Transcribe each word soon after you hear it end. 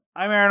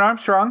I'm Aaron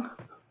Armstrong.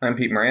 I'm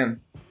Pete Moran.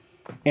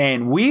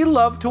 And we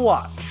love to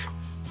watch.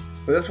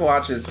 We love to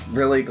watch is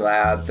really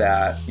glad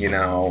that,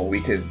 we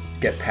could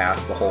get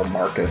past the whole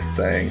Marcus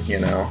thing, This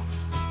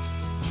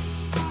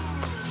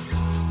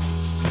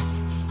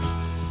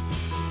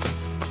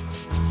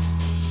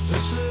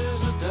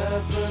is the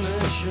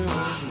definition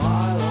of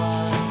my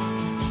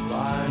life.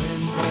 Lying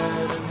in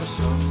bed in the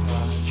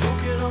sunlight,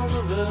 choking on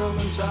the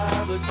vitamin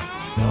tablets.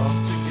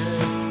 Doctor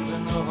gave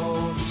in the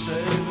hope of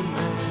saving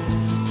me.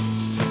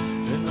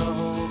 In the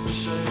hope of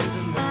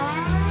saving me.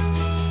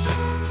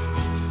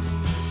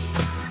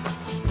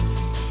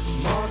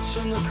 Marks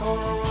in the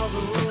corner of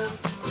the room,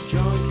 a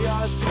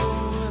junkyard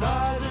full and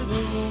eyes of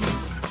gloom.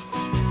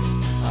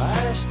 I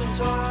asked him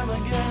time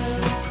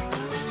again,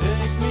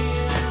 take me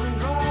in and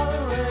dry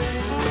the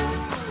rain.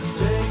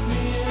 Take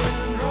me in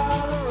and dry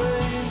the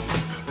rain.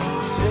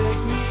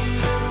 Take me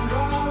in and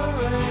dry the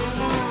rain.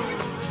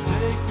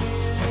 Take me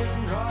in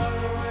and dry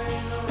the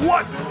rain.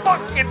 What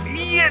fucking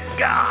idiot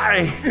guy!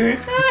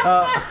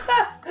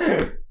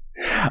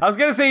 I was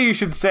gonna say you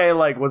should say,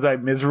 was I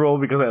miserable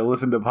because I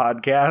listened to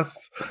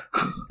podcasts?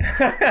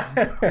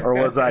 Or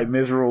was I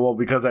miserable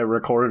because I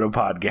recorded a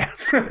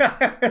podcast?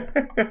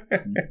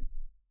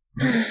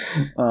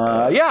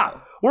 Yeah.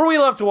 Where we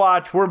love to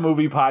watch, we're a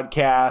movie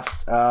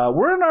podcast.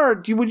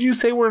 Would you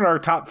say we're in our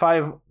top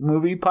 5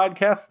 movie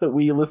podcasts that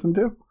we listen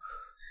to?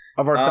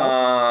 Of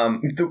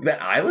ourselves?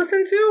 That I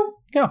listen to?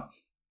 Yeah.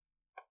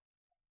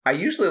 I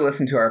usually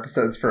listen to our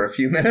episodes for a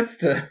few minutes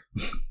to...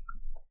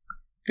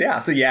 Yeah,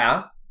 so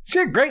yeah.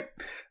 Shit, great.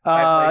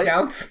 My play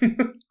counts.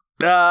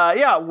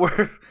 Yeah,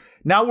 we're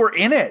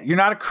in it. You're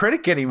not a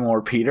critic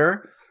anymore,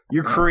 Peter.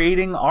 You're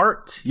creating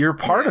art. You're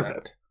part of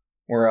it.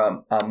 We're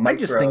a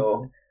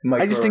micro.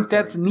 I just think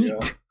that's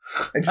neat.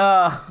 It's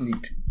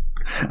neat.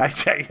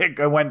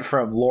 I went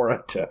from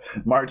Laura to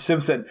Marge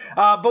Simpson.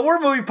 But we're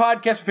a movie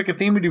podcast. We pick a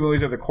theme. We do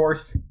movies over the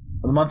course of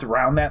the month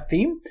around that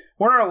theme.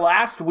 We're in our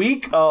last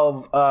week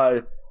of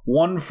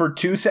One for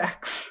Two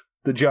Sacks,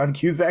 the John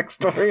Cusack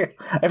story.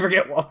 I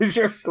forget, what was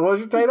your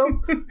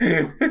title? 2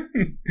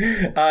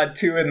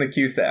 in the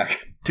Cusack.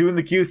 2 in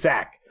the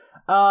Cusack.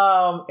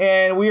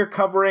 And we are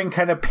covering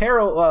kind of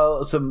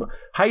some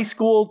high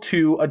school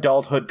to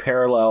adulthood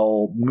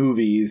parallel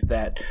movies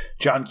that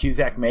John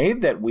Cusack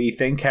made that we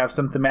think have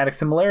some thematic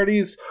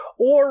similarities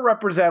or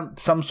represent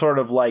some sort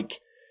of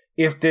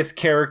if this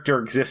character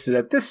existed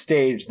at this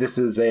stage, this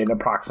is an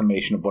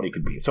approximation of what he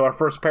could be. So our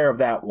first pair of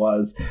that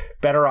was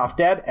Better Off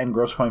Dead and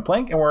Grosse Pointe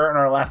Blank. And we're in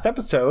our last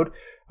episode.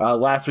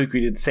 Last week we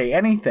did Say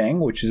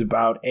Anything, which is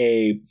about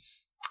a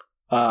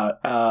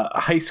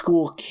high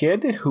school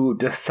kid who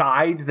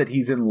decides that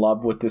he's in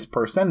love with this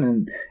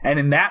person. And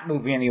in that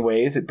movie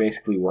anyways, it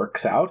basically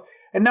works out.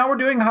 And now we're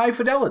doing High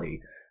Fidelity.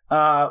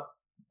 The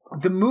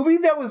movie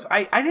that was,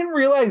 I didn't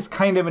realize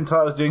kind of until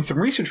I was doing some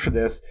research for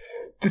this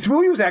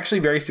movie was actually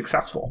very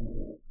successful.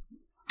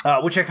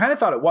 Which I kind of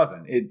thought it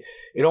wasn't.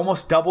 It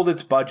almost doubled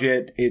its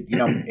budget.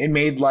 It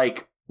made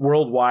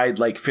worldwide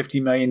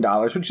 $50 million,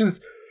 which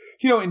is,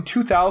 in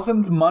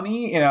 2000s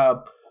money in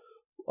a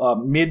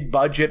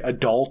mid-budget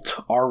adult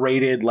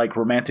R-rated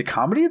romantic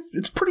comedy.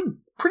 It's pretty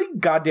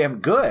goddamn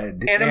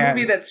good. And a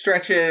movie that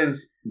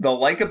stretches the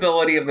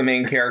likability of the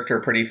main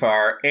character pretty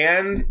far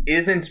and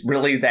isn't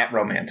really that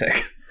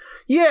romantic.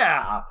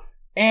 Yeah.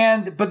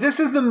 But this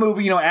is the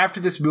movie,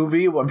 after this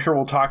movie, I'm sure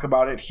we'll talk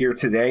about it here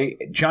today,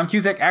 John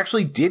Cusack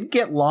actually did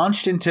get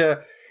launched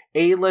into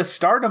A-list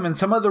stardom, and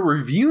some of the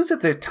reviews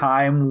at the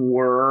time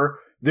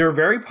they're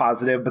very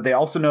positive, but they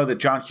also know that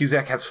John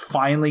Cusack has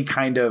finally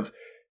kind of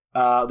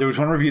there was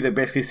one review that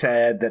basically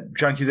said that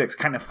John Cusack's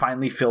kind of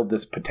finally filled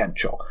this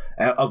potential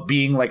of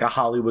being a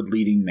Hollywood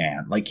leading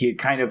man. He had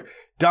kind of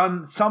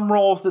done some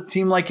roles that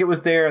seemed like it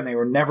was there and they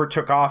were never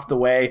took off the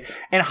way.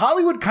 And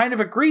Hollywood kind of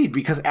agreed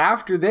because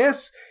after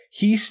this,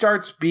 he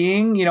starts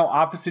being,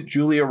 opposite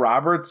Julia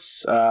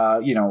Roberts,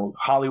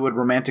 Hollywood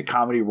romantic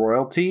comedy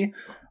royalty,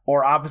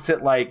 or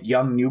opposite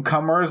young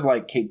newcomers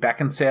like Kate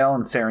Beckinsale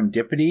and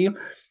Serendipity.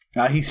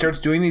 He starts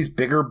doing these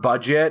bigger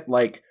budget,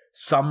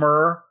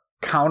 summer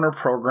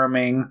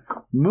counter-programming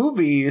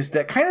movies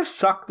that kind of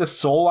suck the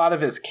soul out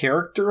of his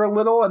character a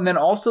little, and then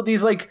also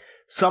these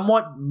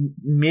somewhat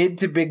mid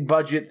to big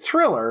budget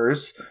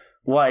thrillers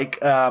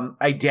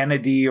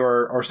Identity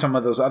or some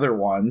of those other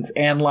ones.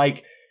 And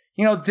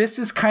this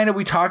is kind of,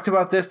 we talked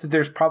about this, that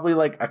there's probably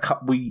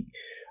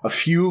a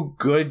few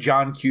good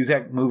John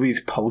Cusack movies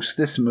post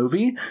this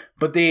movie,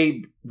 but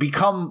they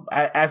become,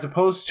 as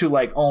opposed to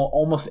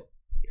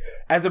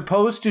as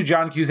opposed to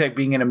John Cusack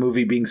being in a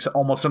movie being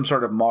almost some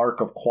sort of mark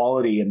of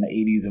quality in the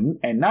 80s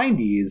and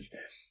 90s,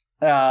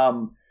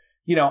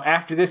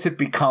 after this, it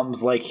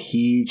becomes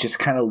he just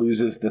kind of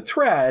loses the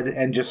thread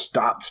and just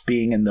stops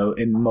being in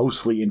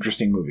mostly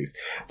interesting movies.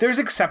 There's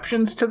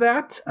exceptions to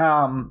that,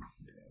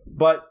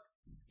 but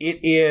it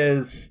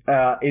is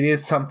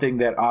something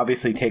that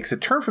obviously takes a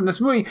turn from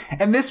this movie.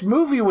 And this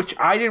movie, which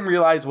I didn't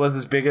realize was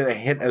as big a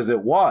hit as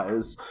it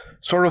was,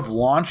 sort of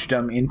launched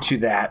him into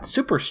that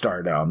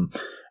superstardom.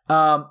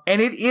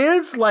 And it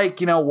is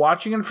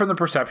watching it from the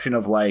perception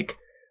of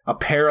a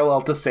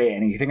parallel to Say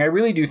Anything. I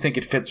really do think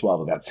it fits well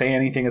to that. Say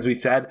Anything, as we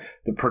said,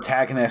 the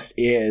protagonist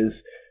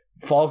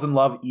falls in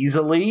love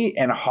easily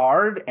and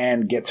hard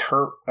and gets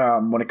hurt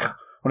when it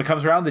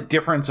comes around. The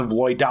difference of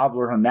Lloyd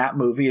Dobler in that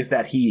movie is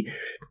that he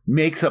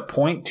makes a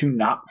point to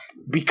not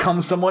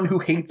become someone who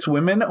hates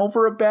women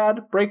over a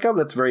bad breakup.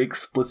 That's very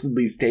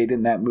explicitly stated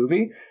in that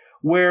movie.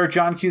 Where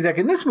John Cusack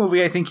in this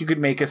movie, I think you could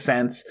make a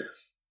sense,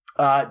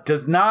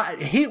 does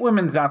not hate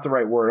women's not the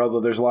right word, although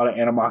there's a lot of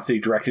animosity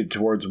directed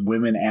towards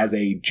women as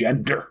a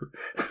gender,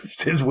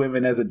 cis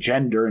women as a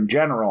gender in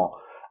general.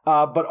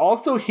 But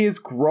also his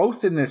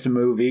growth in this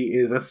movie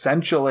is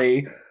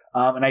essentially,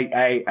 and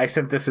I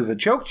sent this as a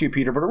joke to you,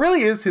 Peter, but it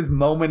really is his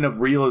moment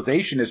of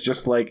realization is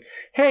just like,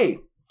 hey,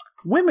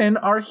 women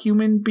are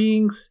human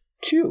beings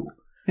too,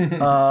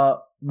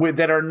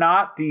 that are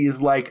not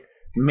these like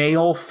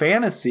male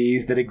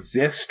fantasies that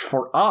exist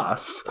for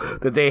us,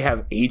 that they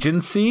have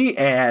agency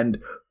and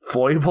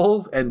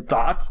foibles and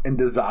thoughts and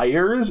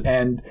desires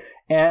and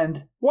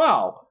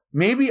wow,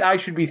 maybe I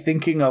should be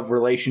thinking of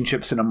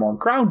relationships in a more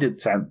grounded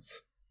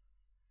sense,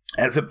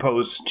 as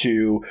opposed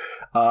to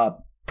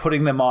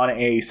putting them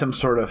on some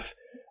sort of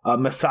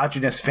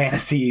misogynist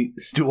fantasy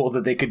stool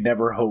that they could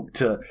never hope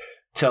to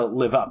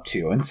live up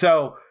to. And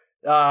so,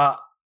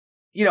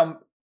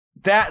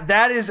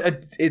 that is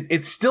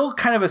it's still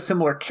kind of a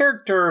similar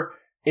character.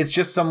 It's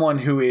just someone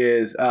who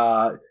is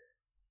the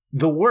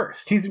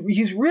worst.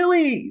 He's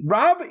really,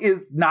 Rob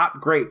is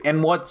not great.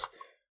 And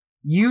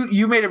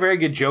you made a very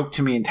good joke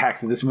to me in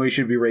text that this movie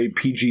should be rated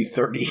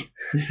PG-30,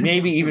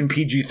 maybe even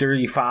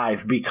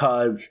PG-35,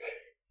 because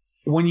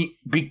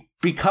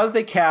because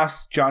they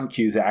cast John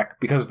Cusack,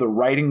 because the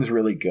writing's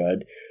really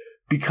good,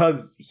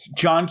 because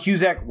John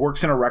Cusack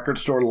works in a record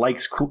store,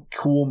 likes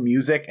cool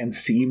music, and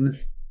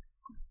seems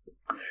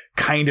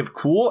kind of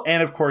cool,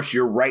 and of course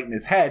you're right in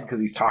his head because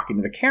he's talking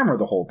to the camera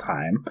the whole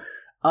time,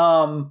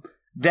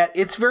 that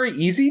it's very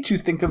easy to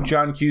think of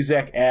John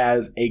Cusack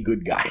as a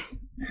good guy.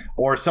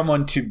 Or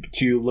someone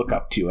to look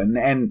up to,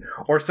 and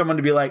or someone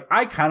to be like,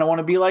 I kind of want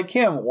to be like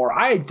him, or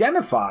I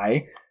identify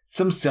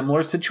some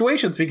similar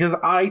situations because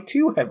I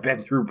too have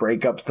been through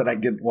breakups that I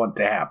didn't want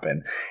to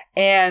happen.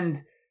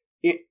 And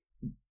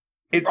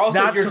it's also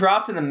not you're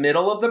dropped in the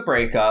middle of the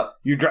breakup.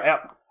 You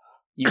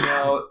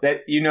know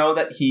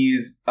that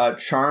he's a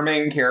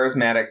charming,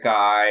 charismatic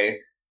guy.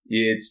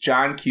 It's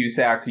John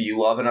Cusack, who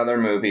you love in other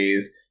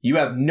movies. You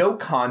have no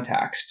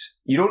context.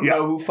 You don't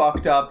know who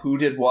fucked up, who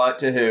did what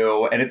to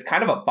who, and it's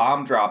kind of a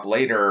bomb drop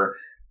later,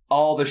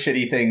 all the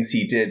shitty things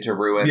he did to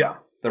ruin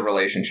the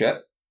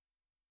relationship.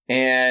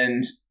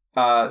 And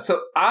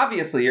so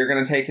obviously you're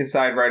going to take his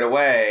side right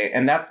away,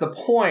 and that's the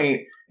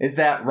point, is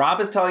that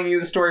Rob is telling you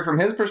the story from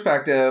his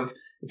perspective.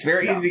 It's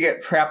very easy to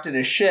get trapped in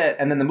his shit,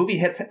 and then the movie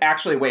hits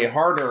actually way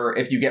harder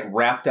if you get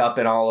wrapped up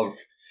around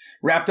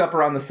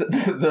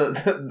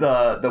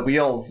the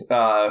wheels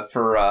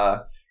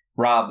for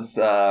Rob's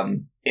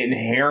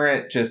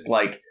inherent just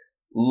like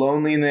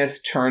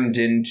loneliness turned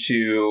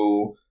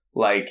into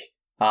like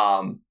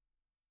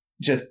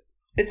just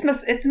it's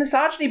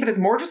misogyny, but it's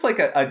more just like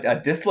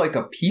a dislike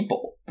of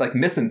people, like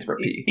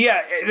misanthropy.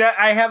 Yeah,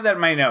 I have that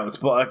in my notes.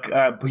 But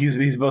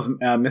he's both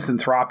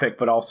misanthropic,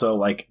 but also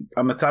like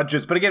a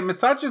misogynist. But again,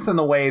 misogynist in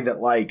the way that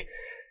like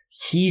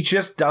he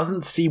just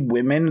doesn't see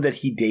women that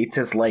he dates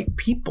as like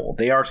people.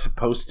 They are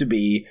supposed to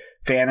be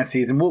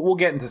fantasies, and we'll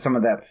get into some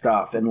of that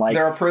stuff. And like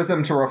they're a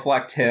prism to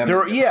reflect him.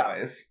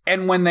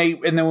 And when they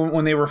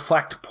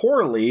reflect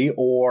poorly,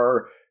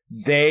 or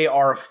they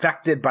are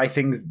affected by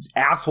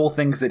asshole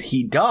things that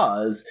he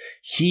does,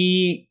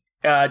 he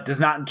does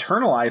not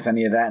internalize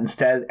any of that.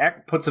 Instead,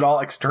 puts it all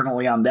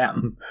externally on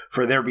them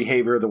for their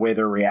behavior, the way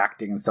they're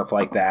reacting and stuff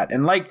like that.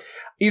 And like,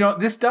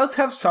 this does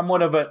have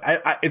somewhat of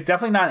it's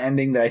definitely not an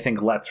ending that I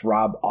think lets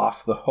Rob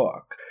off the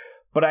hook.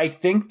 But I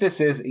think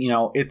this is,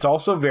 it's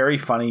also very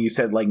funny. You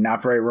said like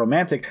not very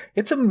romantic.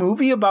 It's a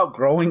movie about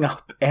growing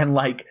up, and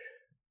like,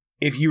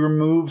 if you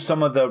remove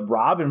some of the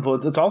Rob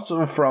influence, it's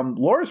also, from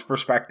Laura's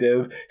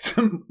perspective, it's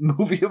a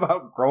movie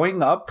about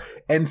growing up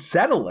and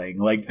settling.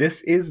 Like,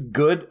 this is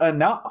good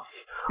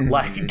enough.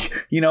 Like,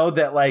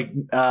 that like,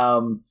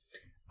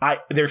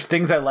 there's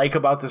things I like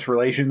about this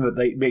relation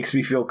that makes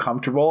me feel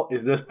comfortable.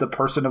 Is this the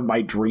person of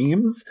my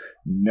dreams?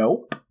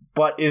 Nope.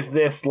 But is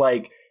this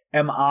like,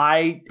 am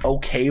I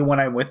okay when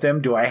I'm with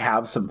them? Do I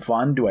have some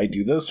fun? Do I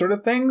do those sort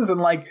of things?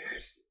 And like,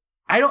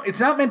 it's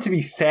not meant to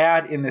be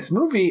sad in this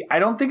movie. I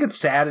don't think it's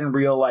sad in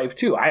real life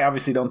too. I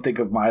obviously don't think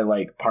of my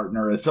like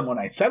partner as someone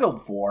I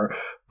settled for,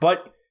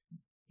 but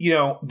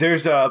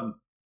there's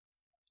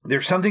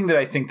something that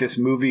I think this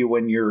movie,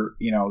 when you're,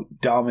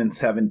 dumb and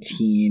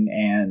 17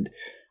 and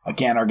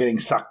again are getting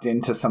sucked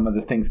into some of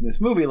the things in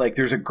this movie, like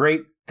there's a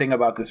great thing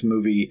about this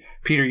movie.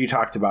 Peter, you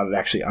talked about it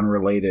actually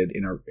unrelated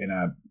in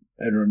a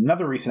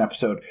another recent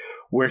episode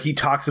where he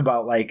talks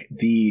about like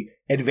the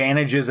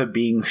advantages of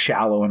being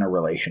shallow in a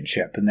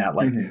relationship, and that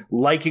like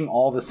liking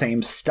all the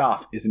same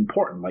stuff is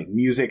important. Like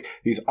music,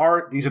 these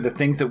are the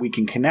things that we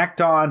can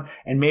connect on,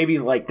 and maybe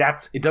like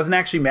it doesn't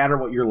actually matter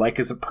what you're like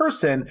as a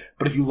person,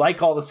 but if you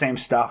like all the same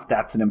stuff,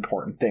 that's an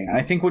important thing. And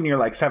I think when you're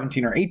like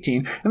 17 or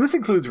 18, and this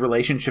includes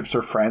relationships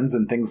or friends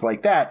and things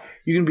like that,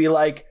 you can be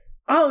like,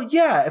 oh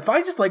yeah, if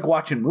I just like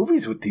watching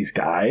movies with these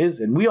guys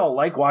and we all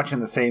like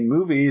watching the same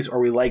movies or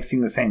we like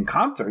seeing the same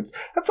concerts,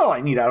 that's all I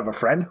need out of a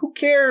friend. Who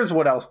cares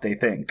what else they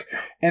think?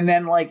 And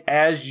then like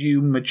as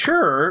you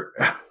mature,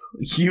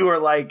 you are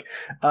like,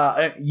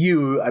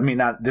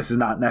 this is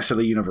not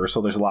necessarily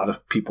universal. There's a lot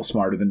of people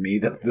smarter than me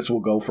that this will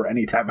go for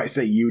any time I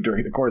say you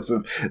during the course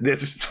of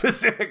this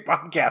specific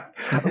podcast.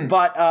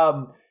 But,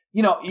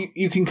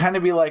 you can kind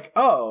of be like,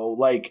 oh,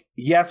 like,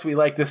 yes, we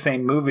like the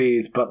same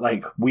movies, but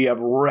like we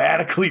have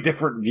radically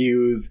different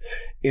views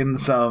in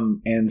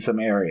some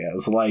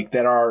areas, like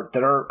that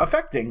are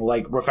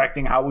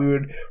affecting how we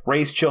would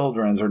raise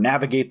children or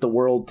navigate the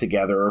world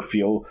together or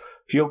feel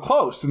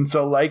close. And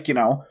so like,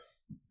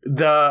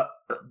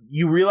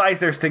 you realize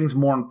there's things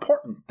more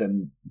important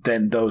than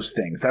those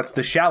things. That's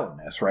the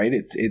shallowness, right?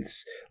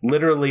 It's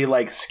literally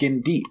like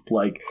skin deep.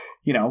 Like,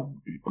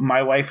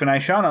 my wife and I,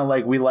 Shauna,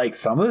 like we like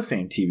some of the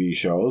same TV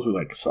shows. We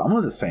like some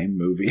of the same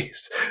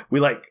movies. We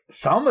like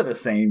some of the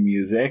same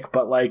music,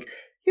 but like,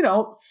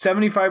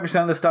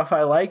 75% of the stuff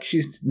I like,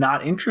 she's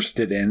not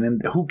interested in,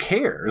 and who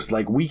cares?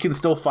 Like we can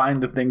still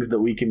find the things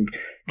that we can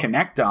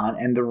connect on.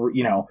 And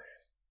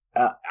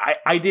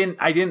I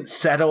didn't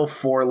settle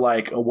for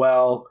like,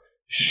 well,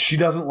 she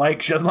doesn't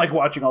like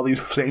watching all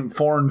these same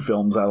foreign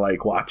films I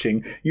like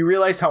watching. You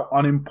realize how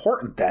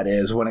unimportant that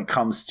is when it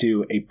comes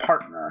to a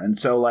partner. And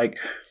so like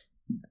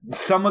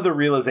some of the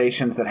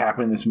realizations that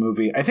happen in this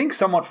movie, I think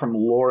somewhat from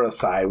Laura's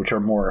side, which are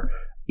more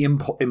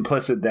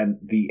implicit than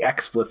the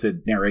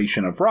explicit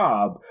narration of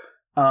Rob,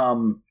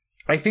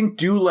 I think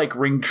do like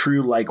ring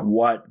true, like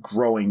what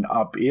growing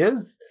up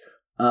is,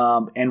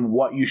 and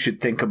what you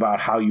should think about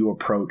how you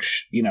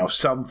approach,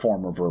 some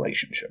form of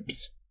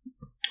relationships.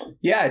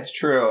 Yeah, it's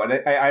true. And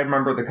I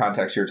remember the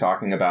context you're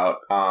talking about,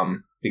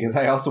 because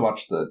I also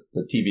watched the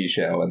TV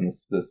show, and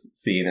this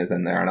scene is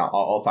in there, and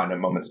I'll find a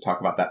moment to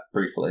talk about that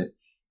briefly.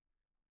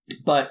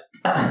 But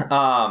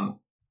I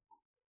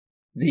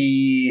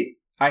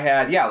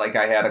had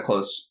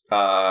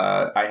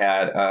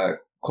a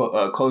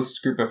close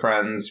group of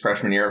friends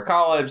freshman year of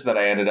college that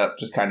I ended up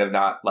just kind of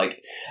not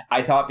like.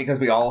 I thought because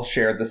we all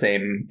shared the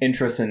same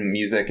interests in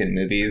music and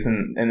movies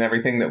and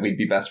everything that we'd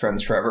be best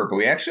friends forever, but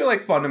we actually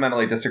like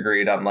fundamentally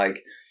disagreed on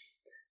like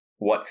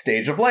what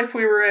stage of life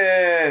we were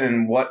in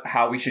and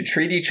how we should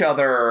treat each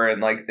other.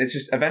 And like it's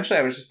just eventually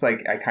I was just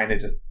like, I kind of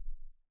just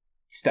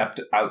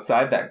stepped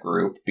outside that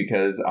group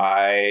because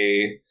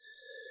I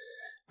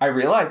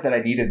realized that I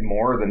needed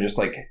more than just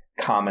like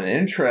common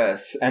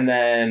interests. And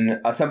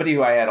then somebody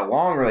who I had a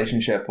long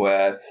relationship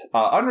with,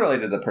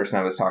 unrelated to the person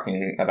I was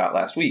talking about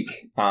last week,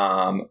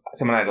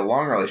 someone I had a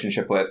long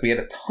relationship with, we had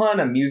a ton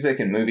of music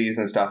and movies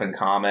and stuff in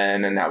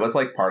common. And that was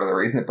like part of the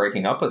reason that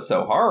breaking up was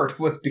so hard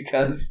was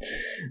because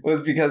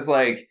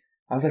like,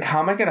 I was like,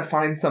 how am I going to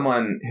find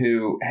someone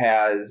who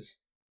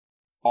has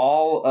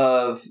all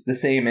of the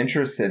same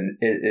interests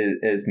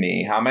as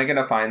me? How am I going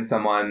to find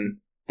someone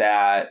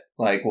that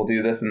like will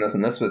do this and this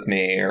and this with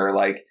me? Or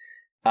like,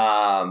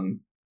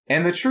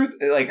 and the truth,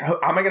 like, how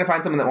am I going to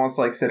find someone that wants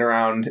to like sit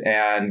around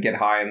and get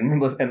high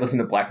and listen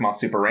to Black Moth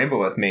Super Rainbow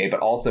with me, but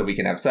also we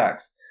can have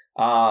sex.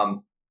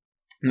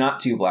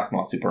 Not too Black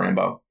Moth Super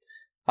Rainbow.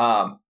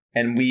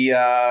 And we,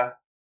 I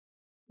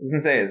was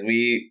gonna say is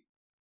we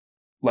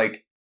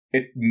like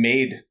it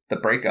made the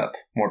breakup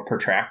more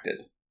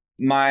protracted.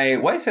 My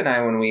wife and I,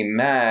 when we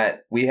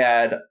met, we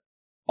had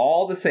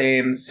all the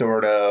same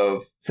sort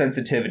of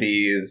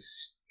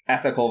sensitivities,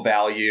 ethical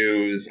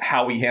values.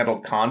 How we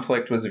handled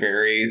conflict was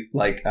very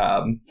like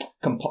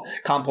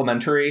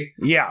complementary.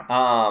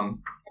 Yeah.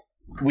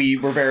 We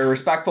were very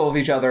respectful of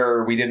each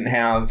other. We didn't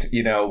have,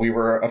 we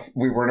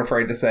weren't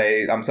afraid to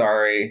say I'm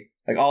sorry,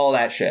 like all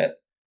that shit,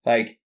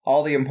 like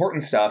all the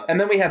important stuff. And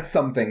then we had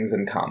some things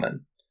in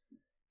common,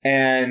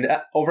 and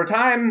over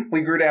time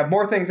we grew to have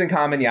more things in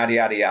common. Yada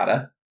yada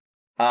yada.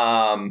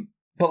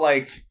 But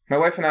like my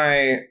wife and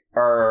I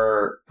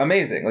are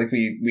amazing. Like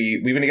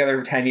we've been together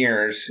for 10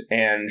 years,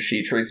 and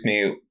she treats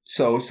me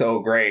so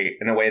great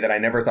in a way that I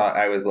never thought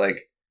I was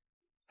like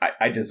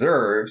I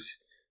deserved.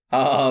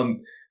 But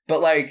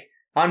like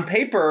on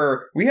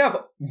paper, we have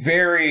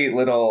very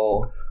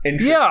little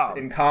interests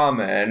in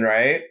common,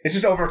 right? It's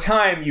just over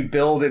time you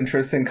build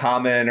interests in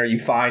common, or you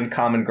find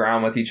common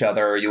ground with each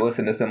other, or you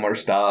listen to similar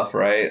stuff,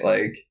 right?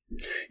 Like,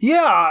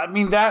 yeah, I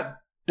mean that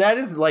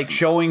is like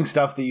showing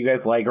stuff that you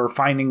guys like, or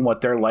finding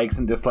what their likes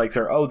and dislikes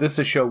are. Oh, this is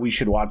a show we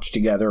should watch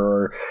together,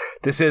 or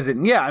this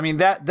isn't. Yeah, I mean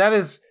that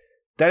is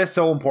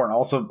so important.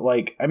 Also,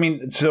 like, I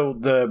mean, so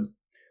the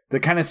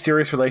kind of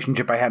serious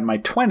relationship I had in my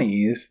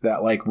 20s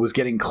that like was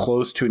getting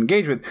close to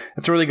engage with,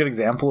 that's a really good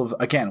example of,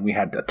 again, we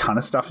had a ton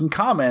of stuff in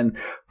common,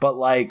 but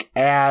like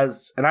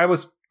and I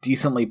was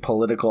decently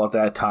political at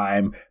that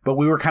time, but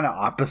we were kind of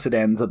opposite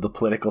ends of the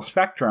political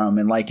spectrum.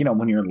 And like, you know,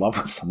 when you're in love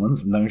with someone,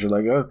 sometimes you're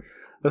like, oh,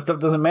 this stuff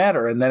doesn't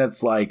matter. And then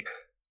it's like,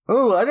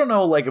 oh, I don't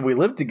know, like if we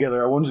lived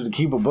together, I want you to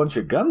keep a bunch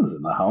of guns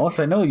in the house.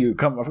 I know you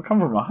come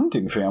from a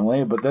hunting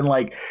family, but then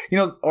like, you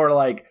know, or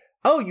like,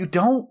 oh, you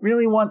don't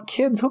really want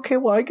kids? Okay,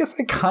 well, I guess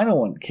I kind of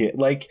want kids.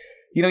 Like,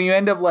 you know, you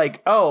end up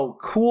like, oh,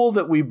 cool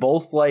that we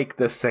both like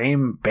the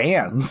same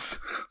bands,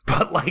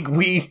 but like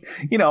we,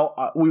 you know,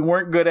 we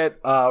weren't good at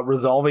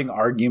resolving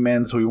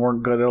arguments. We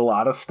weren't good at a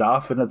lot of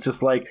stuff. And it's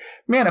just like,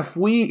 man,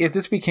 if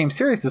this became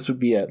serious, this would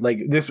be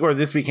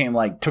this became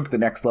like, took the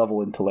next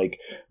level into like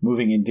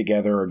moving in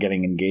together or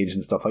getting engaged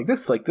and stuff like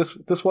this. Like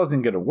this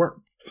wasn't going to work.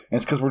 And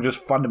it's because we're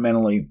just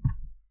fundamentally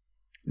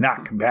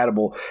not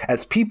compatible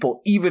as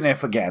people, even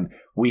if, again,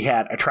 we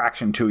had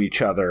attraction to each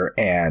other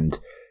and,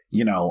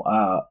 you know,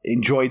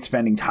 enjoyed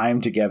spending time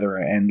together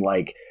and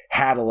like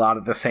had a lot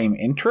of the same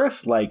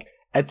interests. Like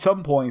at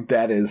some point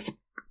that's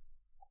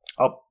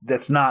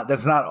not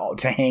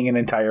to hang an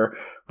entire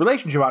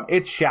relationship on.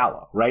 It's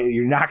shallow, right?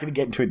 You're not going to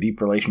get into a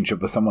deep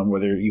relationship with someone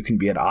where you can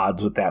be at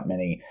odds with that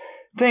many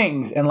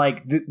things. And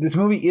like this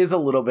movie is a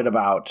little bit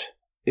about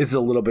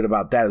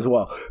that as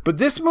well. But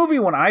this movie,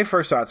 when I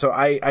first saw it, so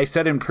I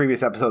said in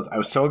previous episodes, I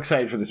was so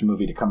excited for this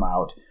movie to come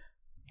out.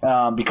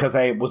 Because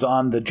I was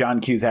on the John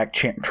Cusack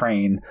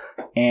train,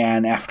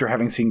 and after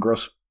having seen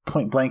Grosse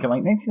Point Blank in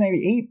like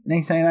 1998,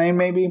 1999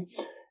 maybe,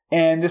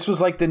 and this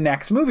was like the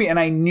next movie, and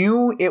I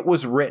knew it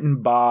was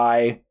written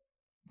by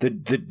the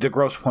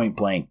Grosse Point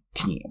Blank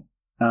team,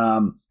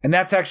 and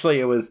that's actually,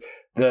 it was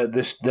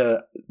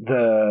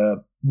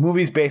the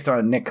movie's based on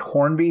a Nick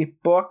Hornby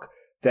book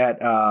that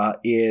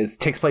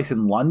takes place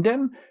in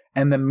London.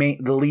 And the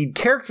lead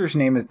character's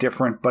name is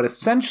different, but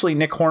essentially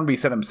Nick Hornby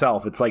said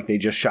himself, it's like they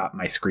just shot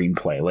my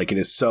screenplay. Like it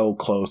is so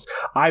close.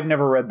 I've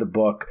never read the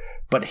book,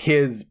 but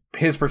his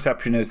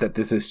perception is that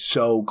this is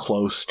so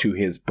close to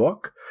his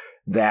book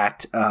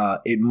that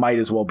it might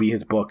as well be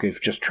his book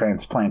if just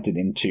transplanted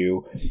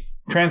into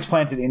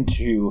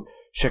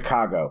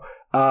Chicago.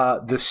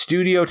 The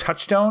studio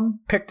Touchstone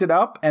picked it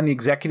up, and the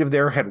executive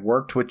there had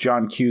worked with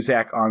John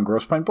Cusack on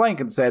Grosse Point Blank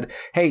and said,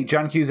 hey,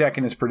 John Cusack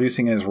and his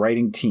producing and his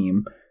writing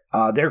team,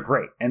 they're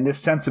great, and this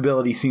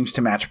sensibility seems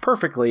to match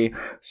perfectly.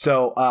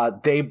 So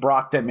they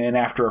brought them in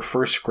after a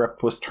first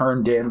script was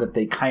turned in that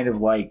they kind of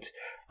liked,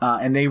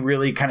 and they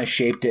really kind of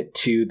shaped it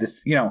to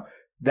this, you know,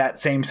 that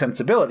same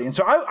sensibility. And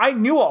so I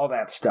knew all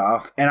that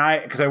stuff,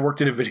 and because I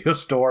worked at a video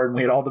store and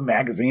we had all the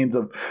magazines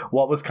of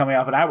what was coming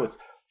up, and I was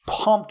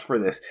pumped for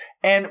this.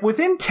 And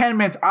within 10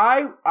 minutes,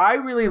 I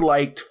really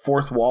liked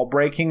fourth wall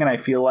breaking, and I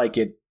feel like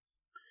it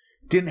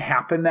didn't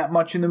happen that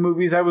much in the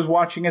movies I was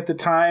watching at the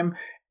time.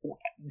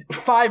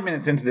 5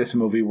 minutes into this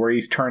movie where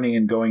he's turning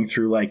and going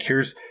through like,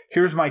 here's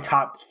my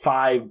top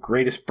 5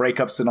 greatest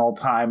breakups in all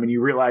time, and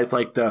you realize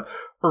like the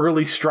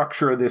early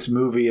structure of this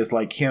movie is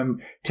like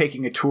him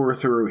taking a tour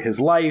through his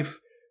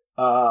life,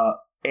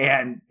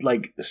 and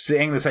like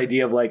saying this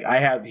idea of like,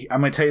 I'm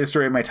going to tell you the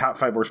story of my top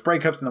 5 worst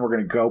breakups, and then we're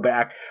going to go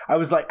back. I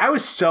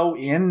was so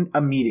in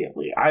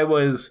immediately. I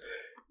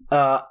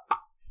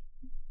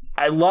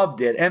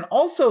loved it. And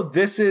also,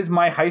 this is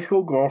my high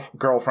school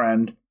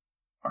girlfriend.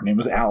 Her name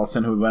was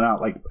Allison, who went out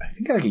like, I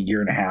think like a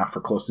year and a half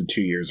or close to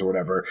 2 years or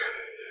whatever.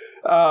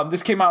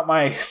 This came out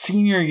my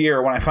senior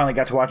year when I finally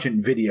got to watch it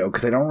in video,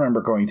 because I don't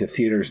remember going to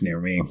theaters near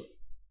me.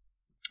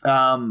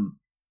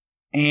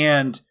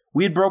 And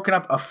we had broken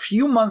up a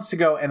few months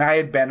ago, and I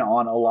had been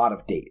on a lot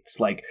of dates.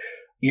 Like,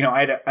 you know,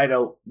 I had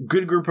a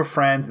good group of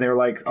friends. And they were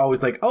like,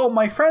 always like, oh,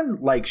 my friend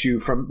likes you,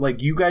 from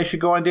like, you guys should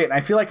go on a date. And I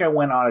feel like I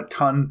went on a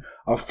ton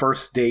of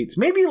first dates,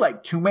 maybe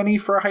like too many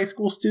for a high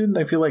school student.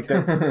 I feel like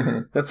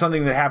that's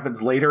something that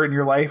happens later in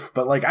your life.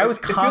 But like, I was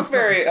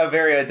constantly... It feels a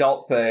very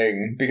adult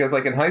thing, because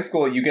like in high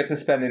school, you get to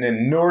spend an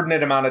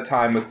inordinate amount of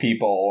time with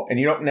people, and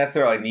you don't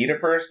necessarily need a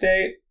first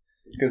date.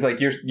 Because, like,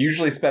 you're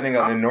usually spending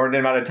an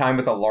inordinate amount of time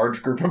with a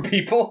large group of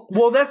people.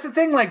 Well, that's the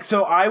thing. Like,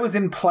 so I was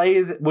in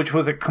plays, which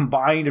was a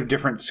combined of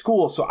different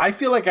schools. So I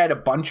feel like I had a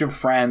bunch of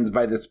friends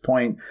by this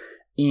point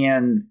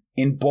in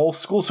both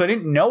schools. So I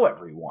didn't know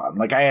everyone.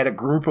 Like, I had a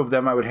group of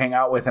them I would hang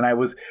out with. And I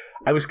was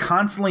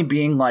constantly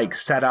being, like,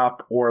 set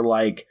up or,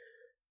 like,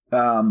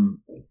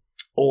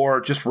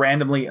 or just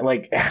randomly,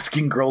 like,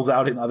 asking girls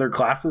out in other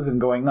classes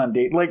and going on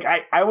dates. Like,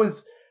 I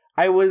was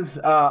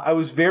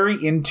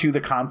very into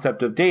the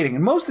concept of dating,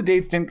 and most of the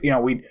dates didn't, you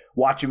know, we'd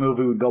watch a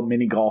movie, we'd go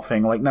mini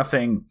golfing, like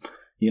nothing,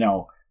 you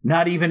know,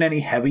 not even any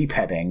heavy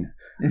petting,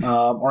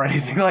 or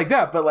anything like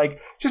that, but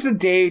like just a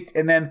date.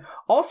 And then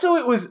also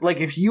it was like,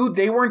 if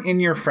they weren't in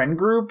your friend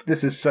group,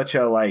 this is such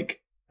a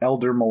like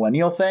elder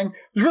millennial thing. It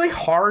was really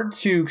hard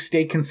to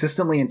stay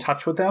consistently in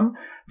touch with them,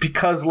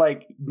 because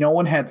like no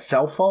one had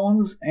cell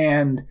phones.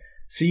 And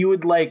so you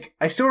would like,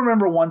 I still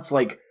remember once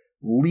like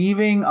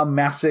leaving a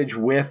message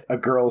with a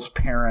girl's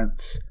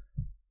parents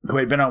who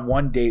I'd been on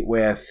one date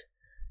with,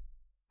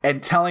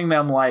 and telling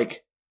them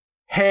like,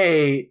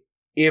 hey,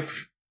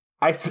 if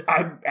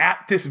I'm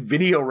at this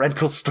video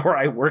rental store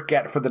I work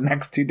at for the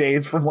next 2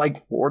 days from like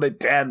 4 to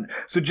 10.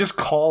 So just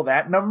call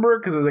that number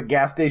because it was a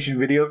gas station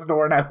video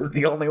store and I was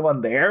the only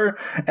one there.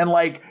 And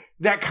like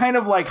that kind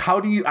of like, how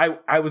do you,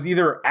 I was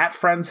either at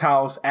friend's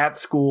house, at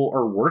school,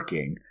 or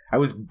working. I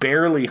was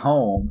barely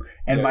home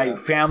and my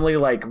family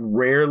like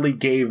rarely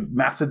gave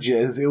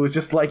messages. It was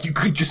just like you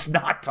could just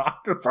not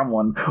talk to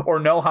someone or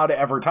know how to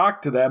ever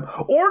talk to them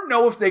or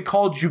know if they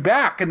called you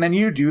back. And then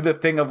you do the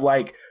thing of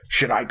like,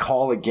 should I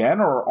call again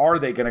or are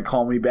they going to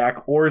call me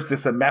back? Or is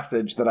this a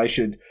message that I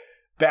should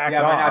back off? Yeah,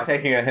 am I not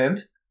taking a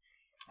hint?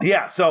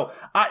 Yeah, so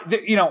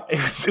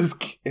it was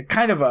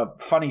kind of a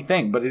funny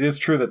thing, but it is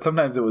true that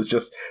sometimes it was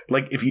just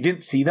like if you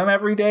didn't see them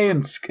every day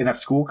in a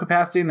school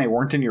capacity and they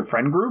weren't in your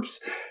friend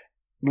groups,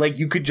 like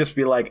you could just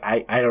be like,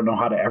 I don't know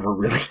how to ever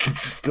really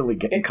consistently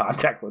get in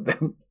contact with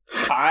them.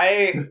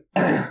 I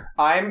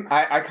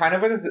kind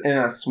of was in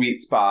a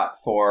sweet spot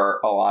for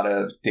a lot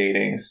of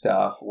dating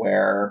stuff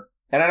where,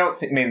 and I don't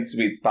mean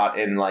sweet spot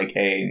in like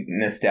a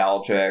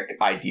nostalgic,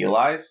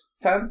 idealized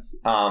sense.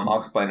 I'll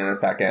explain in a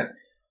second.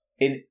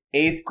 In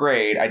 8th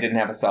grade, I didn't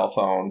have a cell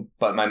phone,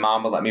 but my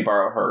mom would let me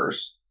borrow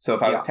hers. So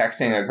if I was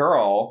texting a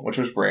girl, which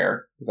was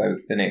rare because I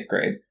was in 8th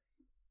grade,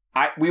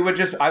 I would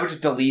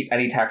just delete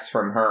any text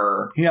from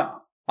her. Yeah.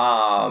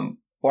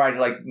 Or I'd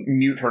like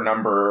mute her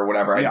number or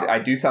whatever. Yeah.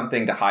 I'd do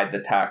something to hide the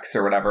text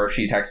or whatever. If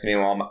she texted me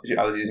while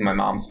I was using my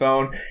mom's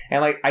phone.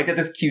 And like I did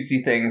this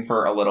cutesy thing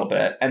for a little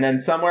bit. And then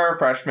somewhere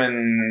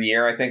freshman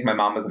year, I think my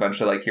mom was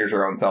eventually like, here's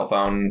your own cell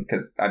phone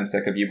because I'm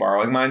sick of you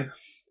borrowing mine.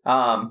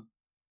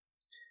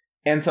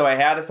 And so I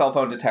had a cell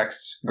phone to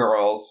text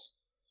girls.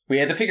 We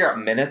had to figure out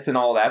minutes and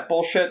all that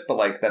bullshit, but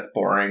like that's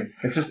boring.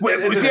 It's just I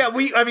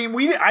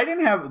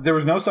didn't have. There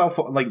was no cell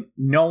phone. Like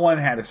no one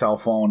had a cell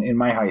phone in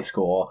my high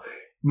school.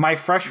 My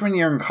freshman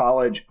year in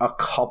college, a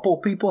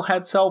couple people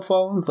had cell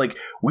phones. Like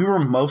we were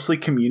mostly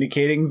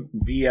communicating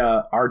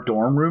via our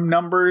dorm room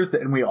numbers,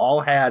 and we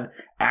all had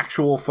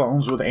actual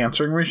phones with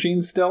answering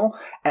machines still.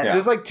 And it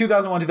was like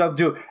 2001,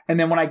 2002. And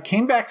then when I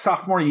came back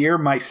sophomore year,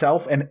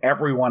 myself and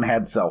everyone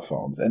had cell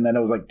phones. And then it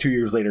was like 2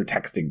 years later,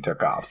 texting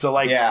took off. So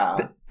like,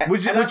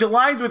 which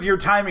aligns with your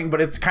timing, but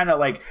it's kind of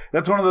like,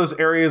 that's one of those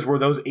areas where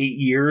those 8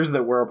 years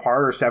that we're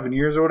apart or 7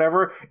 years or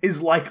whatever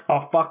is like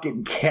a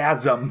fucking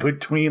chasm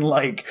between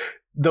like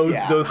those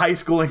high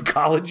school and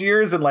college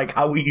years and like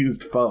how we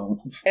used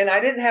phones. And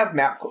I didn't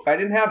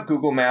have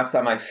Google Maps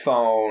on my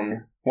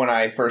phone when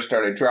I first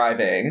started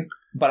driving.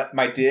 But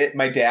my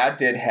dad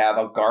did have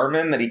a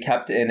Garmin that he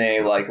kept in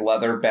a like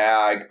leather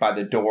bag by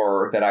the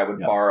door that I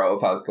would borrow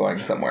if I was going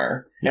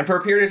somewhere. And for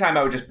a period of time,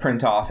 I would just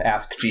print off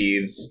Ask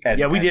Jeeves.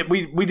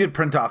 We did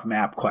print off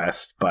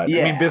MapQuest, but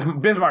I mean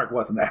Bismarck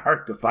wasn't that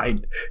hard to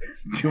find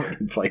too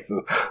many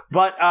places.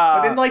 But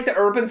in like the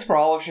urban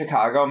sprawl of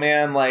Chicago,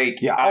 man, like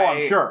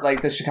I'm sure,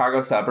 like the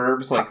Chicago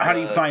suburbs, like how do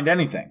you find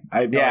anything?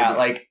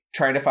 Like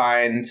trying to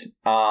find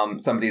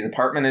somebody's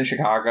apartment in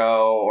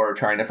Chicago or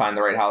trying to find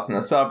the right house in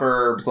the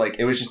suburbs. Like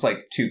it was just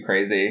like too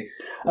crazy.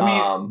 I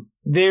mean,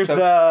 there's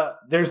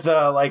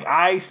the like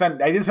I did spend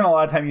a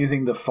lot of time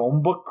using the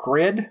phone book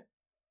grid,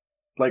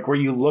 like where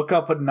you look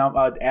up an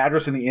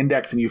address in the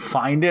index and you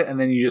find it and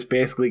then you just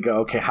basically go,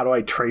 okay, how do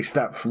I trace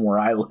that from where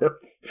I live?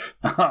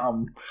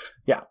 And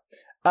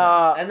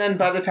then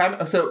by the time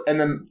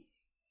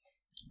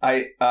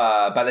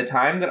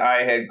that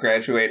I had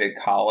graduated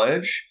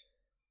college,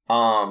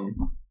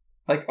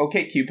 like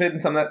OkCupid and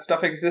some of that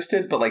stuff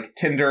existed, but like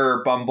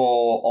Tinder,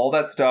 Bumble, all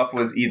that stuff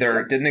was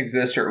either didn't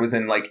exist or it was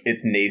in like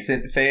its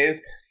nascent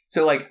phase.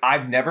 So like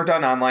I've never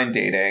done online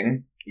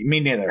dating. Me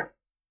neither.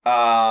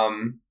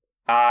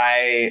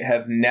 I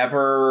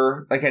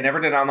never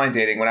did online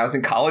dating. When I was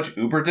in college,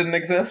 Uber didn't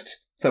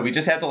exist. So we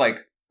just had to like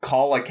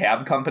call a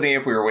cab company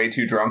if we were way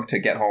too drunk to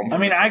get home.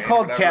 I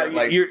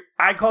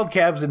called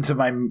cabs into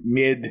my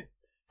mid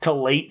to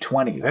late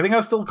 20s. I think I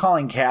was still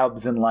calling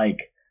cabs in like,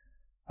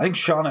 I think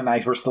Sean and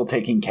I were still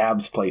taking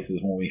cabs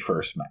places when we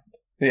first met.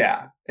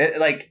 Yeah.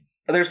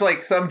 There's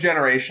like some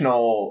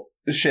generational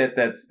shit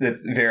that's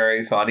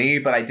very funny,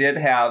 but I did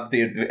have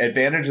the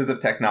advantages of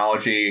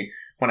technology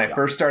when I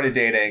first started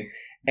dating,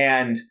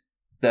 and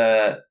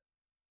the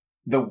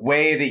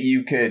way that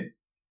you could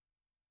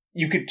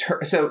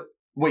so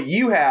what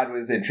you had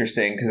was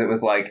interesting because it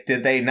was like,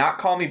 did they not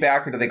call me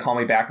back or did they call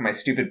me back and my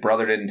stupid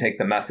brother didn't take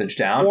the message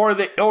down?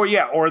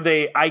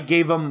 I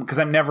gave them, because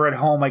I'm never at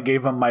home, I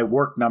gave them my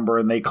work number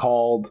and they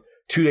called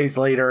 2 days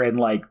later and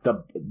like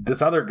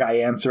this other guy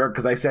answered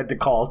because I said to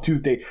call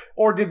Tuesday.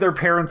 Or did their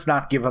parents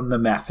not give them the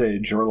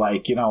message? Or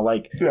like,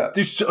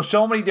 there's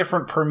so many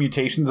different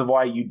permutations of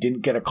why you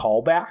didn't get a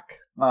call back.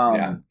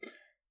 And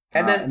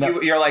then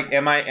you're like,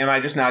 am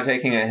I just not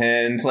taking a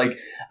hint? Like,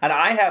 and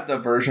I had the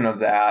version of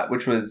that,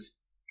 which was,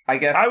 I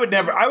guess I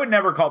would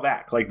never call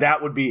back. Like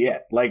that would be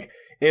it. Like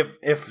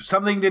if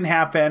something didn't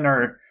happen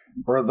or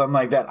something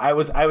like that, I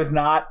was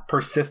not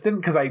persistent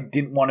because I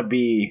didn't want to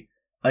be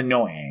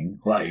annoying.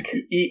 Like,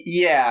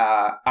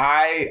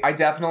 I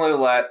definitely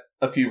let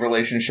a few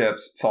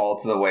relationships fall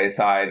to the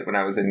wayside when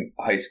I was in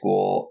high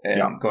school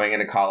and going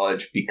into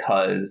college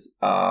because,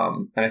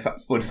 and I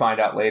would find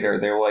out later,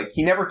 they were like,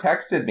 he never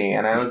texted me.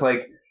 And I was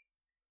like,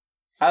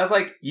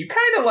 you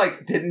kind of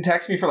like didn't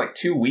text me for like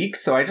 2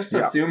 weeks. So I just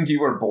assumed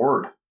you were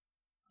bored.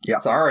 Yeah.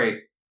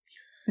 Sorry.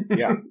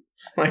 Yeah.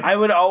 Like, I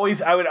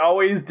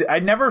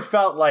never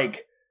felt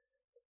like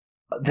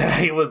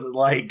that I was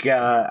like,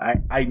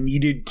 I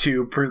needed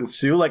to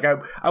pursue. Like,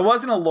 I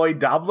wasn't a Lloyd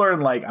Dobler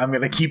and like, I'm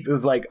going to keep, it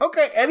was like,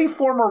 okay, any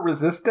form of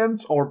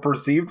resistance or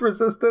perceived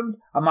resistance,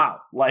 I'm out.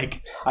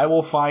 Like, I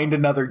will find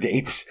another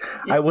date.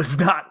 I was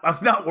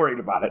not worried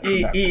about it.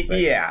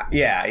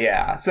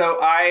 Yeah. So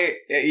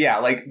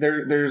like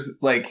there's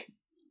like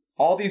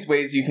all these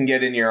ways you can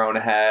get in your own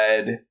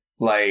head.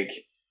 Like,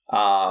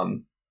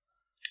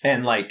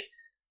 and like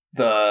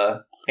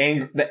the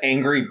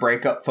angry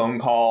breakup phone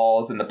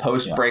calls and the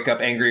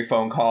post-breakup angry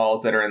phone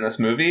calls that are in this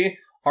movie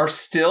are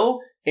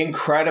still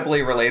incredibly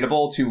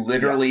relatable to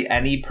literally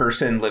any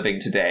person living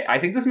today. I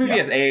think this movie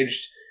has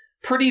aged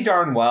pretty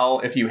darn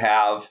well if you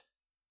have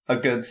a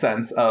good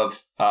sense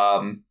of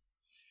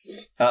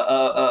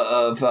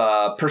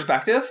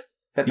perspective.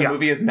 That the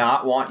movie does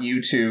not want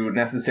you to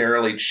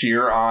necessarily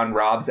cheer on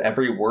Rob's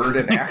every word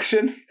and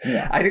action.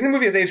 I think the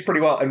movie has aged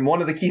pretty well. And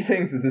one of the key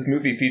things is this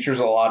movie features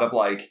a lot of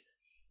like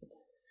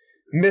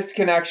missed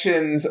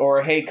connections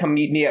or, hey, come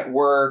meet me at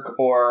work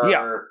or,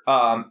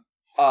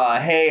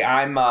 hey,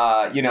 I'm,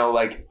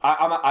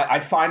 I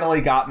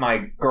finally got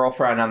my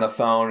girlfriend on the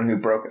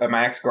phone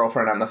my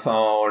ex-girlfriend on the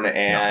phone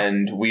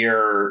and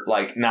we're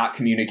like not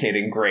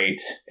communicating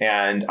great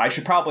and I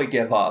should probably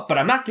give up, but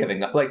I'm not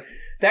giving up. Like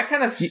that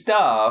kind of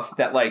stuff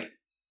that like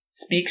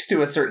speaks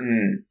to a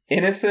certain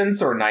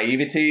innocence or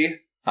naivety.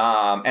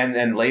 And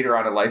then later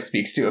on in life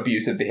speaks to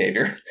abusive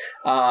behavior.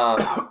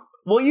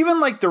 Well, even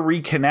like the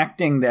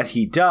reconnecting that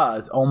he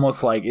does,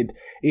 almost like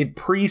it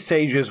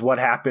presages what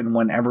happened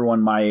when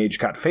everyone my age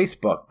got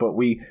Facebook. But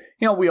we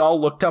all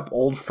looked up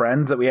old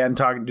friends that we hadn't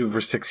talked to for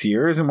 6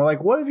 years, and we're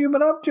like, "What have you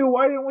been up to?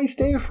 Why didn't we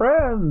stay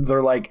friends?"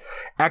 Or like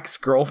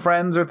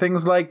ex-girlfriends or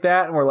things like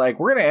that. And we're like,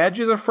 "We're gonna add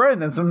you as a friend."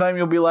 And then sometime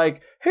you'll be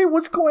like, "Hey,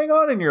 what's going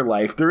on in your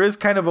life?" There is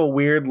kind of a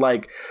weird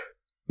like,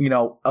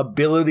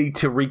 ability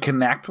to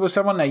reconnect with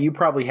someone. Now you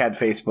probably had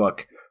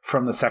Facebook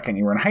from the second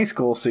you were in high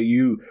school, so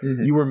you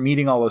were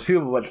meeting all those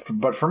people,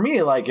 but for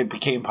me, like, it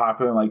became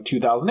popular in like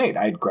 2008.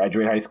 I'd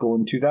graduated high school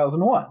in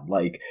 2001.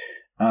 Like,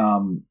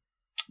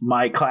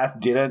 my class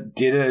did a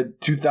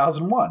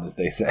 2001, as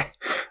they say.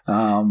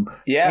 And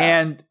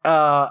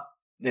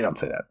they don't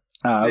say that.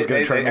 I was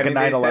going to try to make a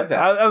 9/11.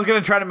 I was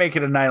going to try to make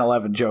it a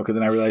 9/11 joke, and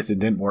then I realized it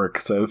didn't work.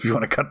 So if you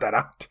want to cut that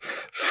out,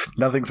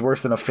 nothing's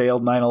worse than a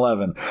failed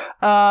 9/11.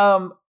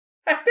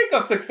 I think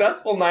a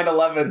successful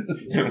 9/11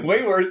 is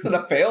way worse than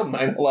a failed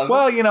 9/11.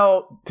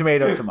 Well,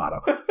 tomato.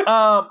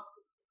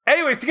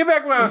 Anyways, to get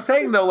back to what I was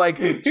saying, though, like,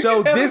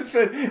 so this...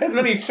 as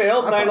many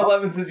failed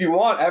 9/11s as you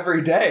want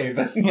every day.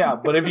 But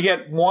but if you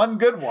get one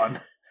good one,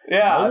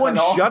 no one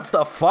shuts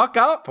the fuck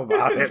up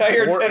about it. The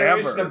entire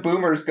generation of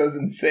boomers goes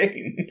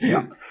insane.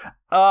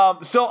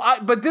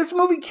 But this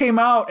movie came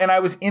out, and I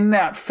was in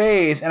that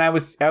phase, and I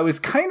was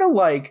kind of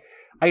like...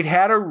 I'd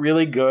had a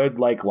really good,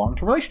 like,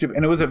 long-term relationship,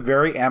 and it was a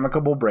very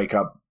amicable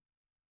breakup.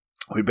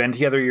 We'd been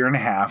together a year and a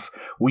half.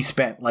 We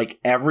spent, like,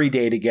 every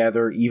day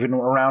together, even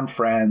around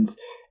friends.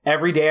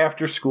 Every day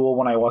after school,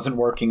 when I wasn't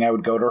working, I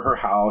would go to her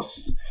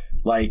house.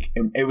 Like,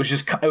 it was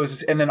just,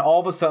 and then all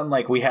of a sudden,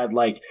 like, we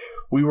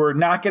were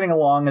not getting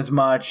along as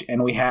much,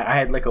 and I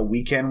had, like, a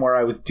weekend where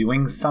I was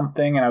doing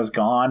something, and I was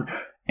gone,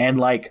 and,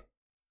 like,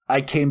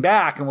 I came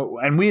back,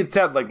 and we had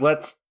said, like,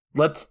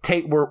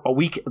 we're a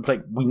week. It's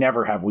like we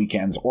never have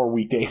weekends or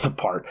weekdays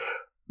apart.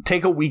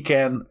 Take a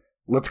weekend.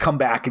 Let's come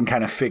back and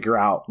kind of figure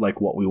out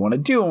like what we want to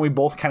do. And we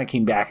both kind of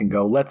came back and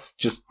go, let's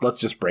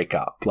just break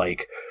up.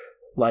 Like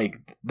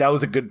that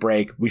was a good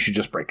break. We should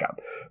just break up.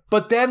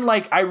 But then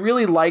like, I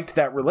really liked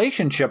that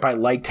relationship. I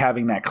liked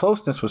having that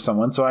closeness with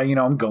someone. So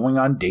I'm going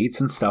on dates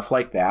and stuff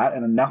like that.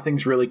 And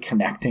nothing's really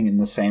connecting in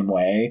the same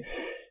way.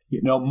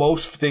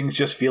 Most things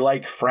just feel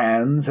like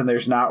friends and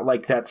there's not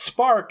like that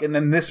spark. And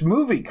then this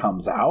movie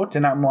comes out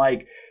and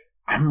I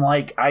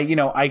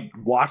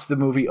watched the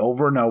movie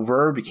over and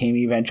over, became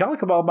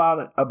evangelical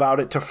about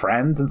it to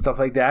friends and stuff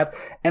like that.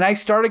 And I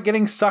started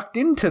getting sucked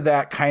into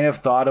that kind of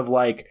thought of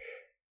like,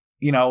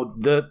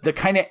 the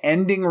kind of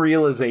ending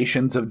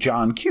realizations of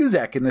John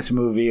Cusack in this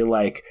movie.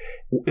 Like,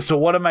 so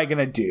what am I going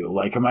to do?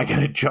 Like, am I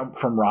going to jump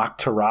from rock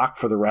to rock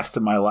for the rest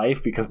of my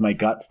life because my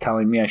gut's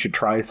telling me I should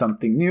try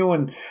something new?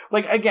 And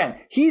like, again,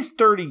 he's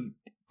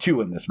 32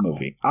 in this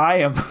movie. I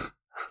am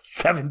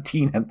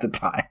 17 at the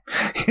time,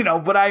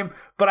 but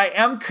I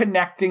am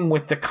connecting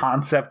with the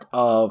concept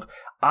of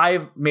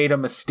I've made a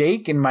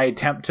mistake in my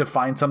attempt to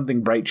find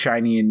something bright,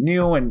 shiny, and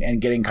new,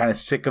 and getting kind of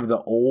sick of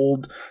the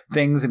old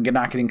things and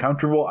not getting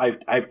comfortable.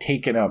 I've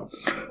taken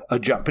a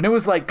jump, and it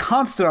was like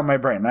constant on my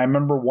brain. And I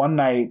remember one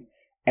night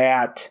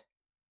at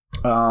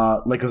it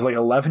was like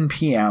 11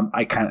 p.m.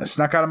 I kind of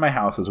snuck out of my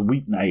house. It was a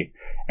weeknight,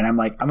 and I'm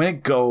like, I'm gonna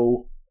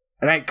go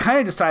And I kind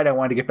of decided I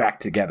wanted to get back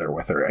together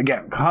with her.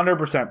 Again,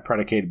 100%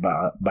 predicated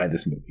by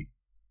this movie.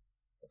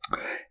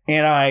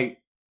 And I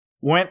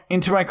went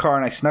into my car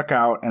and I snuck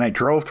out and I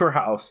drove to her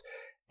house.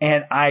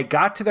 And I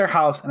got to their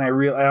house and I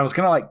was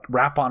going to like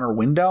rap on her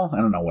window. I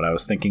don't know what I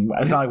was thinking.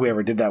 It's not like we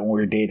ever did that when we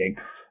were dating.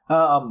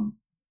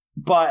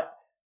 But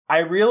I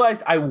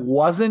realized I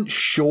wasn't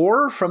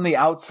sure from the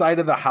outside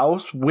of the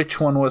house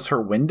which one was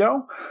her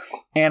window.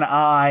 And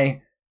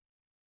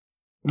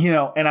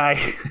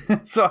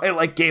so I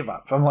like gave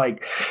up. I'm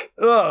like,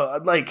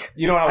 ugh, like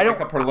you don't want to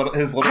wake up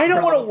his little. I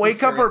don't want to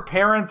wake up her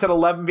parents at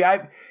 11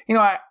 p.m.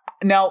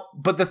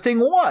 But the thing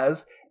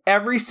was,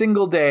 every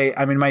single day,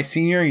 I'm in my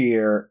senior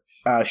year.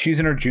 She's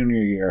in her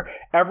junior year.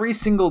 Every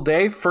single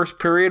day, first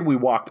period, we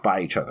walked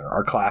by each other.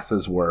 Our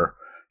classes were,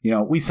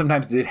 we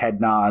sometimes did head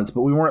nods,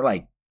 but we weren't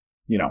like,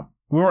 we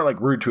weren't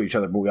like rude to each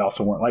other, but we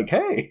also weren't like,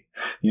 hey,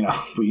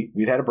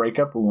 we'd had a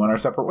breakup. We went our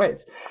separate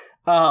ways.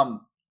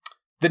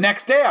 The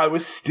next day, I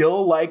was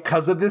still like,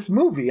 because of this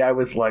movie, I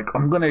was like,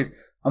 I'm gonna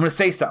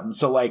say something.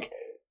 So like,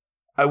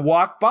 I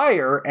walked by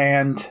her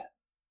and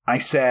I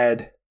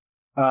said,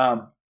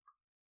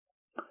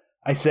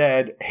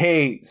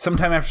 hey,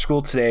 sometime after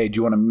school today, do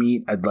you want to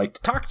meet? I'd like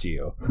to talk to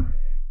you.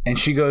 And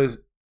she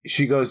goes,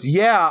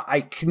 yeah,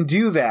 I can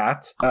do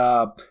that.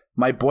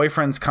 My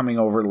boyfriend's coming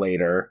over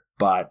later,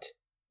 but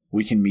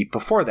we can meet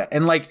before that.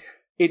 And like,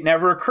 it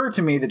never occurred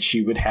to me that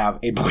she would have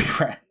a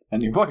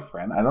new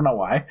boyfriend. I don't know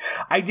why.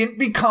 I didn't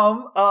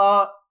become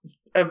a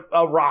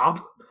Rob,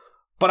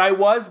 but I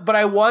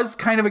was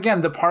kind of,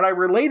 again, the part I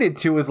related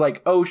to is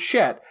like, oh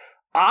shit,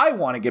 I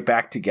want to get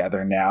back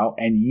together now,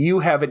 and you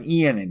have an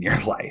Ian in your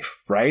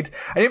life, right?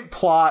 I didn't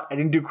plot. I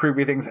didn't do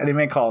creepy things. I didn't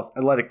make calls. I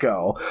let it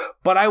go.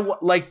 But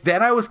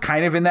then I was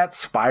kind of in that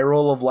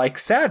spiral of like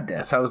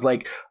sadness. I was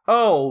like,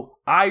 oh,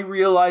 I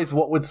realized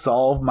what would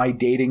solve my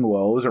dating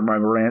woes or my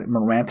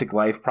romantic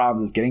life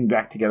problems is getting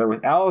back together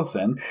with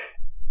Allison.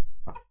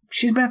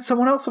 She's met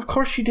someone else. Of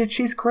course she did.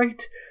 She's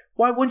great.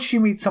 Why wouldn't she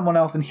meet someone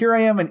else? And here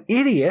I am, an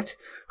idiot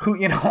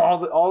who, all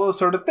those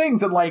sort of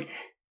things. And like,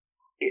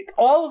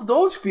 all of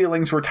those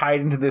feelings were tied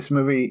into this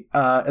movie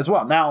as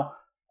well. Now,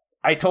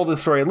 I told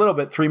this story a little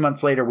bit. 3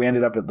 months later, we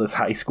ended up at this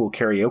high school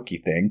karaoke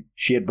thing.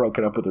 She had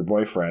broken up with her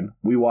boyfriend.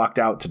 We walked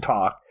out to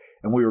talk,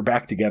 and we were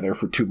back together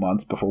for 2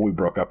 months before we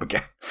broke up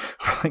again.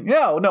 We're like,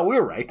 no, we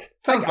were right.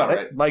 Sounds about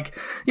right. Like,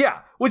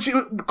 yeah, which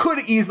could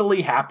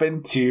easily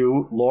happen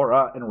to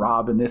Laura and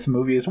Rob in this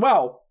movie as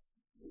well.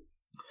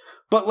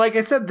 But like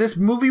I said, this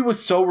movie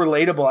was so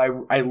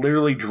relatable. I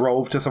literally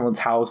drove to someone's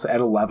house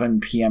at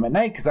 11 p.m. at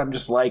night because I'm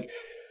just like,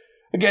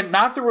 again,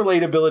 not the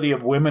relatability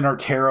of women are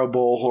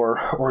terrible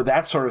or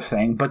that sort of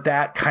thing, but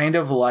that kind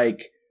of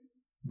like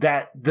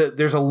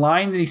there's a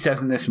line that he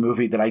says in this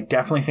movie that I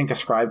definitely think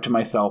ascribed to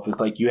myself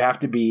is like, you have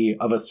to be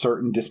of a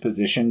certain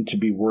disposition to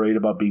be worried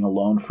about being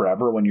alone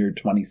forever when you're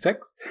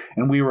 26.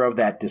 And we were of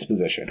that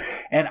disposition.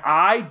 And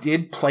I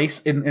did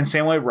place, in the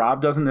same way Rob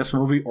does in this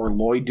movie, or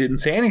Lloyd didn't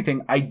say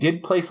anything, I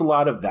did place a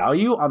lot of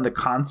value on the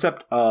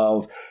concept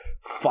of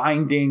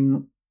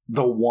finding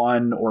the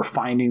one or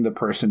finding the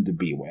person to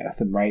be with.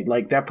 And right,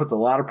 like that puts a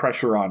lot of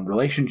pressure on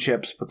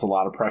relationships, puts a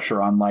lot of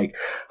pressure on like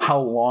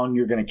how long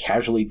you're going to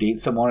casually date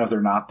someone if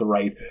they're not the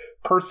right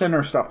person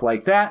or stuff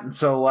like that. And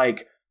so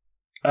like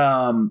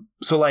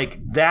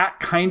that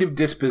kind of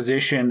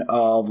disposition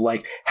of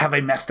like, have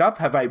I messed up?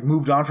 Have I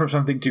moved on from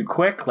something too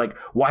quick? Like,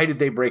 why did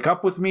they break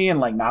up with me?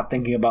 And like not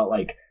thinking about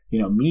like,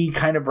 me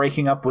kind of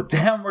breaking up with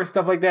them or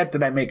stuff like that.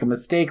 Did I make a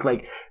mistake?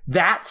 Like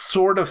that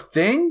sort of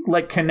thing,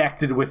 like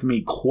connected with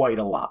me quite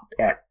a lot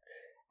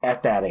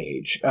at that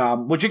age.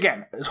 Which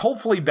again is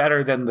hopefully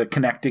better than the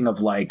connecting of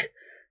like,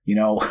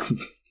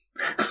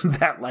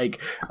 that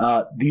like,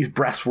 these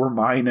breasts were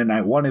mine and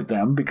I wanted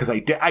them because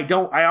I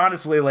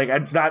honestly like,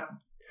 it's not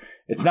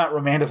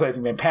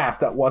romanticizing my past.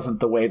 That wasn't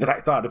the way that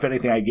I thought. If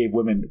anything, I gave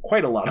women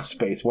quite a lot of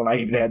space when I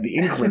even had the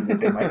inkling that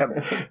they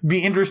might be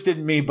interested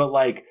in me. But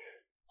like,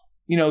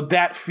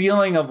 that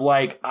feeling of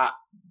like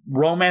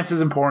romance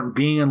is important,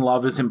 being in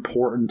love is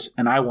important,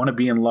 and I want to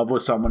be in love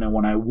with someone. And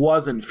when I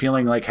wasn't,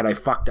 feeling like had I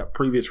fucked up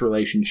previous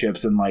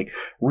relationships and like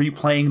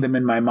replaying them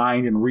in my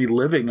mind and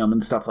reliving them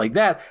and stuff like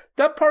that,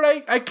 that part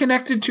I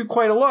connected to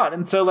quite a lot.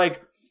 And so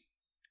like,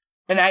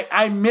 and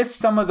I missed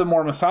some of the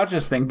more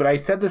misogynist thing, but I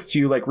said this to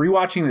you, like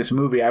rewatching this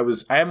movie, I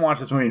haven't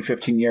watched this movie in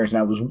 15 years and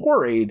I was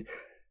worried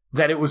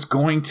that it was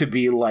going to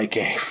be like,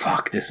 hey,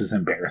 fuck, this is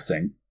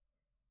embarrassing.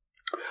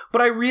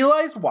 But I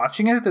realized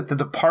watching it that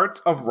the parts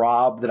of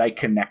Rob that I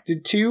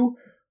connected to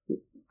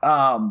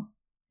are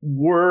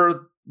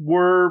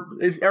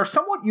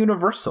somewhat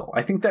universal.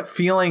 I think that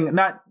feeling,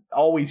 not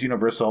always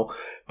universal,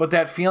 but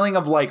that feeling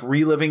of like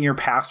reliving your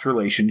past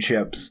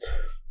relationships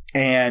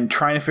and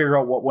trying to figure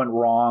out what went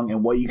wrong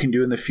and what you can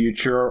do in the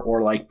future,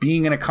 or like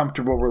being in a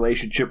comfortable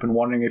relationship and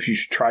wondering if you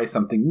should try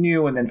something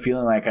new and then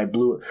feeling like I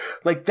blew it.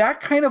 Like that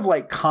kind of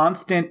like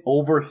constant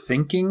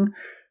overthinking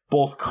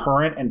both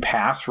current and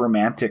past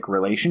romantic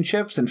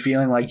relationships and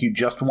feeling like you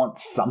just want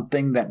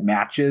something that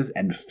matches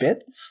and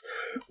fits,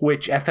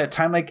 which at that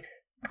time, like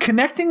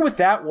connecting with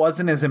that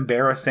wasn't as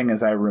embarrassing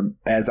as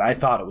I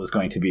thought it was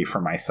going to be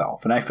for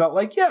myself. And I felt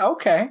like, yeah,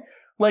 okay.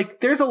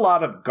 Like, there's a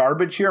lot of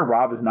garbage here.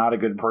 Rob is not a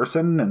good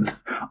person and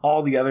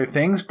all the other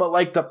things. But,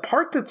 like, the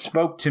part that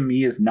spoke to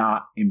me is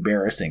not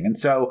embarrassing. And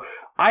so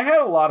I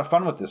had a lot of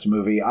fun with this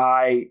movie.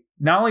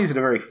 Not only is it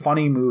a very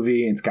funny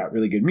movie, and it's got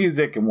really good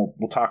music, and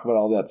we'll talk about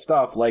all that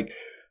stuff. Like,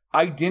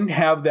 I didn't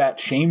have that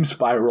shame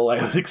spiral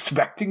I was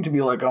expecting to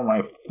be like, oh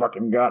my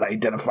fucking God, I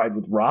identified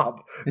with Rob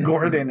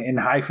Gordon in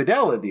High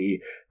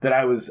Fidelity that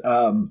I was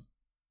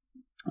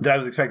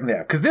expecting to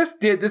have. Because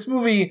this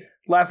movie,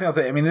 last thing I'll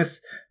say, I mean,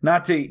 this,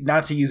 not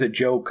to use a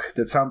joke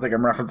that sounds like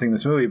I'm referencing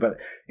this movie, but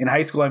in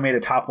high school I made a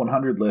top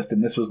 100 list,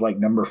 and this was like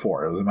number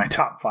 4. It was in my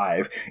top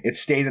 5. It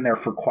stayed in there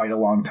for quite a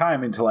long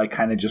time until I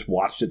kind of just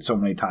watched it so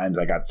many times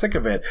I got sick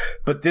of it.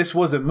 But this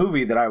was a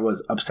movie that I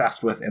was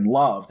obsessed with and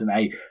loved,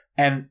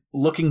 and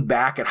looking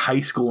back at high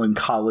school and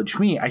college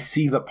me, I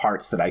see the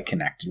parts that I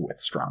connected with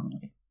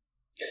strongly.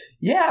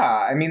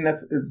 Yeah, I mean,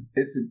 it's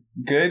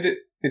good.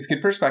 It's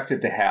good perspective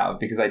to have,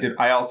 because I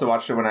also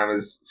watched it when I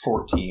was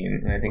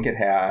 14, and I think it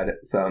had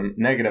some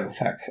negative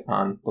effects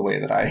on the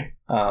way that I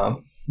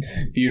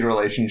viewed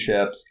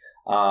relationships.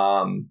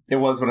 It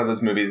was one of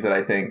those movies that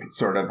I think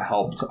sort of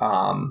helped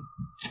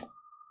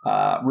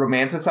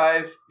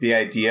romanticize the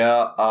idea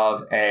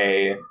of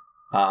a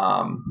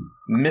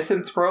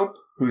misanthrope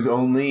whose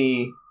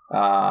only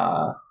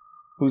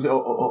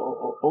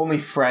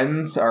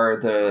friends are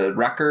the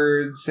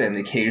records and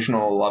the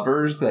occasional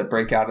lovers that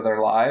break out of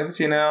their lives,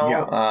 you know?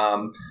 Yeah.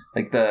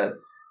 Like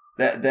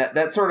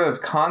that sort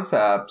of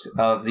concept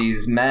of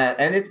these men,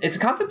 and it's a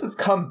concept that's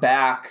come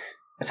back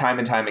time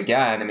and time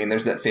again. I mean,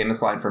 there's that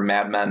famous line from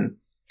Mad Men.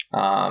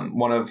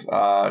 One of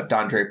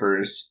Don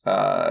Draper's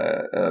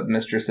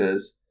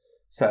mistresses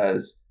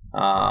says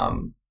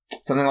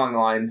something along the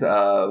lines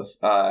of,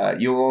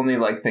 you'll only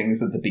like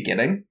things at the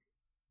beginning.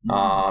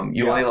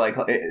 You only like,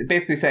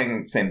 basically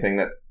saying same thing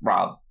that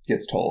Rob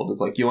gets told, is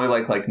like, you only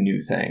like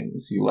new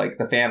things. You like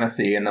the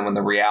fantasy, and then when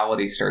the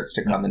reality starts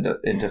to come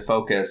into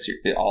focus,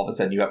 all of a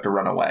sudden you have to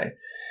run away.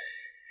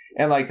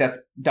 And like, that's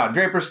Don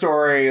Draper's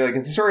story. Like,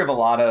 it's a story of a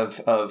lot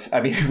of I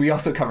mean, we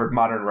also covered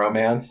Modern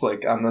Romance,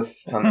 like on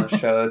this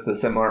show.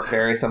 It's a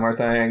very similar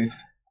thing.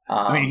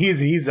 I mean,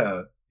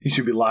 he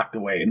should be locked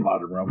away in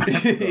Modern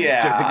Romance.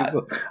 Yeah. I think it's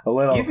a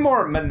little... He's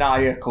more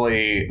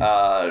maniacally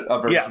a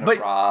version of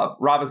Rob.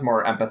 Rob is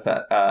more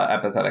empathetic, I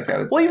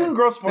would say. Well, even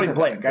Grosse Point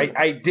Blank.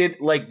 I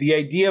did, like, the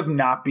idea of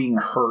not being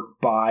hurt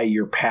by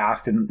your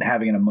past and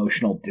having an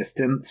emotional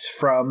distance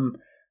from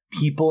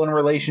people in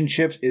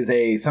relationships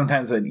is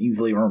sometimes an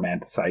easily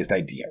romanticized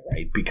idea,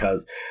 right?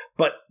 Because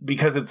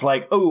it's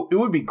like, oh, it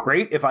would be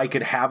great if I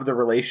could have the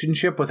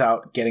relationship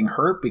without getting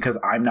hurt, because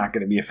I'm not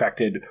going to be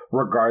affected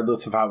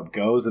regardless of how it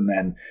goes, and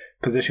then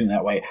positioning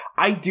that way.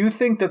 I do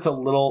think that's a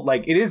little,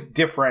 like, it is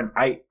different.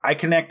 I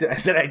connected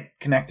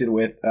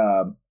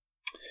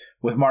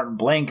with Martin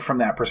Blank from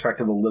that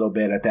perspective a little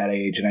bit at that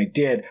age, and I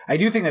do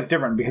think that's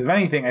different, because if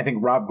anything, I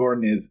think Rob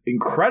Gordon is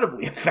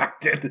incredibly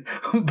affected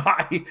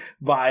by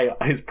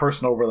his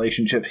personal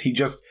relationships. He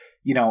just,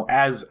 you know,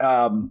 as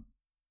what's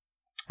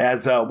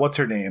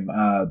her name,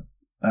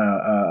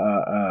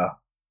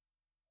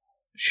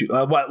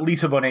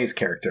 Lisa Bonet's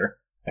character,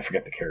 I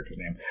forget the character's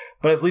name,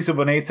 but as Lisa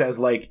Bonet says,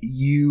 like,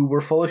 you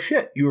were full of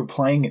shit, you were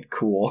playing it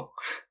cool.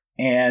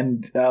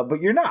 And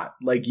but you're not.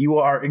 Like, you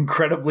are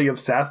incredibly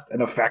obsessed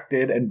and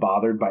affected and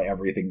bothered by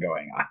everything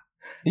going on.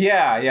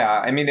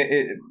 Yeah. I mean,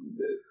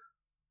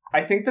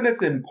 I think that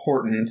it's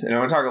important, and I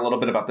want to talk a little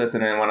bit about this,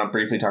 and then I want to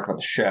briefly talk about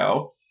the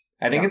show.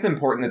 I think it's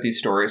important that these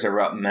stories are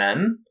about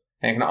men.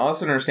 And I can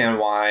also understand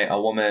why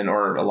a woman,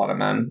 or a lot of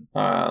men,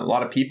 a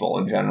lot of people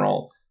in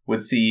general,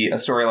 would see a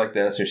story like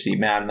this, or see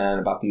Mad Men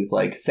about these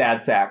like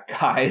sad sack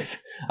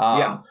guys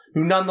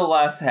who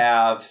nonetheless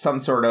have some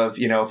sort of,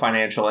 you know,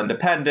 financial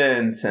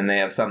independence, and they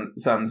have some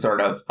sort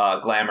of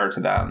glamour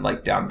to them.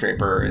 Like Don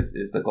Draper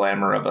is the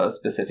glamour of a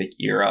specific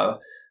era.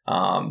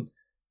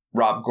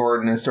 Rob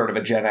Gordon is sort of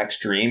a Gen X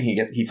dream.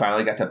 He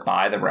finally got to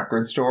buy the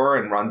record store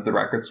and runs the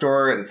record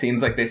store, and it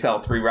seems like they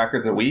sell 3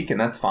 records a week, and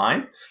that's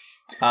fine.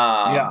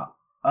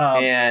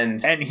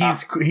 And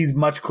he's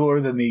much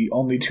cooler than the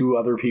only 2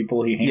 other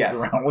people he hangs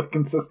around with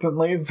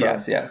consistently. So,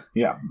 yes.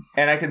 Yeah.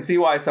 And I can see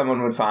why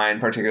someone would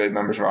find, particularly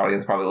members of our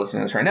audience probably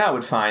listening to this right now,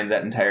 would find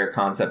that entire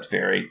concept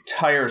very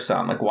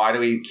tiresome. Like, why do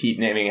we keep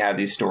naming and have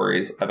these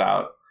stories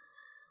about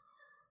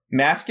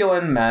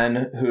masculine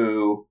men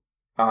who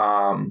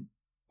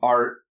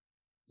are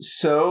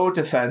so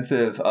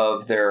defensive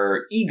of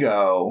their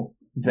ego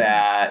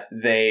that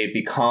they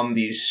become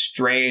these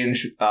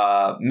strange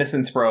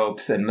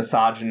misanthropes and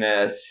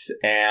misogynists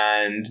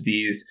and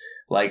these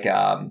like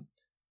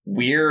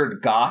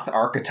weird goth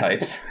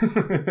archetypes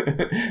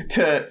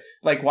to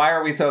like, why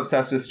are we so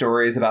obsessed with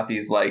stories about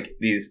these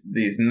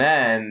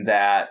men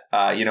that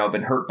have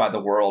been hurt by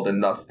the world,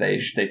 and thus they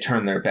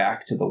turn their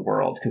back to the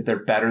world because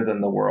they're better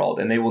than the world,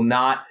 and they will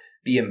not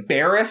be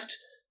embarrassed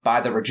by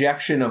the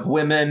rejection of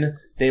women.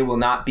 They will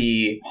not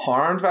be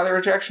harmed by the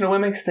rejection of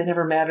women because they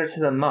never matter to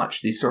them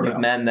much. These sort of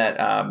men that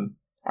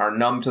are are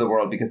numb to the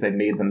world because they've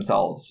made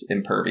themselves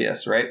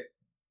impervious, right?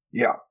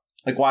 Yeah.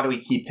 Like, why do we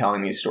keep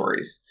telling these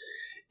stories?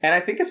 And I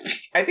think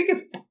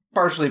it's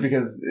partially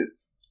because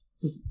it's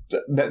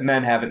that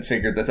men haven't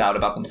figured this out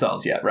about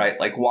themselves yet, right?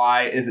 Like,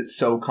 why is it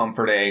so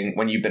comforting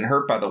when you've been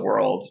hurt by the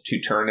world to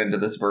turn into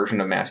this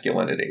version of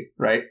masculinity,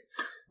 right?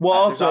 Well,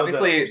 also,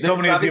 obviously,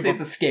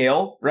 it's a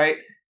scale, right?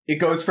 It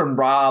goes from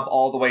Rob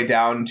all the way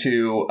down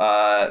to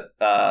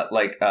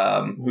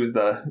who's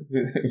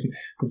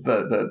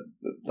the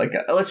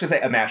let's just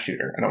say a mass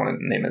shooter. I don't want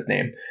to name his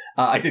name.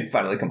 I did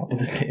finally come up with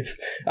his name,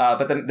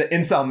 but the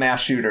incel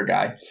mass shooter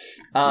guy.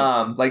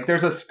 Like,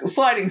 there's a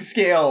sliding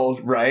scale,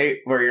 right,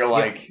 where you're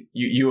like,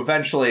 you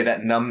eventually,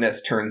 that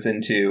numbness turns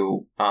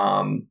into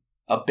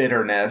a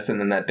bitterness, and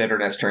then that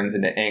bitterness turns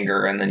into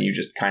anger, and then you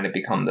just kind of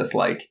become this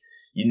like.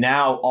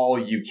 Now all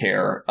you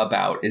care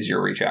about is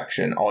your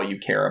rejection. All you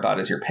care about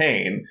is your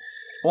pain.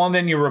 Well, and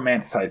then you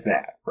romanticize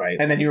that, right?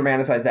 And then you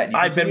romanticize that.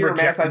 I've been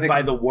rejected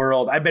by the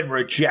world. I've been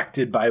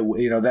rejected by,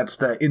 that's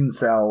the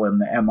incel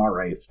and the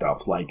MRA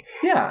stuff. Like,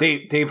 yeah,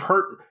 they've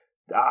hurt.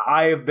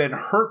 I have been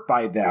hurt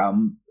by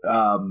them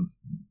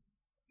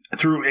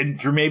through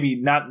maybe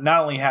not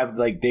only have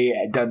like they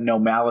done no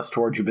malice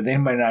towards you, but they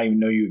might not even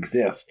know you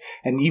exist.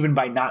 And even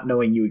by not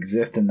knowing you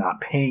exist and not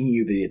paying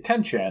you the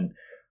attention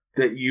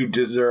that you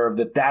deserve,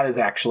 that is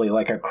actually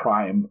like a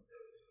crime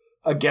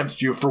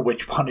against you for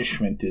which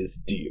punishment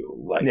is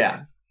due. Like,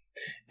 yeah.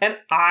 And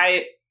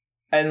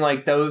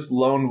like those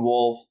lone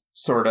wolf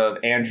sort of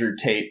Andrew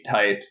Tate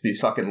types, these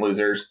fucking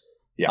losers.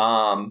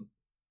 Yeah.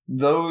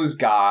 Those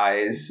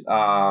guys,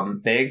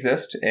 they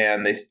exist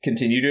and they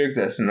continue to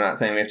exist. And I'm not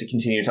saying we have to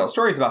continue to tell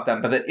stories about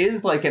them, but it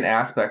is like an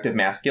aspect of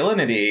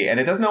masculinity. And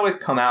it doesn't always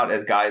come out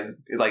as guys,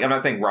 like, I'm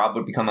not saying Rob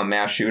would become a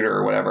mass shooter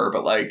or whatever,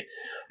 but like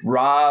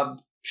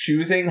Rob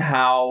choosing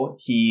how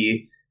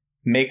he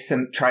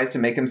tries to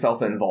make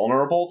himself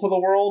invulnerable to the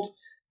world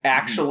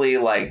actually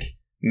like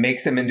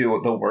makes him into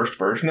the worst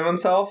version of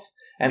himself.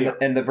 And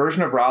and the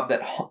version of Rob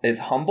that is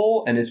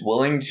humble and is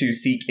willing to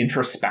seek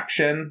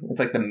introspection.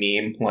 It's like the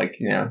meme, like,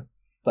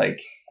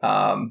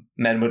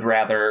 men would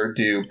rather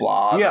do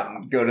blah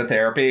than go to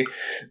therapy.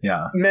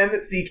 Yeah. Men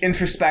that seek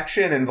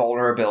introspection and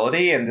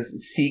vulnerability and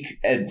just seek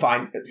and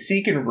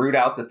root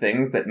out the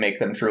things that make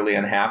them truly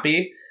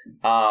unhappy.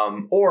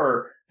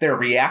 Or their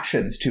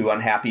reactions to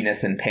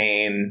unhappiness and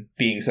pain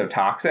being so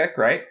toxic,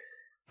 right?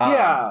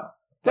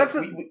 That's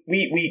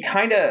we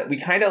kind of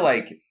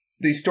like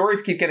these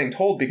stories keep getting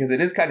told because it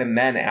is kind of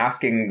men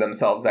asking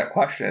themselves that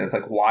question. It's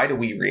like, why do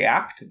we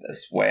react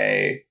this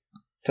way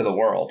to the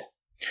world?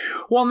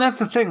 Well, and that's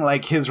the thing.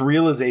 Like, his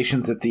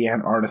realizations at the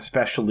end aren't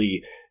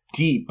especially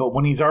deep, but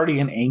when he's already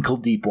in ankle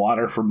deep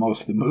water for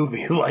most of the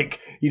movie, like,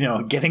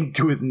 getting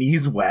to his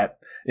knees wet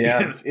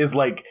is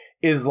like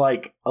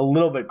a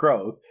little bit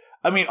gross.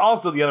 I mean,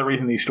 also the other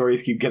reason these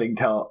stories keep getting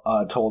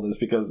told is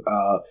because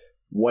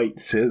white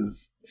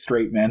cis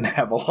straight men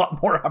have a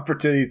lot more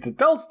opportunities to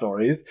tell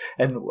stories,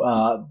 and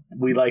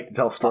we like to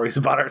tell stories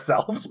about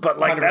ourselves. But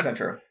like, 100% that's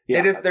true. Yeah,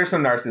 it is. There's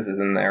some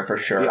narcissism there for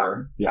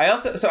sure. Yeah. I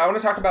want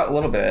to talk about a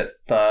little bit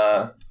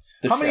the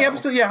how many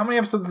episodes? Yeah, how many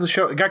episodes of the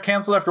show? It got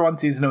canceled after one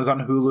season. It was on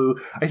Hulu.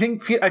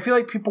 I feel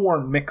like people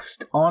were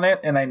mixed on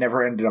it, and I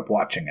never ended up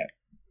watching it.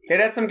 It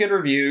had some good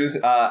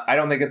reviews. I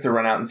don't think it's a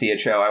run out and see it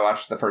show. I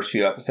watched the first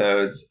few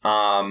episodes.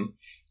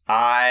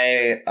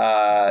 They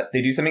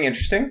do something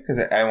interesting because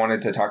I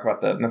wanted to talk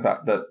about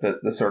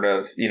the sort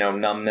of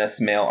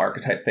numbness male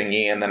archetype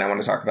thingy, and then I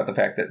want to talk about the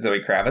fact that Zoe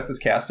Kravitz is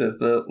cast as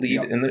the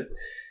lead in the.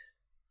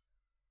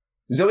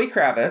 Zoe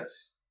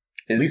Kravitz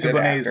is Lisa a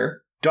good Bonet's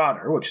actor.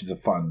 daughter, which is a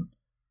fun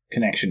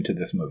connection to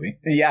this movie.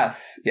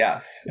 Yes,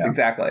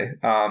 exactly.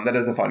 That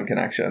is a fun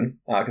connection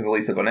because of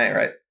Lisa Bonet,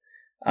 right?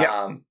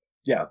 Yeah.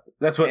 Yeah,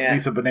 that's what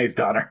Lisa Bonet's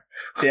daughter.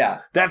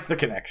 Yeah. That's the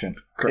connection.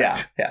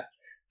 Correct. Yeah.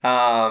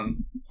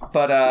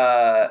 But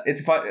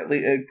it's fun.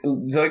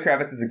 Zoe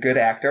Kravitz is a good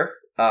actor.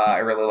 I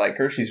really like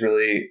her. She's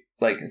really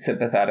like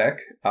sympathetic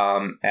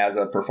as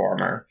a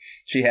performer.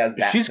 She has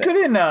that. She's good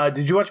in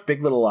did you watch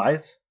Big Little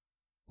Lies?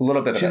 A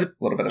little bit of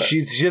it.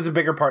 She has a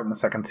bigger part in the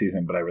second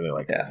season, but I really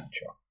like that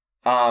show.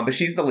 But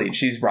she's the lead.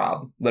 She's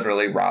Rob.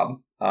 Literally Rob.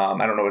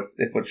 I don't know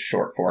what's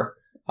short for.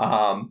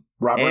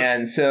 Robert.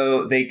 And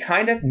so they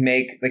kind of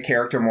make the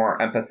character more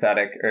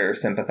empathetic or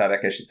sympathetic,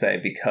 I should say,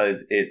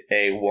 because it's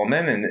a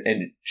woman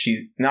and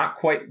she's not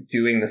quite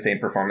doing the same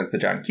performance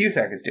that John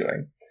Cusack is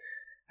doing.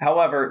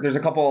 However, there's a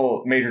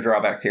couple major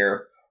drawbacks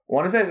here.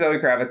 One is that Zoe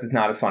Kravitz is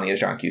not as funny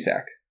as John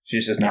Cusack.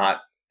 She's just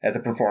not, as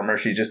a performer,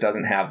 she just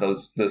doesn't have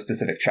those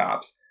specific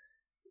chops.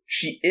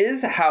 She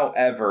is,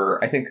 however,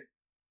 I think,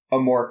 a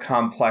more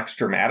complex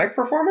dramatic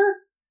performer.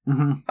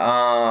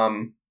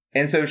 Mm-hmm.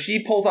 And so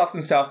she pulls off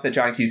some stuff that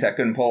John Cusack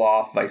couldn't pull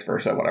off, vice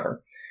versa,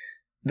 whatever.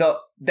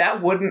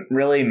 That wouldn't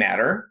really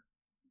matter,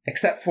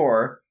 except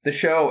for the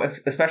show,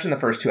 especially in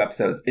the first two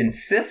episodes,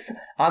 insists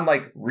on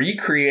like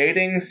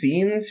recreating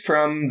scenes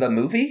from the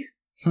movie,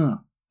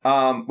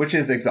 which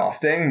is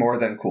exhausting more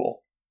than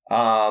cool.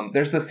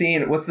 There's the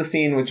scene. What's the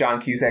scene with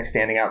John Cusack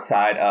standing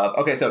outside of?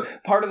 Okay, so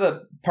part of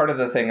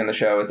the thing in the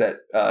show is that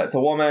it's a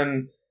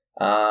woman.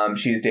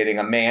 She's dating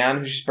a man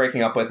who she's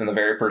breaking up with in the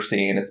very first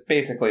scene. It's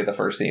basically the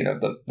first scene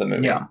of the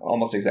movie. Yeah.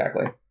 Almost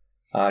exactly.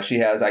 She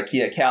has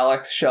IKEA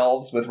Kallax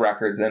shelves with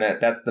records in it.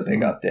 That's the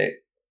big update.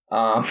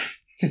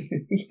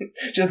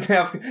 Just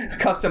have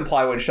custom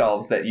plywood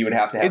shelves that you would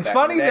have to have. It's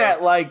funny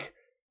that, like,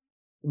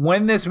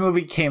 when this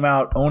movie came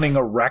out, owning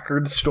a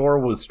record store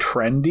was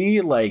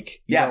trendy.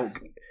 Like, yes.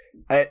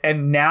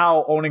 And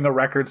now owning a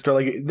record store,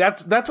 like,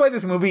 that's why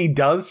this movie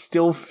does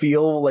still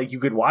feel like you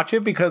could watch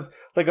it, because,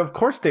 like, of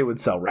course they would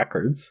sell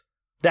records.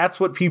 That's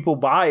what people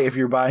buy if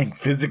you're buying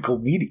physical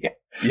media.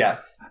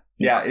 Yes.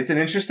 Yeah, it's an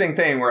interesting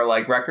thing where,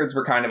 like, records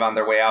were kind of on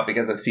their way out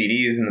because of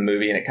CDs in the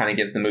movie, and it kind of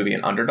gives the movie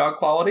an underdog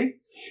quality.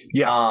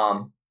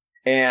 Yeah.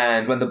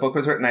 And when the book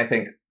was written, I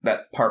think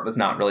that part was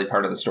not really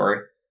part of the story.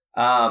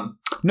 No,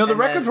 the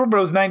records were, but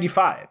it was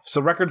 95.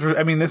 So records were,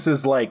 I mean, this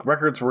is like,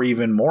 records were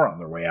even more on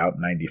their way out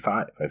in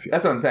 95, I feel.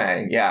 That's what I'm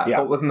saying, yeah.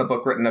 But wasn't the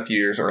book written a few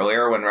years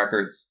earlier when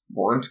records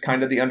weren't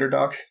kind of the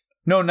underdog?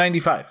 No,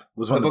 95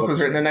 was when the book was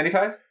written in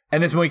 95?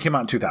 And this movie came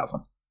out in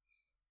 2000.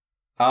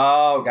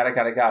 Oh, got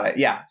it.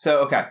 Yeah, so,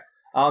 okay.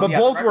 But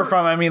both were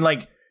from, I mean,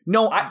 like,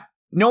 no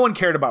one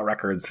cared about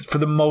records for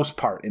the most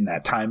part in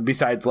that time,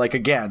 besides, like,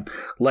 again,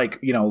 like,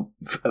 you know,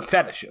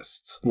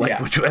 fetishists, like,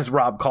 which, as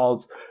Rob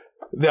calls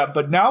that.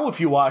 But now if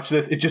you watch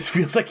this, it just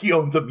feels like he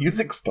owns a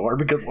music store,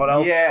 because what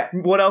else? Yeah.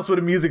 What else would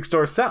a music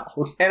store sell?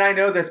 And I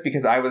know this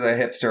because I was a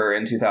hipster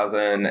in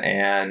 2000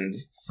 and...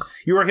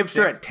 You were a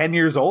hipster at 10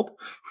 years old?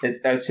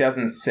 I was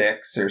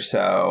 2006 or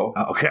so.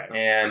 Oh, okay.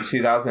 And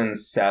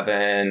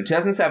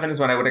 2007 is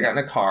when I would have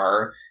gotten a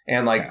car,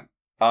 and, like... Okay.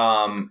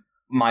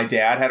 My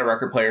dad had a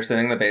record player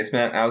sitting in the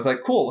basement, and I was like,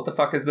 cool, what the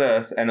fuck is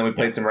this? And then we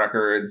played some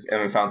records, and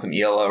we found some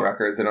ELO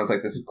records, and I was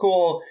like, this is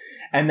cool.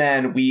 And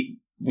then we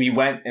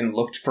went and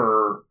looked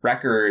for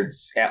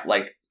records at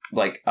like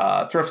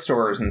thrift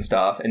stores and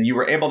stuff, and you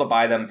were able to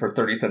buy them for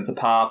 30 cents a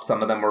pop.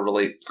 Some of them were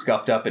really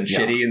scuffed up and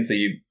shitty, and so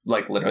you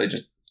like literally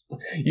just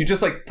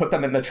like put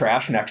them in the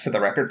trash next to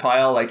the record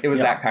pile. Like, it was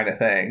that kind of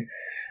thing.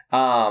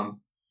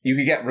 You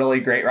could get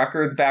really great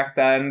records back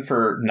then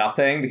for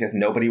nothing because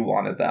nobody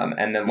wanted them.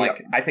 And then,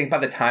 like, I think by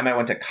the time I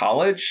went to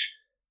college,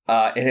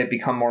 it had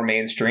become more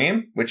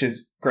mainstream, which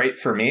is great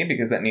for me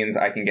because that means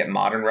I can get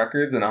modern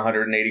records in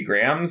 180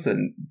 grams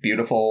and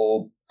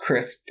beautiful,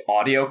 crisp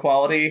audio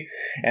quality.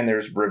 And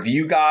there's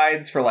review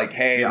guides for, like,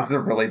 hey, this is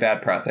a really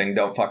bad pressing,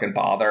 don't fucking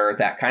bother,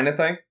 that kind of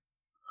thing.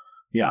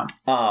 Yeah.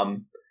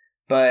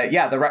 But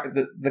yeah,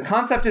 the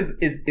concept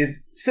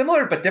is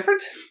similar but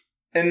different.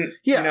 In,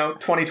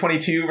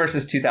 2022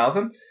 versus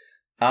 2000.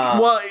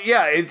 Well,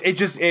 yeah,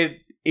 it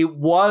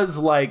was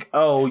like,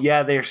 oh,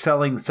 yeah, they're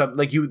selling some,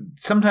 like,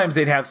 sometimes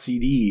they'd have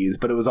CDs,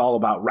 but it was all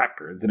about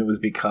records, and it was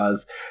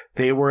because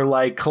they were,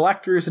 like,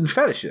 collectors and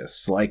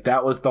fetishists. Like,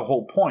 that was the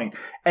whole point.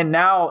 And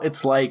now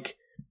it's like,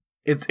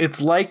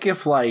 it's like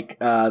if, like,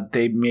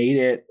 they made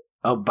it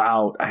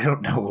about, I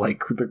don't know,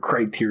 like, the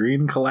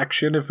Criterion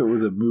Collection, if it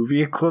was a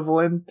movie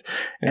equivalent,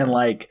 and,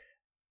 like,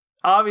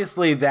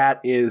 obviously, that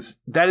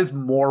is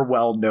more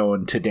well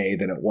known today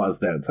than it was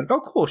then. It's like, oh,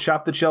 cool,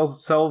 shop that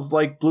sells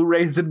like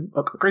Blu-rays and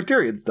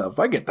Criterion stuff.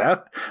 I get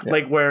that.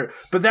 Yeah.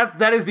 But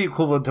that is the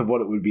equivalent of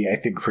what it would be, I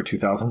think, for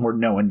 2000, where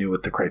no one knew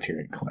what the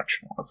Criterion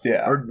Collection was.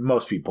 Yeah, or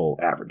most people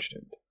averaged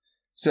it.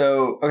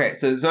 So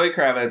Zoe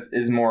Kravitz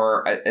is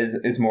more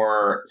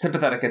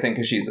sympathetic, I think,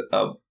 because she's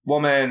a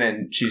woman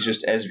and she's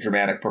just as a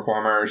dramatic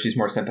performer. She's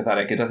more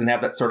sympathetic. It doesn't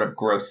have that sort of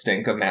gross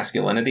stink of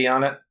masculinity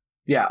on it.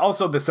 Yeah,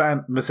 also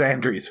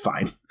misandry is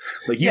fine.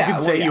 Like, you can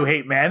say you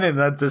hate men, and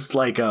that's just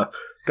like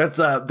that's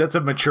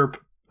a mature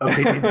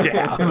opinion to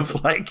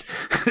have. Like,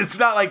 it's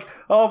not like,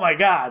 oh my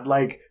god,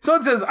 like,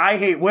 someone says I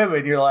hate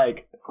women, you're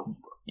like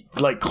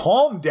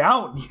calm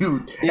down,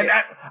 you. Yeah. And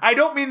I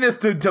don't mean this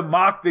to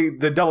mock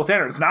the double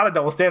standard. It's not a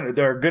double standard.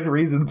 There are good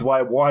reasons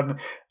why one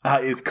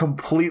is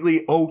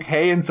completely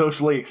okay and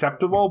socially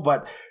acceptable,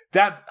 but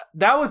that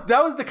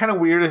was the kind of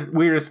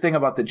weirdest thing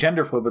about the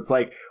gender flip. It's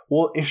like,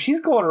 well, if she's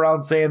going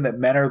around saying that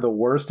men are the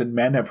worst and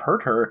men have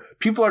hurt her,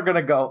 people are going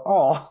to go,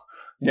 oh,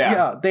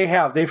 yeah,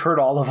 they've hurt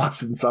all of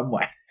us in some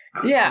way.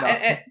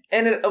 Yeah,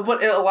 and it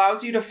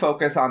allows you to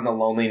focus on the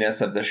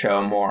loneliness of the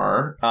show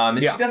more.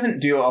 She doesn't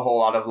do a whole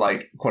lot of,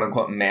 like, quote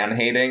unquote man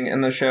hating in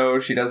the show.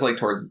 She does, like,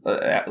 towards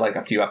like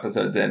a few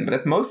episodes in, but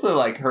it's mostly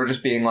like her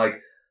just being like,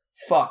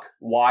 fuck,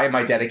 why am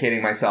I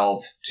dedicating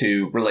myself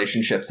to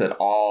relationships at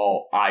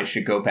all? I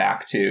should go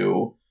back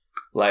to,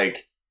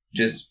 like,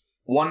 just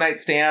one night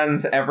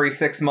stands every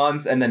 6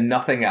 months and then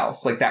nothing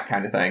else, like that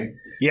kind of thing.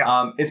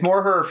 Yeah. It's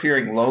more her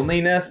fearing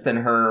loneliness than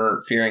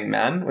her fearing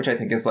men, which I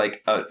think is,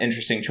 like, an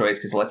interesting choice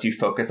because it lets you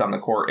focus on the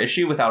core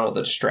issue without all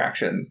the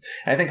distractions.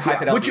 And I think High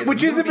Fidelity,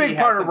 which is a big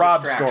part of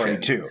Rob's story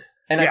too.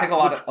 And I think a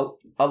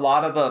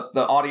lot of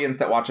the audience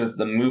that watches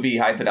the movie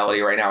High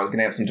Fidelity right now is going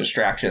to have some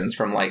distractions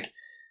from, like,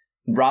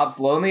 Rob's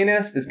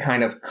loneliness is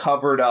kind of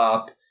covered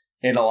up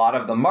in a lot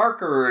of the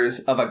markers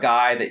of a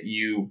guy that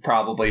you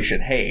probably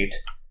should hate.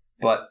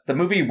 But the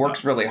movie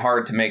works really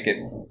hard to make it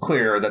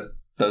clear that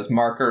those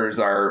markers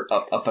are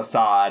a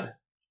facade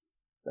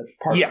that's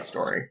part of the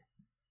story.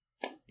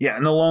 Yeah,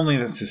 and the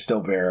loneliness is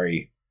still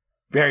very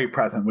very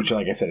present, which,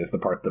 like I said, is the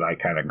part that I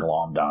kind of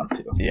glommed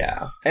onto.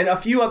 Yeah, and a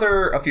few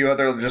other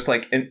just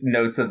like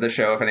notes of the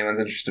show if anyone's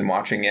interested in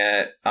watching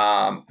it.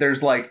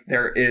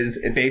 There is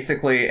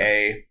basically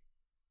a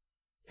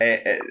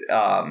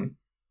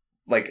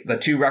like the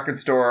two record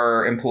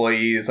store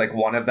employees, like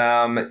one of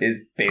them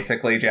is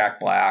basically Jack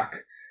Black.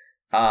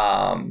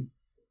 One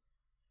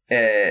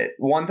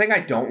thing I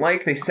don't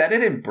like, they set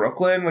it in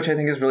Brooklyn, which I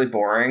think is really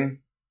boring.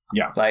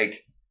 Yeah.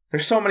 Like,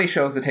 there's so many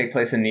shows that take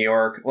place in New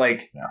York.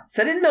 Like,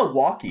 set it in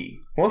Milwaukee.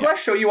 What was the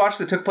last show you watched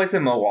that took place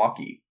in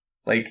Milwaukee?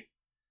 Like,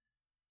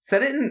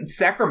 set it in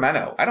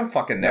Sacramento. I don't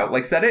fucking know.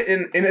 Like, set it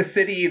in a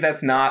city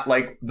that's not,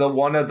 like, the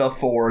one of the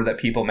four that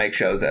people make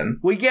shows in.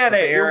 We get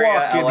it. You're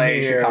walking LA,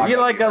 here. Chicago, you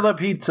like the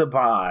pizza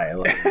pie.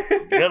 Like,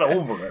 get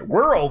over it.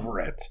 We're over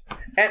it.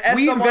 And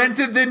we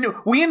invented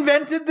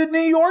the New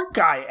York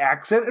guy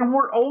accent, and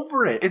we're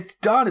over it. It's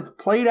done. It's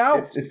played out.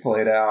 It's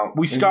played out.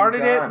 We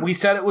started it. We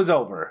said it was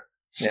over.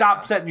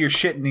 Stop setting your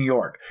shit in New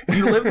York. If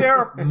you live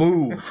there,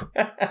 move.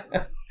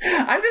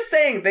 I'm just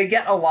saying they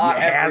get a lot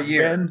every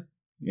year.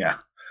 Yeah.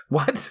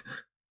 What?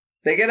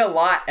 They get a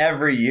lot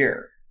every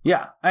year.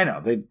 Yeah, I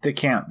know. They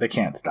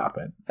can't stop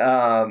it.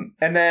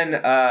 And then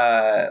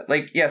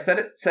set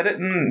it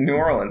in New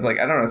Orleans. Like,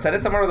 I don't know, set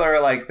it somewhere where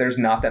like there's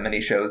not that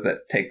many shows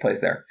that take place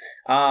there.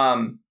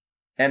 And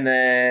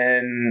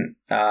then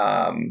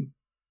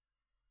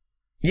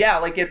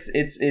like it's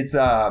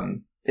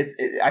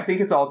I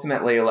think it's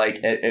ultimately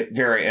like it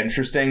very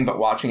interesting, but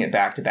watching it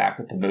back to back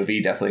with the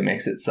movie definitely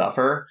makes it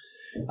suffer.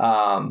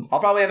 I'll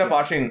probably end up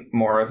watching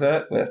more of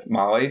it with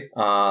Molly.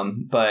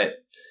 But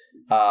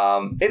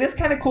it is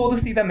kind of cool to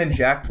see them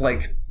inject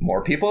like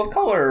more people of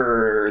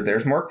color.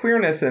 There's more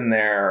queerness in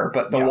there.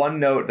 But the one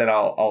note that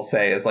I'll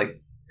say is like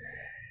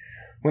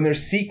when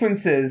there's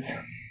sequences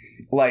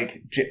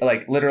like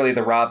literally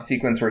the Rob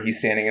sequence where he's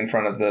standing in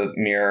front of the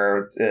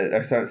mirror,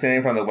 standing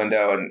in front of the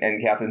window,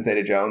 and Catherine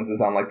Zeta-Jones is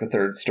on like the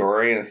third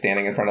story and is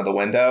standing in front of the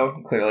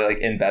window, clearly like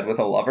in bed with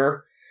a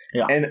lover.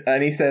 Yeah.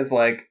 And he says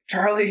like,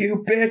 "Charlie,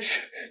 you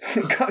bitch,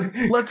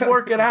 let's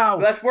work it out.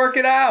 Let's work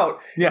it out."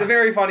 Yeah. It's a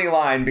very funny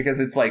line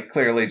because it's like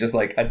clearly just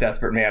like a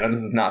desperate man, and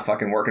this is not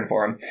fucking working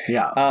for him.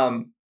 Yeah.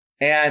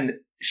 And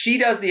she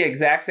does the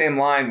exact same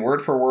line,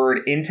 word for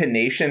word,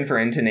 intonation for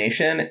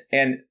intonation,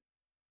 and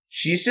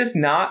she's just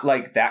not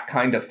like that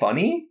kind of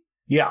funny.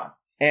 Yeah.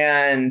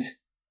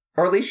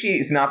 Or at least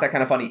she's not that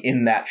kind of funny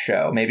in that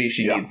show. Maybe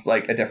she needs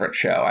like a different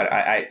show.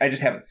 I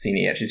just haven't seen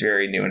it yet. She's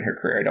very new in her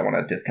career. I don't want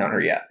to discount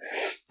her yet.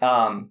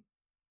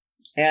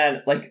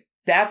 And like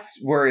that's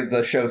where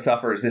the show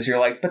suffers. Is you're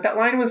like, but that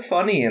line was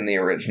funny in the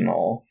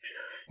original.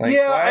 Like,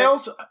 yeah,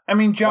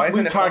 John.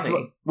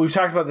 We've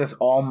talked about this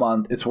all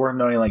month. It's worth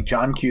noting, like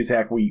John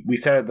Cusack. We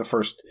said it the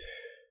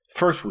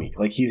first week,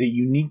 like he's a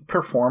unique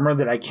performer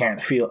that I can't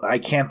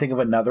think of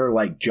another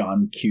like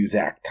John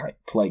Cusack type.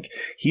 Like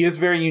he is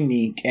very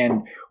unique,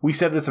 and we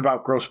said this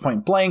about Grosse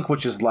Pointe Blank,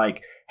 which is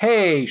like,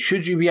 hey,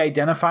 should you be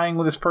identifying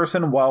with this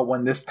person? Well,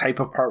 when this type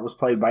of part was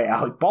played by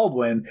Alec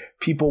Baldwin,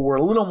 people were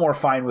a little more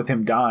fine with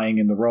him dying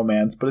in the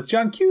romance, but it's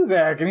John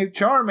Cusack and he's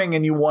charming,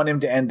 and you want him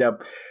to end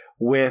up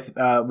with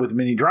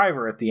Minnie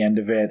Driver at the end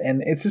of it.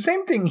 And it's the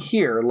same thing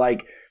here.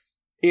 Like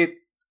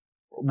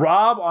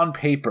Rob on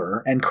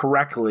paper and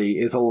correctly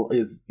is a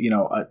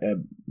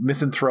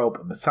misanthrope,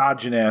 a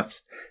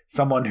misogynist,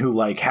 someone who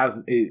like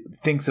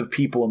thinks of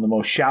people in the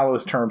most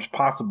shallowest terms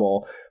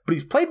possible. But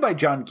he's played by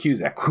John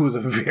Cusack, who is a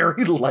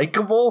very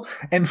likable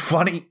and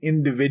funny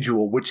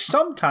individual, which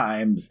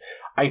sometimes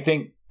I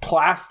think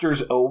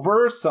plasters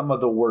over some of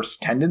the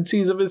worst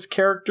tendencies of his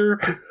character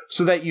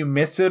so that you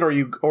miss it, or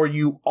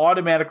you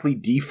automatically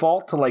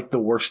default to like the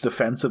worst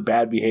defense of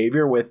bad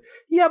behavior with,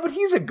 yeah, but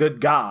he's a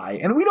good guy.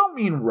 And we don't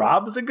mean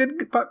Rob is a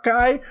good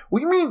guy.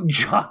 We mean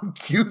John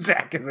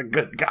Cusack is a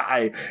good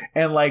guy.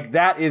 And like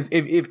that is,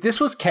 if this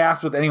was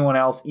cast with anyone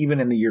else, even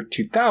in the year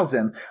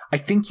 2000, I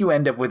think you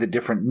end up with a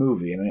different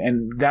movie.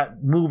 And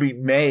that movie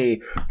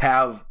may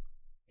have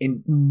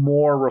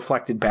more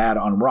reflected bad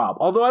on Rob.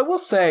 Although I will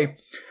say,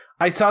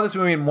 I saw this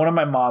movie, and one of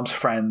my mom's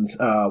friends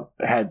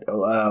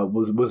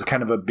was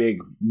kind of a big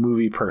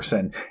movie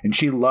person, and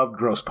she loved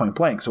Grosse Pointe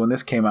Blank. So when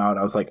this came out,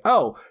 I was like,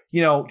 oh,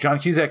 John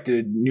Cusack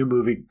did a new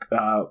movie,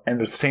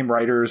 and the same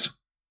writers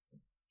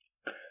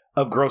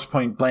of Grosse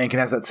Pointe Blank, and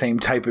has that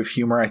same type of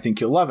humor. I think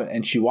you'll love it.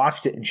 And she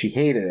watched it, and she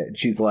hated it. And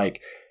she's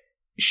like,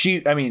 she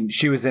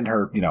was in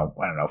her,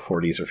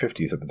 40s or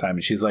 50s at the time,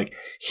 and she's like,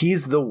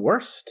 he's the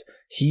worst.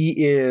 He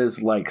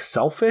is like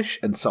selfish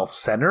and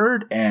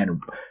self-centered and,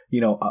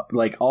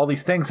 like all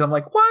these things. I'm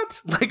like,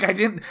 what? Like I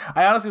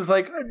honestly was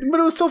like, but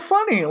it was so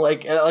funny.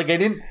 Like I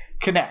didn't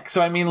connect.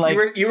 So I mean, like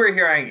you were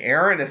hearing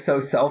Aaron is so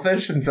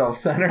selfish and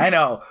self-centered. I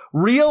know.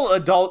 Real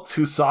adults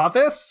who saw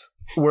this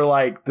were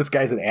like, this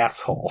guy's an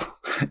asshole.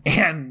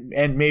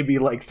 and maybe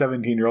like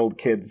 17-year-old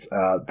kids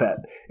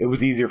that it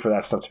was easier for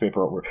that stuff to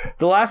paper over.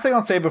 The last thing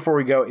I'll say before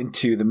we go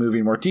into the movie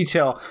in more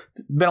detail,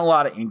 there's been a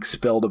lot of ink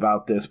spilled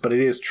about this, but it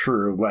is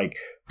true. Like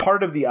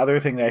part of the other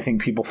thing that I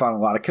think people found a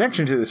lot of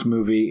connection to this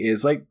movie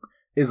is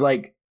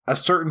a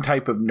certain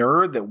type of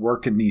nerd that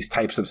worked in these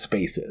types of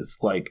spaces,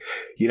 like,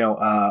 you know,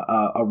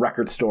 a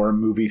record store, a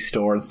movie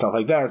store, and stuff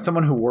like that. As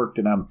someone who worked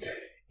in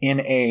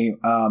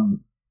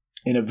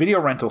a video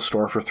rental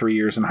store for 3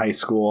 years in high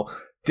school,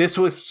 this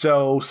was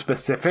so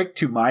specific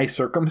to my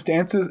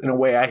circumstances in a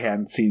way I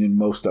hadn't seen in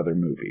most other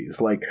movies.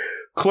 Like,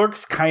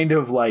 Clerks kind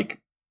of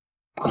like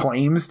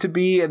claims to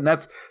be, and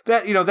that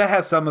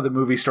has some of the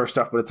movie store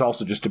stuff, but it's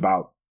also just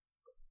about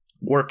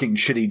working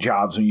shitty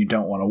jobs when you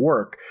don't want to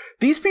work.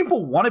 These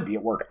people want to be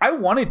at work. I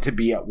wanted to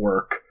be at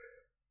work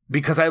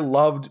because I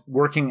loved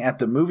working at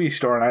the movie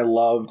store, and I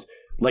loved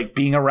like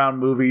being around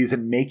movies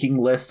and making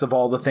lists of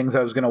all the things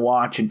I was going to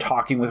watch and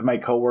talking with my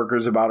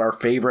coworkers about our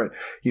favorite,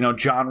 you know,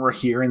 genre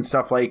here and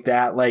stuff like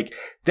that. Like,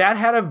 that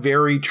had a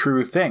very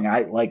true thing.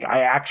 I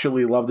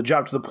actually loved the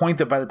job, to the point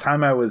that by the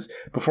time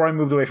before I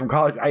moved away from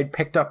college, I had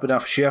picked up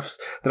enough shifts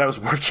that I was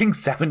working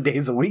 7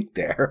 days a week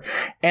there.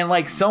 And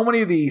like, so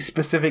many of the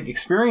specific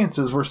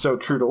experiences were so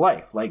true to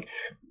life. Like,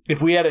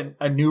 if we had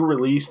a new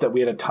release that we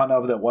had a ton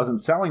of that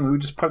wasn't selling, we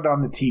would just put it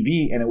on the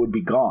TV and it would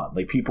be gone.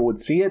 Like, people would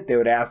see it. They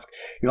would ask,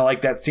 you know,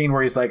 like that scene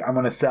where he's like, I'm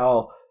going to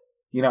sell,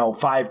 you know,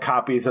 5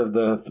 copies of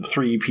the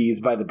 3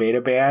 EPs by the Beta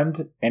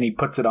Band. And he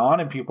puts it on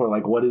and people are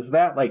like, what is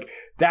that? Like,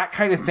 that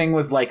kind of thing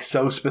was like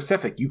so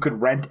specific. You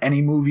could rent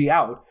any movie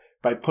out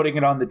by putting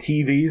it on the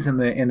TVs in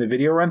the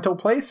video rental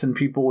place. And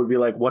people would be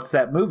like, what's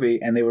that movie?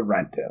 And they would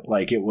rent it.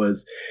 Like, it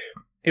was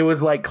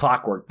like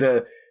clockwork.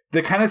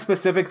 The kind of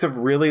specifics of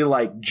really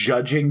like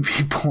judging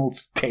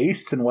people's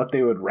tastes and what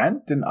they would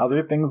rent and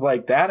other things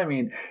like that. I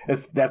mean,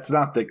 that's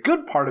not the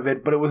good part of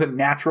it, but it was a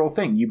natural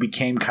thing. You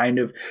became kind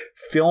of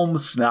film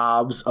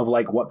snobs of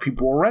like what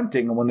people were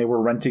renting. And when they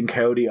were renting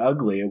Coyote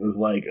Ugly, it was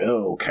like,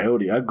 oh,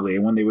 Coyote Ugly.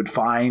 And when they would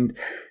find,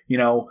 you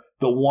know,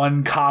 the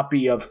one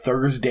copy of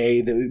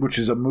Thursday, which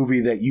is a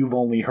movie that you've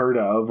only heard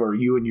of, or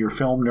you and your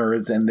film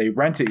nerds, and they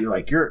rent it, you're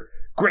like,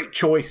 great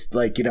choice.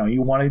 Like, you know,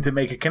 you wanted to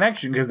make a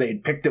connection because they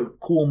had picked a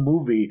cool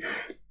movie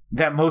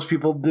that most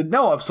people didn't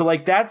know of. So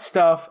like, that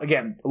stuff,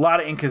 again, a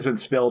lot of ink has been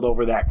spilled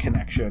over that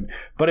connection,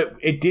 but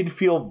it did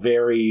feel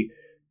very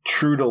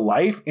true to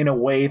life in a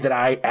way that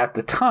I, at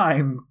the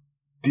time,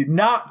 did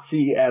not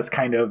see as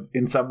kind of,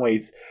 in some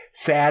ways,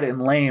 sad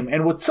and lame.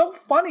 And what's so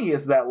funny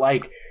is that,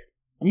 like,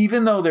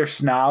 even though they're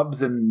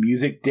snobs and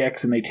music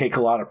dicks and they take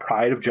a lot of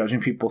pride of judging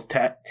people's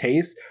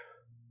tastes,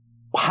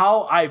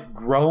 how I've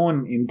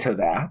grown into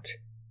that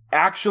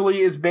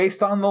actually is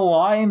based on the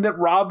line that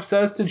Rob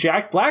says to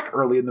Jack Black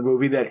early in the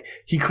movie that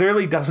he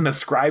clearly doesn't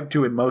ascribe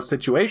to in most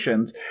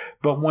situations.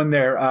 But when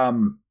they're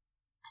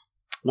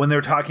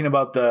talking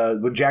about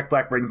when Jack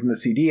Black brings in the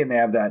CD and they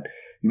have that,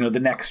 you know, the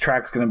next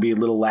track's going to be a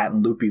little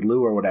Latin loopy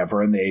loo or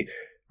whatever, and they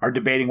are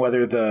debating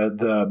whether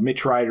the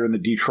Mitch Ryder and the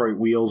Detroit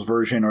Wheels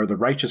version or the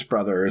Righteous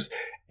Brothers,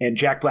 and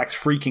Jack Black's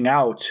freaking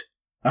out,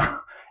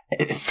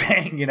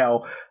 saying, you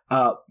know,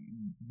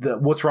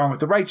 what's wrong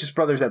with the Righteous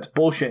Brothers? That's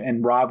bullshit.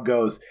 And Rob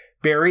goes,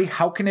 Barry,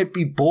 how can it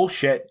be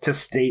bullshit to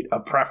state a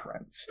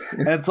preference?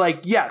 And it's like,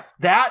 yes,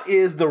 that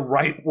is the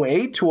right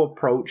way to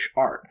approach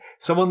art.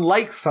 Someone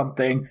likes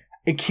something.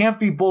 It can't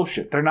be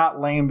bullshit. They're not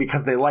lame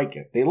because they like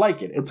it. They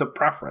like it. It's a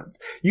preference.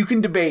 You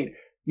can debate,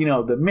 you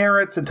know, the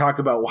merits and talk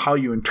about how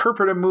you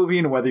interpret a movie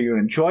and whether you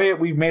enjoy it.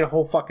 We've made a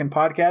whole fucking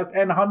podcast,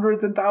 and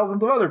hundreds and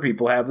thousands of other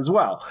people have as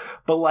well.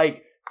 But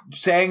like,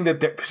 saying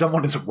that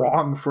someone is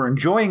wrong for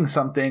enjoying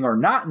something or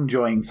not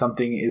enjoying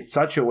something is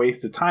such a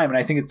waste of time. And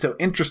I think it's so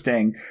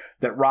interesting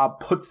that Rob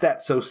puts that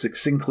so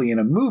succinctly in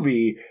a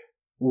movie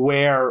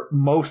where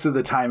most of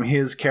the time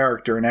his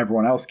character and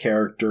everyone else's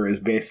character is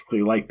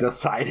basically like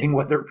deciding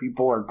whether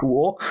people are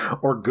cool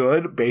or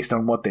good based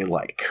on what they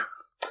like.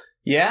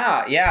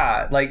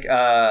 Yeah. Like,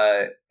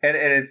 and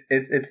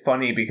it's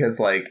funny because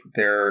like,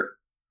 they're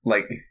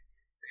like,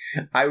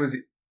 I was,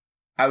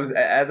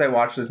 as I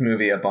watched this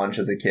movie a bunch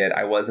as a kid,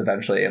 I was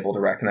eventually able to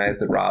recognize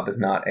that Rob is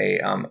not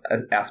an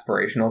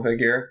aspirational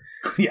figure.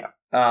 Yeah.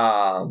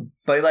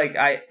 But like,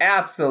 I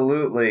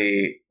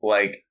absolutely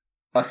like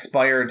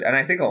aspired, and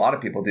I think a lot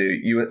of people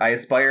do. I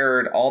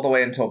aspired all the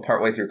way until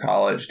partway through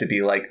college to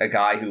be like a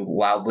guy who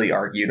loudly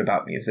argued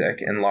about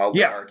music and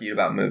loudly argued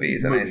about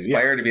movies. And I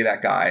aspired to be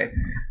that guy.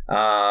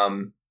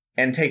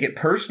 And take it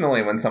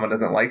personally when someone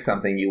doesn't like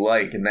something you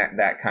like, and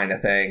that kind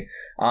of thing.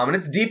 And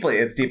it's deeply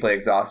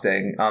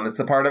exhausting. It's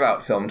the part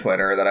about film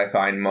Twitter that I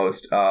find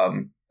most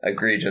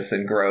egregious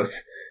and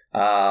gross.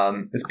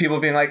 Is people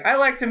being like, I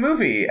liked a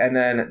movie, and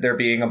then there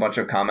being a bunch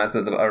of comments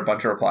or a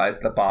bunch of replies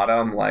at the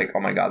bottom like,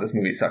 oh my god, this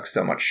movie sucks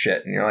so much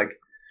shit, and you're like,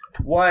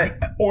 what?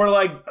 Or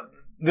like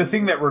the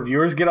thing that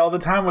reviewers get all the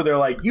time where they're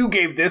like, you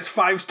gave this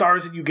 5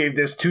 stars and you gave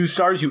this 2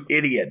 stars, you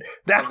idiot.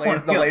 That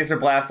the Laser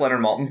Blast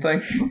Leonard Maltin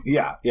thing.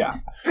 Yeah.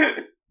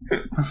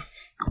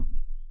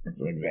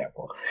 That's an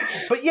example.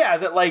 But yeah,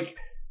 that like,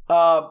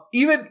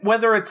 even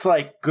whether it's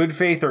like good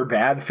faith or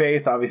bad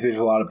faith, obviously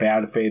there's a lot of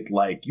bad faith,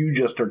 like you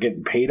just are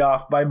getting paid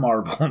off by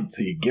Marvel, and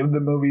so you give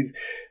the movies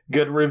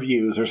good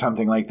reviews or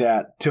something like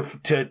that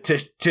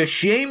to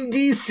shame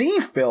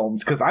DC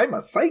films because I'm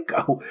a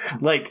psycho.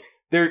 Like,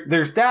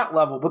 there's that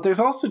level, but there's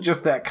also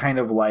just that kind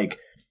of like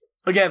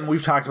again,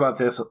 we've talked about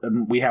this,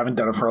 and we haven't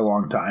done it for a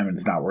long time, and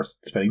it's not worth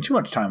spending too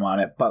much time on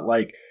it, but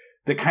like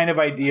the kind of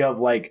idea of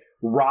like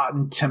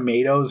Rotten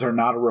Tomatoes are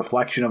not a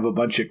reflection of a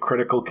bunch of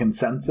critical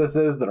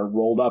consensuses that are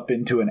rolled up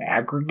into an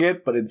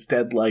aggregate, but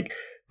instead like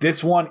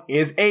this one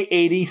is a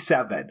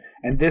 87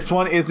 and this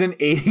one is an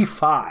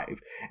 85.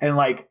 And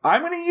like,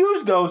 I'm going to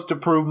use those to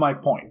prove my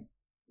point.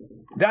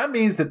 That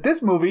means that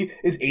this movie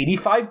is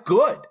 85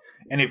 good.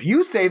 And if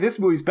you say this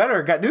movie's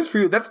better, I got news for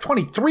you. That's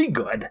 23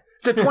 good.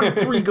 It's a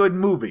 23 good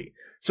movie.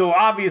 So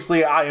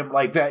obviously I am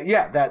like that.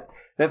 Yeah.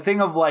 That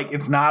thing of like,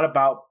 it's not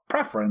about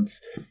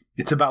preference.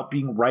 It's about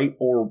being right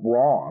or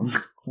wrong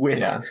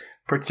with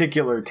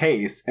particular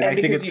tastes. And I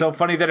think it's so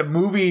funny that a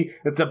movie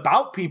that's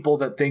about people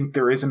that think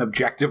there is an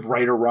objective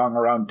right or wrong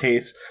around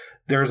taste,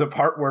 there's a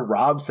part where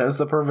Rob says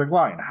the perfect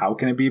line. How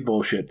can it be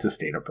bullshit to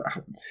state a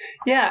preference?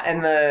 Yeah,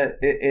 and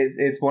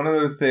it's one of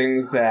those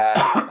things that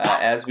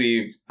as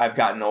I've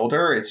gotten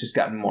older, it's just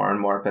gotten more and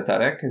more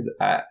pathetic because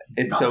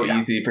it's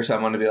easy for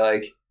someone to be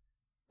like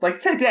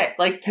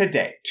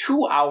today,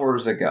 2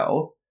 hours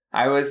ago,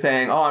 I was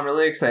saying, oh, I'm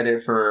really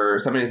excited for...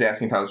 Somebody was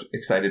asking if I was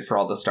excited for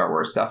all the Star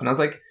Wars stuff. And I was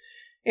like,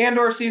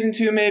 Andor Season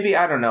 2, maybe?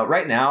 I don't know.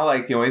 Right now,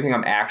 like, the only thing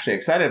I'm actually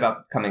excited about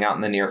that's coming out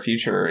in the near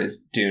future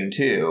is Dune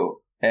 2.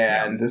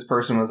 And this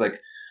person was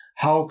like,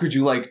 how could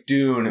you like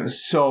Dune? It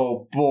was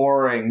so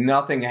boring.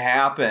 Nothing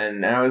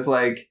happened. And I was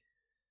like...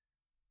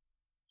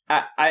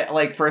 I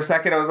like, for a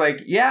second, I was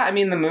like, yeah, I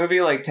mean, the movie,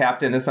 like,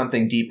 tapped into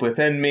something deep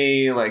within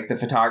me. Like, the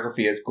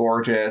photography is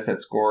gorgeous. That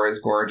score is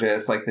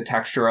gorgeous. Like, the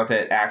texture of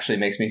it actually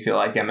makes me feel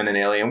like I'm in an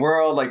alien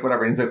world. Like,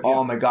 whatever. And he's like,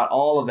 oh, my God,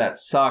 all of that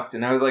sucked.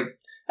 And I was like,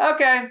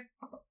 okay.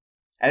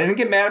 I didn't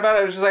get mad about it.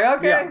 I was just like,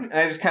 okay. Yeah. And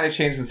I just kind of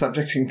changed the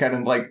subject and kind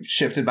of, like,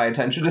 shifted my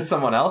attention to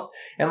someone else.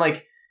 And,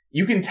 like,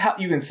 you can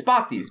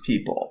spot these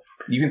people.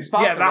 You can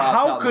spot them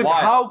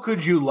how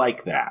could you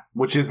like that?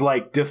 Which is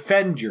like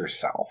defend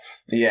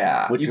yourself.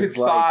 Yeah, you could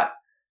spot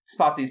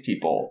these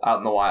people out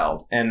in the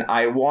wild, and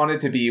I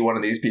wanted to be one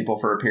of these people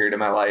for a period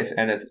of my life,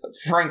 and it's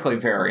frankly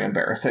very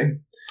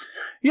embarrassing.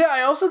 Yeah,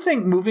 I also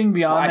think moving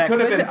beyond that, I could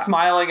have been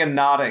smiling and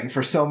nodding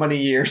for so many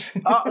years.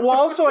 Well,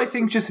 also I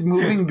think just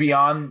moving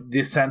beyond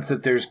the sense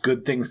that there's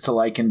good things to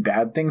like and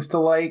bad things to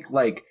like,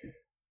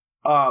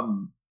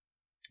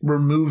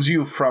 removes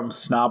you from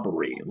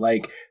snobbery.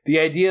 Like the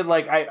idea,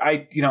 like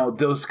I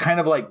those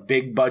kind of like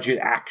big budget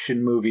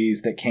action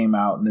movies that came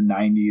out in the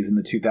 90s and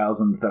the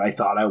 2000s that I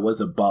thought I was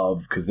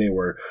above because they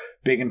were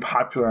big and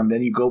popular, and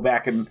then you go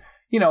back and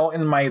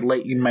in my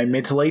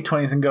mid to late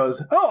 20s and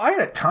goes, oh, I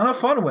had a ton of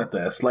fun with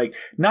this. Like,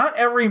 not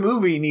every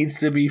movie needs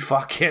to be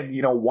fucking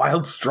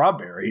Wild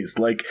Strawberries.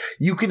 Like,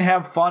 you can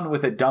have fun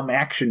with a dumb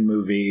action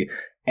movie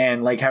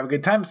and like have a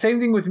good time. Same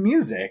thing with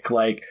music.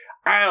 Like,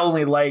 I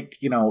only like,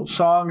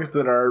 songs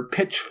that are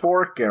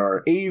Pitchfork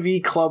or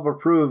AV Club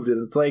approved. And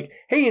it's like,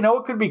 hey,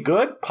 what could be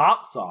good?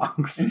 Pop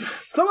songs.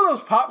 Some of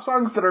those pop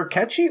songs that are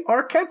catchy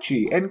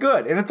and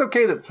good. And it's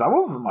okay that some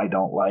of them I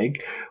don't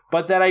like.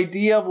 But that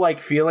idea of like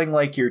feeling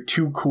like you're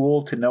too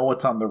cool to know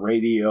what's on the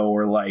radio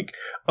or like,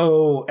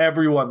 oh,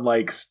 everyone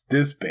likes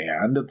this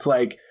band. It's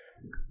like,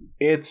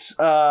 it's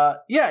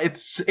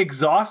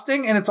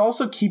exhausting, and it's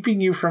also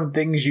keeping you from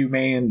things you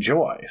may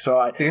enjoy.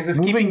 So because it's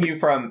keeping you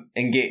from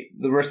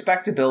the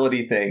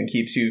respectability thing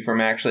keeps you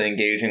from actually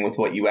engaging with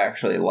what you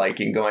actually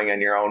like and going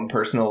on your own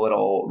personal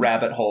little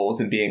rabbit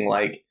holes and being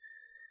like,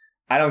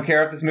 I don't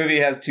care if this movie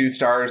has 2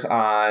 stars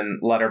on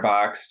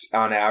Letterboxd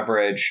on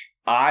average.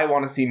 I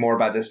want to see more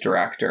by this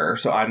director,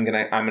 so I'm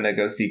gonna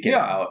go seek it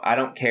out. I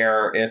don't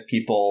care if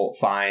people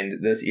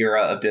find this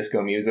era of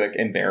disco music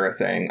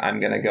embarrassing. I'm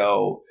gonna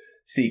go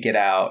seek it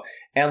out.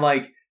 And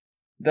like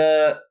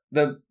the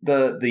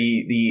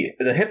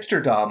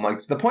hipsterdom, like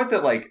to the point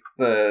that like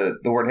the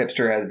word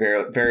hipster has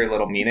very, very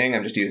little meaning.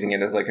 I'm just using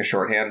it as like a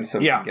shorthand so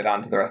we can get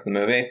on to the rest of the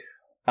movie.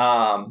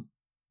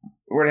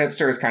 Word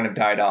hipster has kind of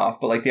died off,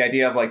 but like the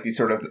idea of like these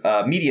sort of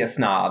media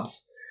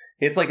snobs,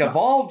 it's like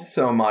evolved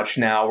so much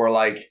now where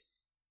like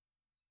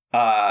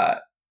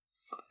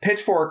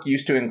Pitchfork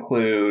used to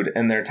include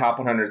in their top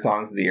 100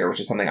 songs of the year, which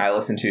is something I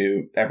listen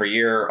to every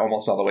year,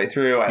 almost all the way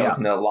through. I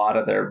listen to a lot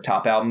of their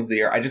top albums of the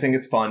year. I just think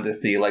it's fun to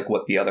see like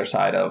what the other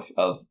side of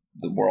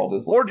the world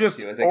is. Or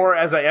just,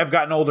 as I've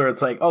gotten older,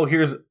 it's like, oh,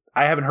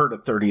 I haven't heard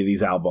of 30 of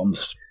these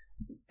albums.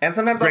 And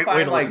sometimes I'll find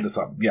way to listen to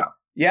some.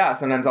 Yeah.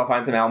 Sometimes I'll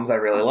find some albums I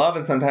really love,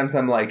 and sometimes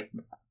I'm like,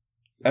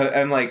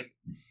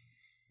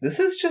 this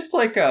is just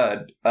like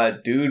a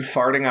dude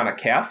farting on a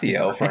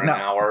Casio for an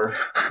hour.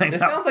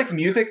 This sounds like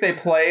music they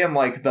play in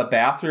like the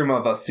bathroom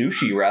of a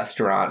sushi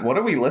restaurant. What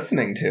are we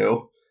listening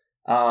to?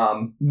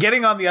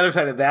 Getting on the other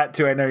side of that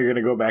too, I know you're going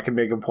to go back and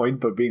make a point,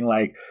 but being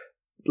like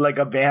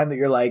a band that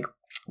you're like,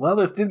 well,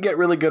 this did get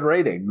really good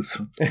ratings.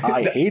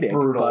 I hate it,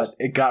 but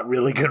it got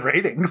really good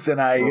ratings,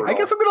 and I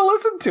guess I'm going to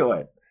listen to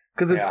it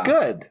because it's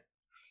good.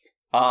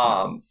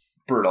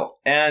 Brutal.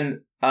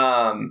 And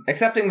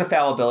accepting the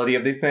fallibility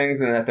of these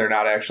things and that they're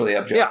not actually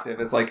objective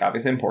is like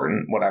obviously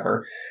important,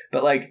 whatever.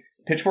 But like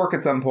Pitchfork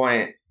at some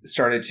point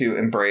started to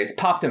embrace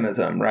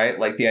poptimism, right?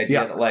 Like the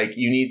idea that like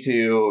you need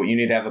to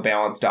have a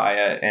balanced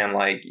diet, and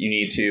like you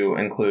need to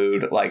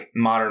include like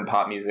modern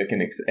pop music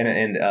and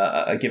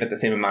give it the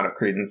same amount of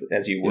credence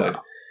as you would.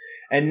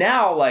 And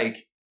now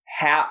like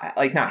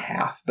not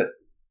half, but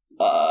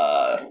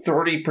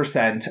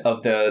 30%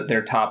 of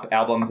their top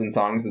albums and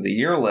songs of the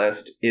year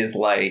list is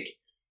like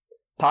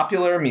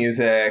popular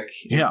music.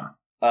 It's,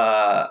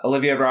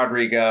 Olivia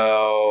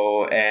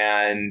Rodrigo,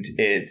 and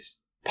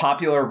it's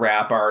popular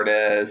rap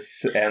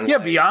artists. And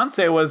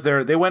Beyonce was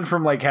there. They went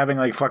from like having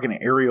like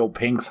fucking Ariel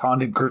Pink's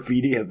Haunted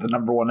Graffiti as the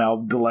 #1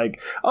 album to like,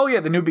 oh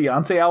yeah, the new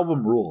Beyonce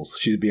album rules.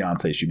 She's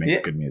Beyonce. She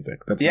makes good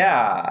music. That's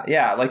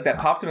like that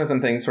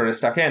poptimism thing sort of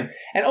stuck in.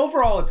 And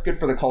overall, it's good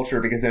for the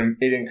culture because it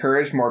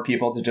encouraged more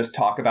people to just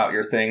talk about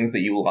your things that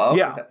you love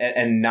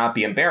and not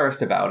be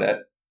embarrassed about it.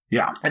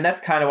 Yeah. And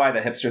that's kind of why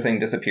the hipster thing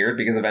disappeared,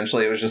 because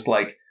eventually it was just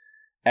like,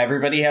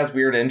 everybody has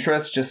weird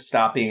interests, just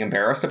stop being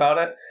embarrassed about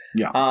it.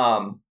 Yeah.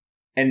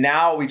 And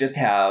now we just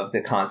have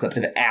the concept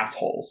of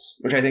assholes,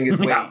 which I think is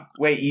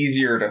way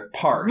easier to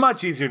parse.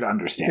 Much easier to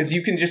understand. Because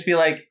you can just be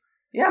like,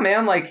 yeah,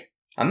 man, like,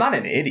 I'm not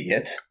an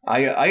idiot.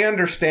 I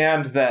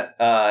understand that,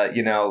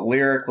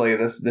 lyrically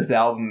this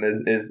album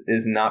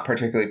is not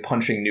particularly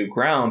punching new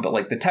ground, but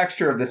like the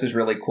texture of this is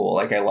really cool.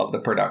 Like, I love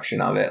the production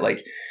of it.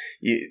 Like,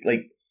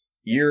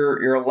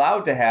 you're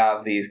allowed to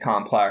have these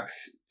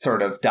complex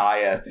sort of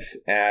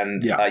diets,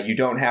 and you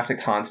don't have to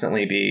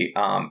constantly be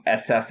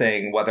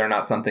assessing whether or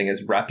not something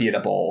is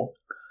reputable.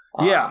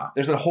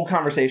 There's a whole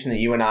conversation that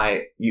you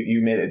and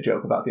you made a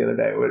joke about the other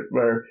day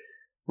where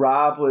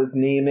Rob was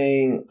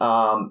naming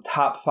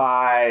top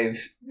 5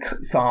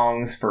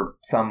 songs for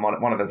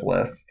one of his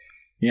lists.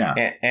 Yeah.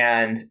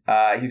 And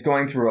he's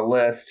going through a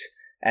list,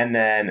 and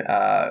then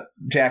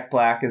Jack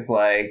Black is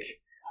like,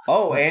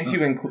 oh, and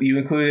you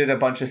included a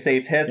bunch of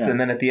safe hits,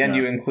 and then at the end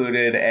you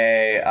included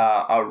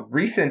a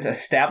recent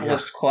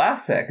established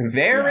classic.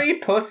 Very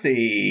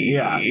pussy.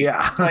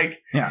 Yeah.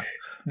 Like,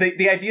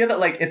 the idea that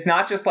like it's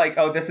not just like,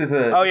 oh, this is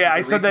a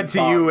I said that to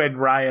song. You and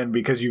Ryan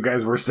because you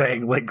guys were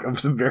saying like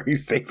some very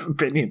safe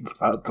opinions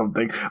about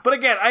something. But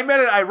again, I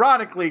meant it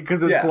ironically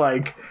because it's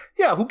like,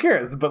 who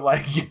cares? But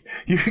like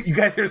you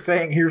guys are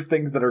saying here's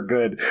things that are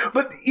good.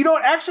 But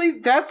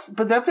actually that's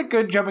a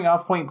good jumping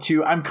off point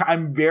too.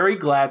 I'm very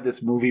glad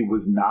this movie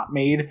was not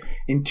made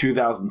in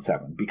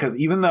 2007, because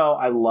even though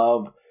I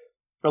love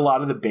a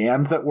lot of the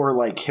bands that were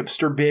like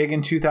hipster big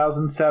in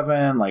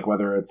 2007, like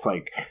whether it's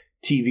like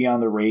TV on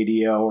the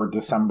Radio or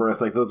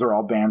Decemberists, like those are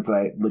all bands that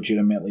I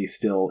legitimately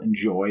still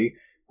enjoy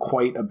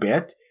quite a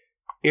bit.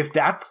 If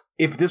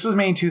this was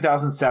made in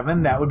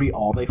 2007, that would be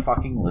all they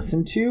fucking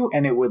listened to,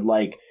 and it would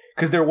like,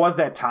 because there was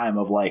that time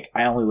of like,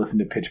 I only listened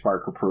to Pitch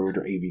Park Approved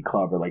or AV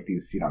Club or like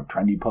these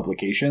trendy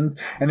publications,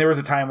 and there was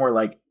a time where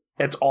like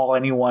that's all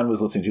anyone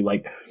was listening to.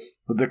 Like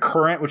The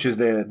Current, which is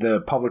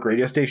the public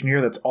radio station here,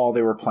 that's all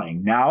they were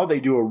playing. Now they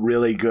do a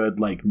really good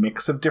like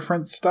mix of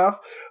different stuff,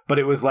 but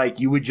it was like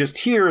you would just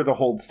hear the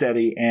Hold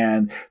Steady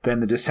and then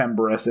the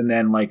Decemberists and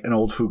then like an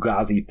old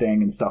Fugazi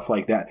thing and stuff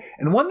like that.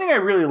 And one thing I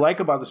really like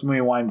about this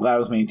movie, why I'm glad it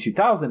was made in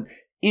 2000,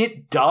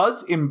 it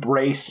does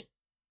embrace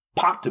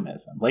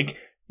poptimism. Like,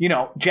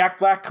 Jack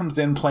Black comes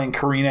in playing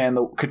Katrina and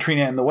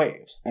the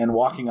Waves and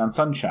Walking on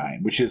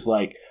Sunshine, which is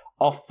like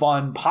a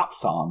fun pop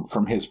song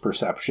from his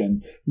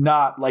perception,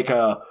 not like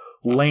a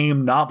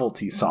lame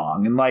novelty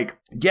song. And like,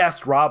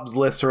 yes, Rob's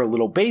lists are a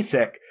little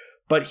basic,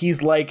 but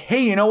he's like, hey,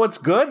 you know what's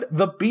good?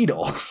 The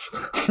Beatles.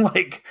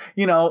 Like,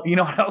 you know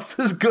what else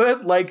is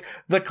good? Like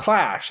The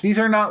Clash. These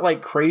are not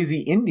like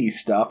crazy indie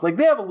stuff. Like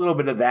they have a little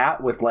bit of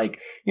that with like,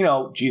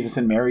 Jesus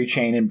and Mary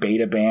Chain and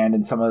Beta Band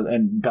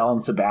and Belle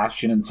and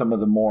Sebastian and some of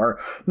the more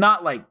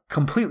not like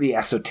completely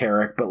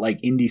esoteric, but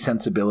like indie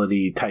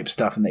sensibility type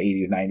stuff in the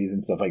 80s, 90s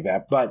and stuff like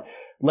that. But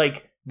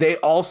like, they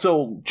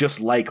also just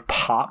like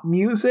pop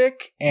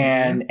music,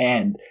 and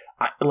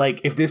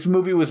like if this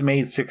movie was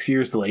made 6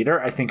 years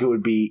later, I think it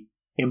would be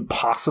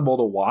impossible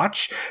to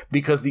watch,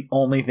 because the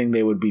only thing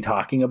they would be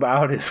talking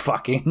about is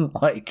fucking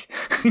like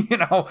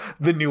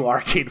the new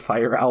Arcade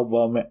Fire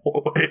album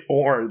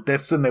or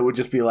this, and they would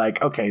just be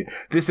like, okay,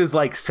 this is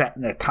like set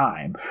in a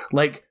time.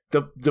 Like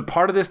the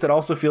part of this that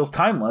also feels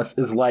timeless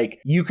is like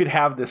you could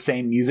have the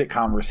same music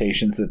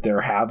conversations that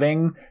they're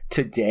having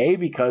today,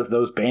 because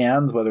those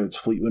bands, whether it's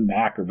Fleetwood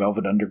Mac or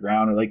Velvet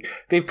Underground, or like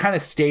they've kind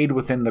of stayed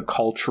within the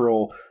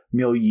cultural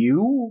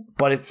milieu,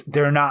 but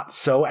they're not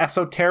so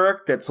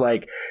esoteric that's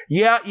like,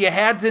 yeah, you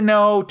had to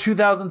know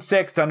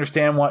 2006 to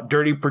understand what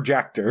Dirty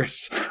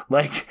Projectors,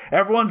 like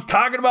everyone's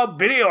talking about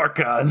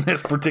Bidiorca in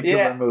this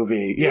particular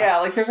movie. Yeah,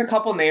 like there's a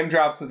couple name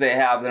drops that they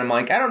have that I'm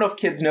like, I don't know if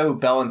kids know who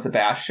Belle and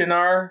Sebastian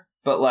are.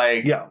 But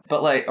like,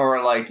 but like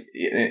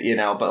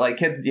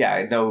kids,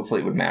 know who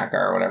Fleetwood Mac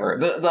are or whatever.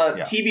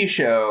 The TV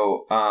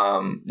show,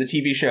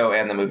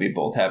 and the movie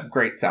both have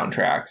great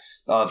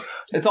soundtracks.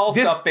 It's all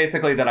stuff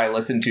basically that I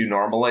listen to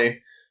normally.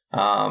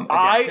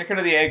 Chicken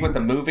or the Egg with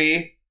the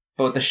movie,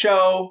 but with the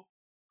show,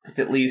 it's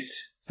at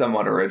least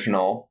somewhat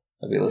original.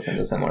 We listen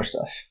to similar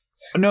stuff.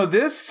 No,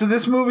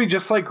 this movie,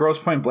 just like Grosse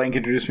Pointe Blank,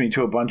 introduced me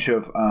to a bunch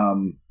of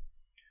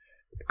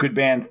good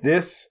bands.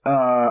 This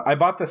I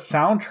bought the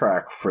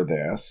soundtrack for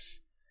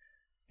this,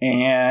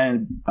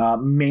 and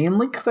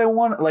mainly because I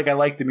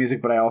like the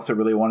music, but I also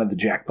really wanted the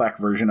Jack Black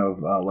version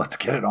of Let's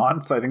Get It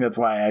On. So I think that's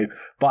why I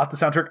bought the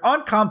soundtrack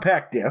on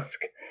compact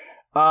disc.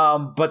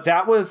 But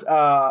that was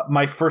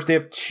my first. They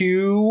have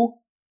two.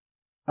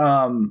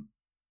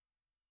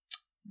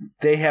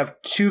 They have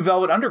two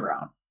Velvet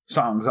Underground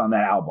songs on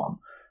that album.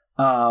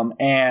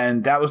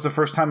 And that was the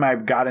first time I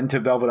got into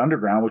Velvet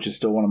Underground, which is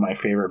still one of my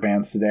favorite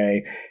bands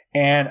today.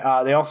 And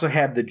they also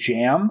had the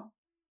Jam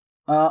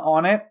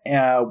on it,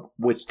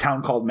 which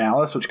Town Called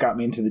Malice, which got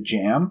me into the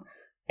Jam.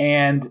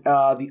 And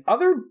the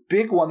other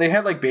big one, they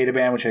had like Beta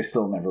Band, which I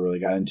still never really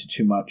got into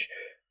too much.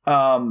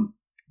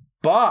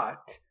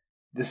 But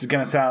this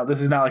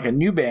is not like a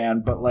new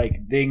band, but like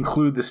they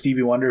include the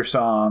Stevie Wonder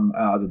song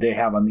that they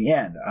have on the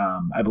end.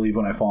 I believe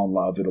When I Fall in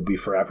Love, It'll Be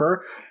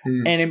Forever.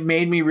 And it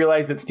made me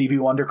realize that Stevie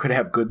Wonder could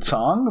have good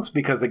songs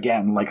because,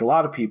 again, like a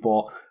lot of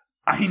people,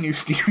 I knew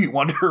Stevie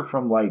Wonder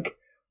from like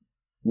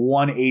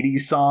one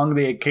 80s song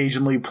they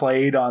occasionally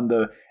played on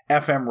the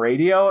FM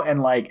radio.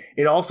 And like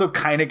it also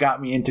kind of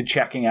got me into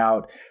checking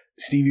out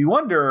Stevie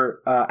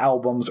Wonder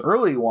albums,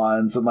 early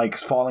ones, and like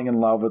falling in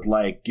love with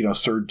like, you know,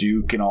 Sir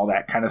Duke and all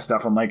that kind of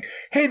stuff. I'm like,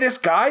 hey, this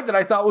guy that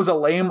I thought was a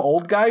lame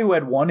old guy who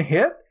had one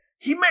hit,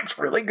 he makes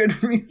really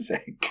good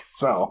music.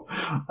 So,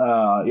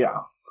 yeah.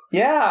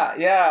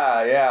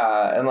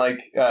 And like,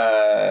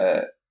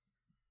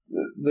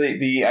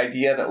 the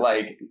idea that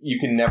like you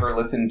can never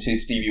listen to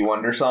Stevie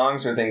Wonder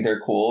songs or think they're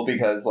cool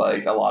because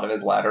like a lot of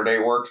his latter day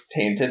works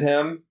tainted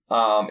him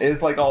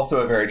is like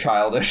also a very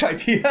childish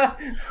idea.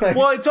 Like,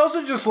 well, it's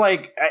also just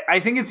like I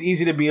think it's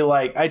easy to be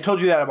like, I told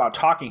you that about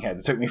Talking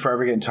Heads. It took me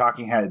forever to get into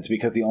Talking Heads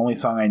because the only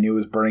song I knew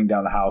was Burning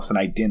Down the House and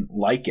I didn't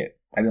like it.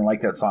 I didn't like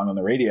that song on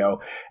the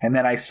radio. And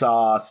then I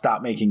saw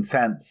Stop Making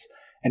Sense.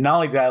 And not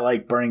only did I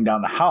like Burning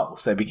Down the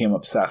House, I became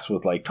obsessed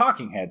with like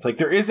Talking Heads. Like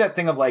there is that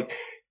thing of like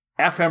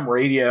FM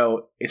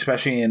radio,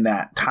 especially in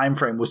that time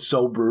frame, was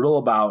so brutal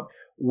about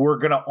we're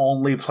going to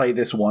only play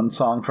this one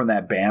song from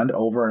that band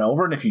over and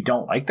over. And if you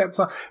don't like that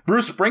song,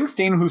 Bruce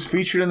Springsteen, who's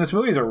featured in this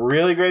movie, is a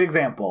really great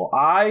example.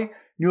 I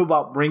knew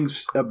about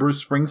Bruce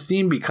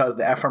Springsteen because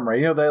the FM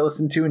radio that I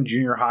listened to in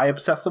junior high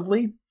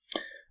obsessively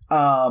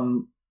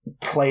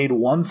played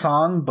one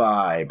song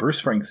by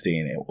Bruce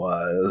Springsteen. It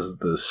was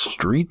The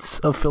Streets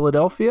of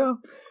Philadelphia,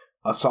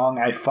 a song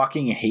I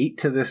fucking hate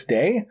to this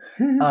day.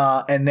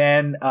 And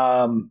then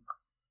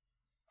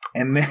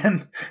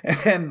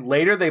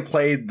later they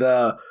played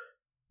the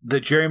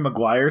Jerry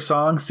Maguire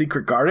song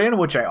Secret Garden,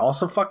 which I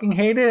also fucking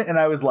hated. And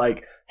I was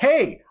like,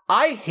 hey,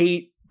 I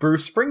hate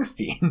Bruce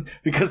Springsteen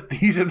because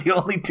these are the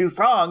only two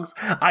songs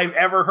I've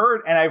ever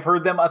heard, and I've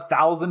heard them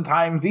 1,000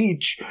 times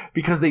each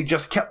because they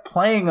just kept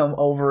playing them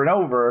over and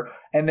over.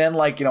 And then,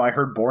 like, you know, I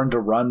heard Born to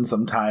Run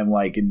sometime,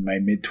 like in my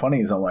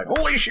mid-20s. I'm like,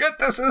 holy shit,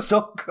 this is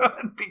so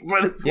good.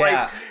 But it's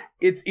like,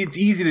 it's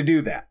easy to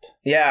do that.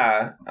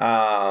 Yeah.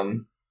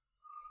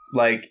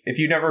 Like, if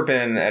you've never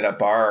been at a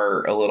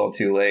bar a little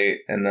too late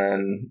and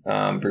then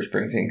Bruce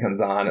Springsteen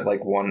comes on at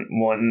like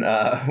 1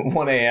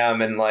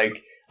 a.m. and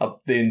like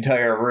the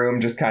entire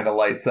room just kind of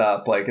lights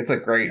up, like it's a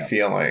great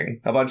feeling.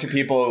 A bunch of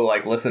people who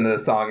like listen to the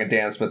song and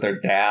dance with their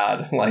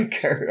dad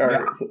like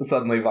are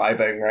suddenly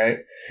vibing, right?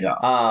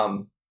 Yeah.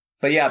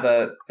 But yeah,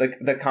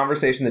 the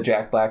conversation that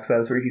Jack Black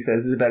says where he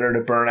says, is it better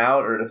to burn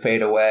out or to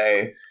fade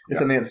away, is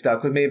something that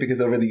stuck with me because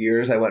over the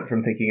years I went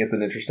from thinking it's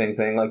an interesting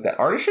thing like that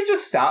artists should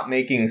just stop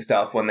making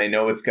stuff when they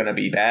know it's going to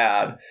be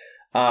bad.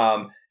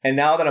 And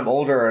now that I'm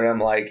older and I'm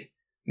like,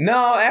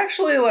 no,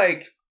 actually,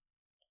 like,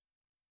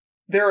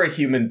 they're a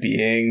human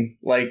being.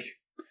 Like,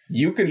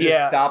 you can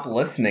just stop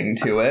listening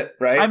to it,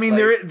 right? I mean,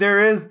 like,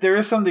 there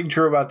is something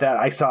true about that.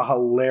 I saw a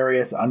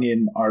hilarious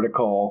Onion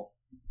article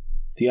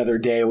the other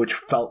day, which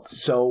felt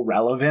so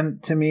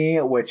relevant to me,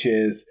 which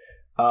is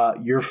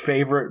your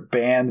favorite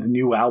band's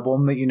new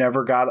album that you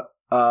never got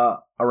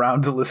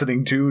around to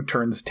listening to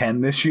turns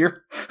 10 this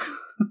year.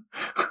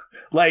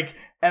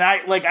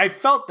 I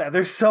felt that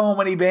there's so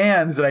many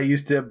bands that I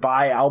used to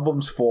buy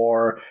albums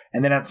for,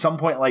 and then at some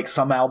point, like,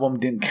 some album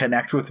didn't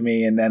connect with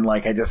me, and then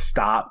like I just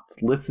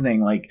stopped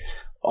listening. Like,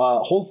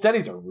 Hold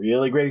Steady's a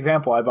really great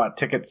example. I bought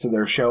tickets to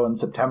their show in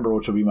September,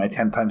 which will be my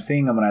 10th time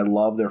seeing them, and I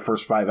love their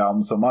first 5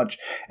 albums so much.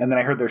 And then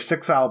I heard their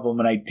 6th album,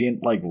 and I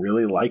didn't like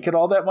really like it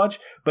all that much.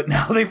 But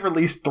now they've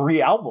released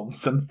 3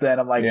 albums since then.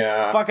 I'm like,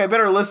 fuck, I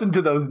better listen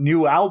to those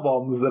new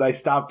albums that I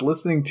stopped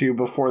listening to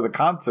before the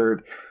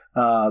concert.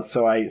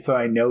 So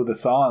I know the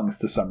songs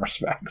to some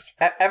respects.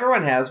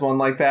 Everyone has one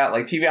like that.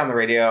 Like TV on the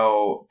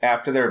Radio,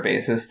 after their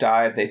bassist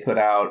died, they put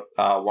out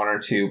 1 or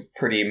 2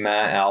 pretty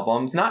meh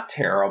albums. Not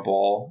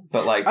terrible,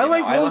 but like I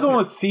liked what was the one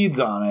with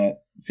Seeds on it.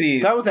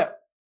 Seeds. That was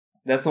that.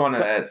 That's the one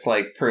that's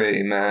like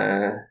pretty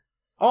meh.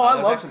 Oh,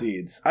 I love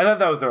Seeds. I thought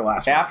that was their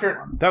last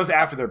one. That was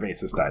after their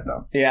bassist died,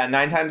 though. Yeah,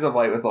 9 Times of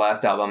Light was the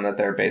last album that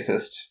their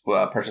bassist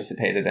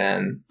participated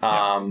in.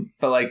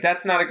 But like,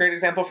 that's not a great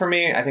example for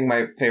me. I think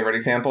my favorite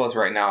example is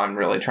right now I'm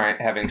really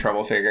having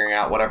trouble figuring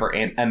out whatever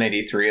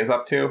M83 is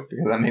up to,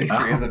 because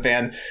M83 is a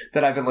band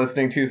that I've been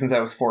listening to since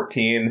I was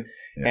 14,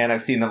 and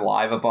I've seen them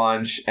live a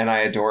bunch, and I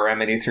adore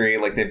M83.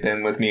 Like, they've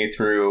been with me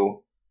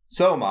through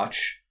so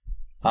much.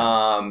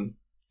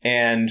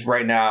 And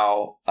right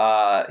now,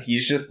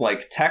 he's just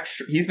like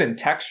he's been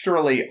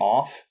texturally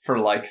off for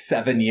like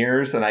 7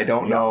 years, and I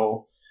don't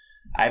know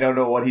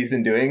what he's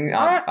been doing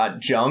on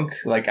junk.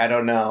 Like, I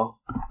don't know.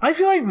 I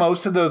feel like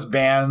most of those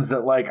bands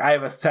that like I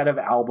have a set of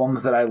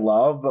albums that I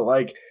love, but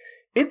like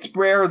it's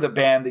rare the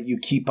band that you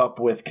keep up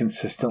with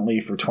consistently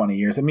for 20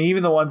 years. I mean,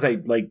 even the ones I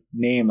like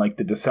name, like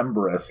the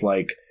Decemberists,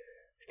 like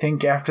I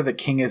think after The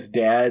King Is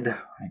Dead,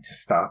 I just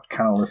stopped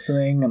kind of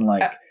listening, and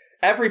like.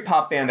 Every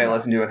pop band I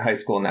listened to in high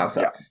school now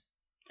sucks.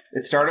 Yeah.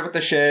 It started with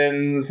the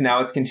Shins. Now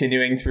it's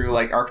continuing through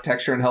like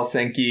Architecture in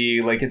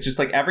Helsinki. Like, it's just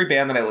like every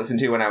band that I listened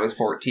to when I was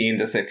 14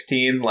 to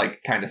 16,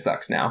 like, kind of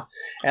sucks now.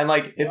 And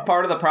like, it's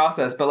part of the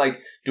process. But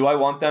like, do I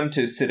want them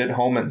to sit at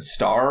home and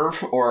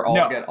starve or all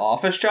get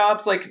office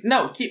jobs? Like,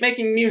 no, keep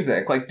making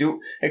music. Like,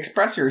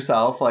 express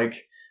yourself.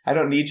 Like, I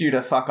don't need you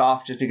to fuck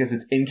off just because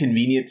it's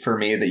inconvenient for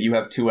me that you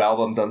have 2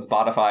 albums on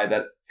Spotify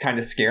that kind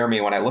of scare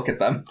me when I look at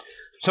them.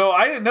 So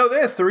I didn't know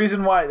this. The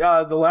reason why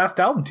the last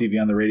album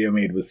TV on the radio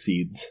made was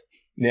Seeds.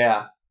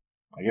 Yeah.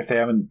 I guess they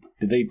haven't.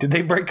 Did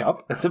they break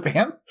up as a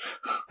band?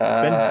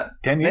 It's been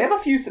 10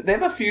 years. They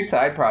have a few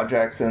side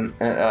projects, and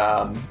they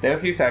have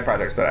a few side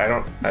projects, but I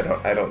don't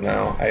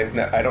know.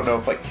 I don't know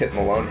if like Kit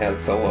Malone has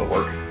solo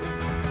work.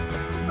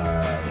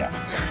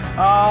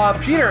 Yeah.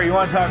 Peter, you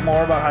want to talk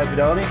more about High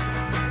Fidelity?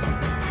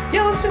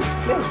 Yeah, let's do it.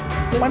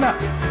 Yeah. Why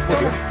not? We're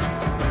here.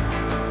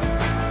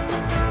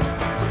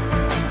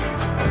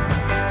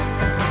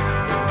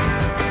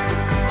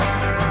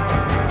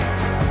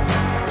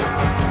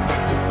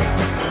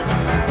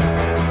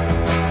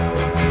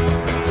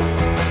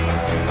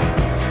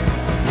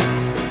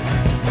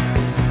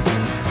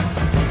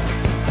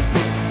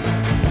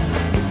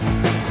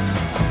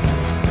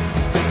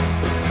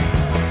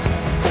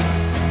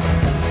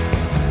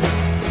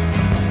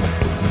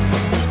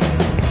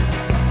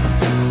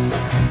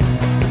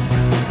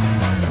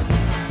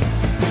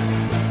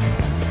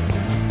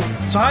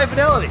 So High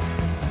Fidelity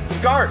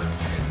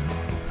starts.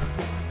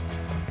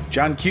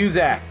 John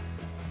Cusack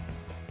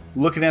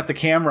looking at the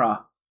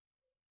camera.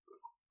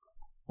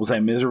 Was I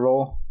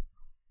miserable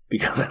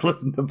because I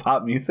listened to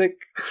pop music?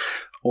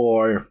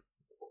 Or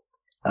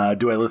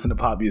do I listen to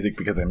pop music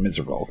because I'm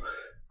miserable?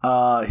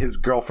 His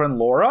girlfriend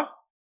Laura,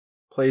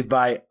 played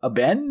by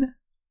Iben?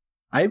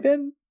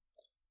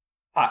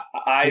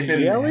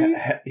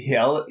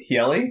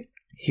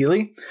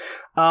 Healy,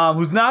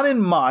 who's not in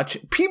much.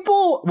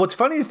 What's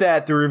funny is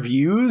that the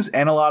reviews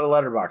and a lot of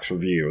Letterboxd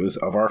reviews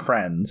of our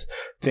friends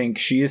think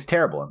she is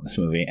terrible in this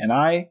movie, and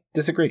I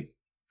disagree.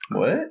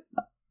 What?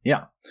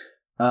 Yeah.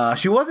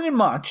 She wasn't in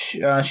much.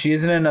 She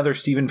is in another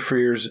Stephen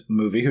Frears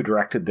movie, who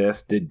directed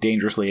this, did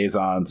Dangerous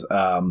Liaisons,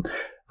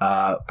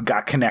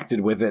 got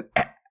connected with it.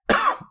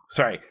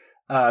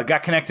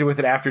 Got connected with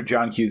it after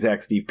John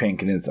Cusack, Steve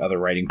Pink, and his other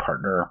writing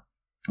partner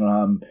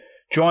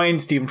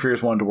joined. Stephen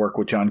Frears wanted to work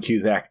with John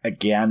Cusack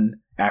again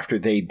after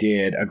they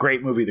did a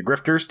great movie, The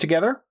Grifters,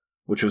 together,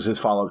 which was his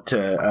follow-up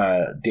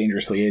to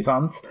Dangerous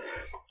Liaisons.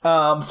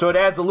 So it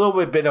adds a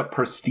little bit of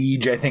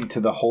prestige, I think,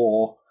 to the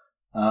whole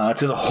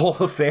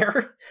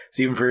affair.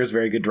 Stephen Frears is a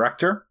very good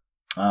director.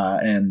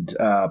 And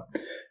not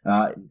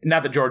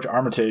that George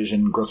Armitage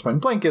and Grosse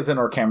Pointe Blank isn't,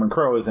 or Cameron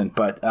Crowe isn't,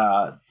 but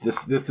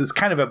this is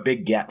kind of a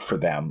big get for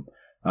them,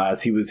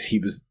 as he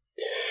was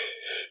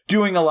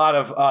doing a lot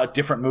of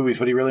different movies,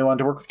 but he really wanted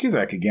to work with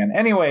Cusack again.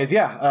 Anyways,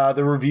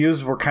 the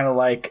reviews were kind of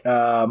like,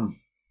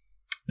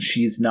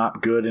 she's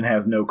not good and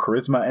has no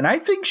charisma. And I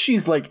think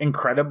she's like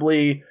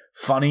incredibly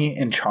funny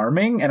and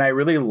charming. And I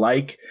really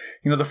like,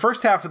 the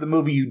first half of the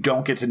movie, you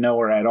don't get to know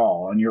her at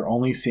all. And you're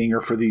only seeing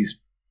her for these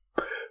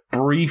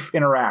brief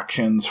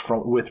interactions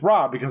with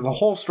Rob, because the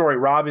whole story,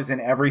 Rob is in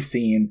every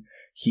scene.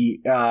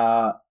 He,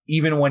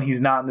 even when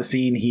he's not in the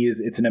scene,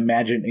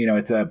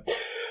 it's a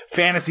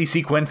fantasy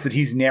sequence that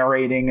he's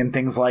narrating and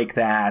things like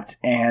that.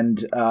 And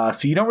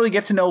so you don't really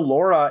get to know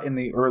Laura in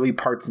the early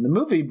parts of the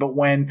movie, but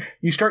when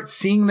you start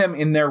seeing them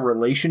in their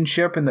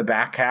relationship in the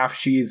back half,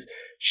 she's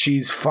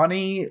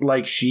funny.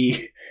 Like,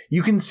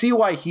 you can see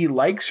why he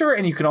likes her,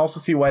 and you can also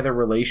see why their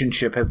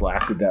relationship has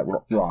lasted that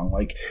long.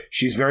 Like,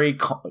 she's very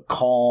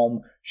calm.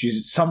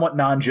 She's somewhat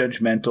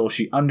non-judgmental.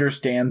 She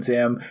understands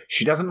him.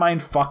 She doesn't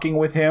mind fucking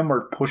with him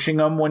or pushing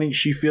him when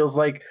she feels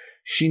like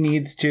she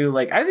needs to.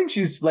 Like, I think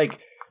she's like,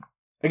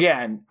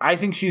 again, I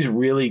think she's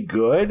really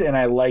good, and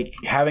I like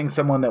having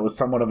someone that was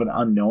somewhat of an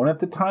unknown at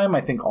the time.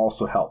 I think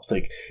also helps.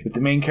 Like, if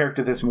the main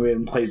character of this movie had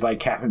been played by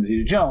Catherine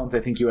Zeta-Jones, I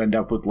think you end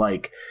up with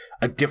like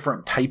a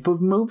different type of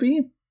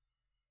movie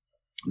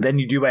than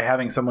you do by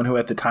having someone who,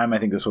 at the time, I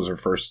think this was her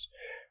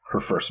her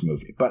first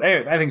movie. But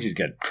anyways, I think she's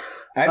good.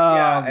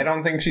 I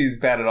don't think she's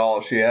bad at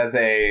all. She has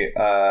a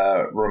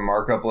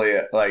remarkably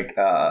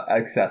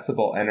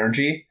accessible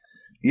energy.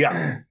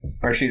 Yeah.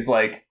 Where she's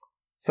like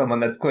someone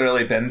that's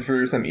clearly been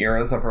through some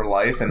eras of her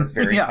life and is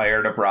very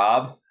tired of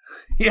Rob.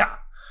 Yeah.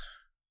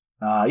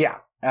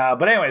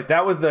 But anyways,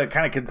 that was the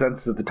kind of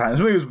consensus at the time. This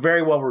movie was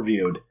very well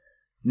reviewed.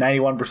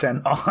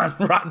 91%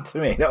 on Rotten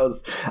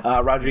Tomatoes.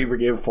 Roger Ebert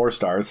gave it 4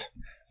 stars.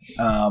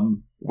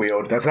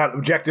 Weird. That's not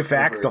objective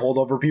facts to hold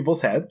over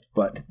people's heads,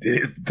 but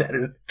that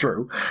is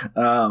true.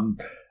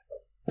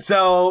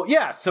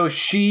 So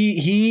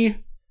she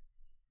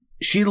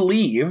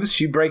leaves,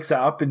 she breaks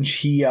up, and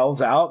she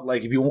yells out,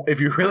 like, if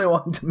you really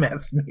want to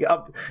mess me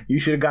up, you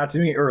should have got to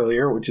me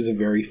earlier, which is a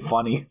very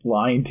funny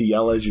line to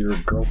yell as your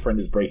girlfriend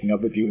is breaking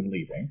up with you and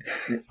leaving.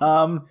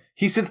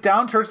 He sits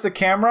down, turns to the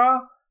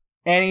camera,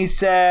 and he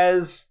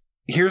says,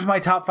 here's my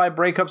top 5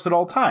 breakups at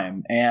all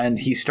time. And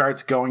he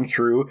starts going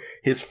through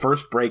his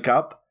first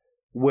breakup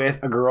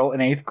with a girl in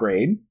 8th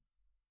grade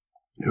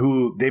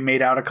who they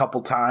made out a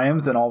couple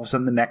times. And all of a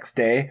sudden the next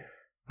day,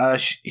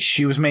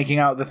 she was making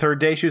out. The third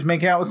day, she was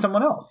making out with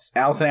someone else.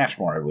 Allison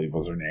Ashmore, I believe,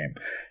 was her name.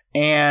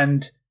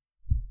 And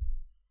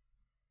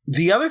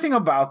the other thing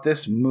about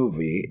this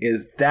movie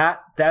is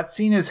that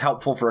scene is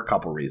helpful for a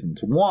couple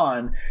reasons.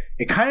 One,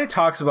 it kind of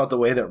talks about the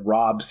way that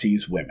Rob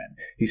sees women.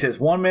 He says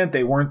 1 minute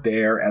they weren't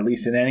there, at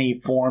least in any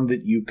form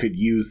that you could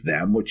use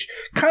them, which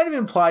kind of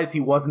implies he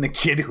wasn't a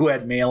kid who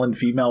had male and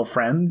female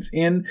friends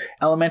in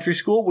elementary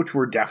school, which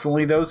were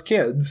definitely those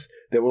kids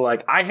that were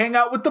like, I hang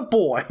out with the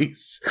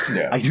boys.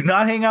 Yeah. I do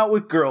not hang out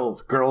with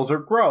girls. Girls are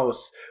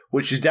gross,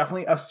 which is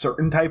definitely a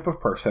certain type of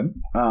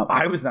person.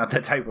 I was not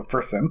that type of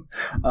person.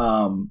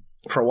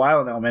 For a while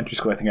in elementary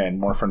school, I think I had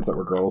more friends that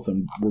were girls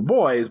than were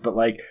boys, but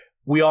like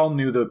we all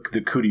knew the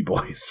cootie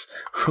boys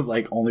who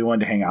like only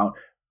wanted to hang out.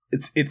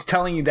 It's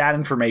telling you that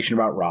information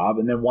about Rob,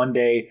 and then one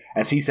day,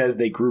 as he says,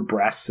 they grew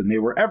breasts and they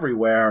were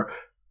everywhere.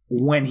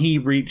 When he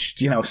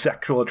reached,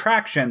 sexual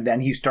attraction, then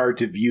he started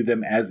to view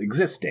them as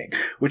existing,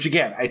 which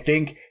again, I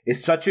think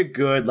is such a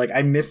good,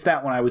 I missed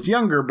that when I was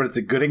younger, but it's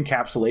a good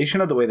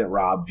encapsulation of the way that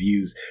Rob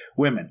views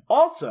women.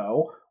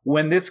 Also,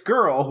 when this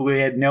girl, who he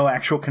had no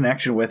actual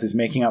connection with, is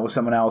making out with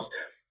someone else,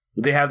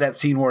 they have that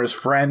scene where his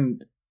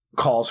friend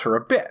calls her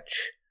a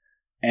bitch.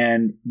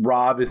 And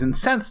Rob is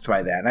incensed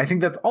by that. And I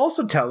think that's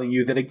also telling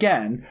you that,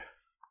 again,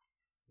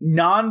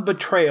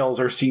 non-betrayals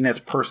are seen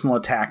as personal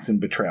attacks and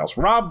betrayals.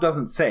 Rob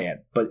doesn't say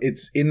it, but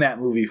it's in that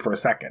movie for a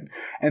second.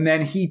 And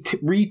then he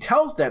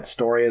retells that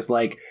story as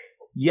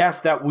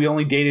yes, that we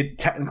only dated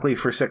technically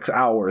for 6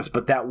 hours,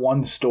 but that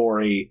one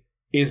story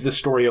is the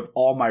story of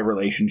all my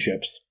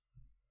relationships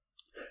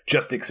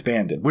just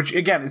expanded, which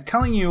again is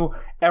telling you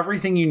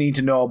everything you need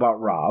to know about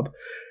Rob.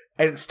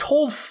 And it's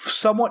told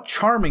somewhat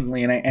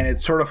charmingly, and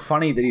it's sort of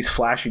funny that he's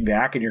flashing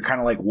back and you're kind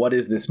of like, what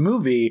is this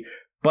movie?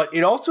 But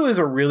it also is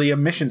a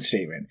mission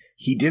statement.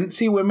 He didn't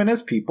see women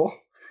as people.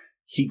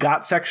 He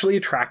got sexually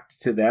attracted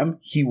to them.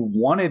 He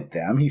wanted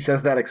them. He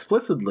says that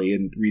explicitly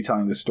in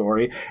retelling the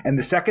story. And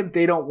the second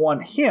they don't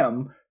want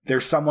him,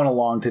 there's someone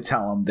along to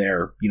tell them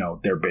they're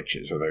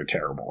bitches or they're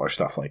terrible or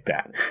stuff like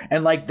that.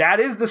 And that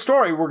is the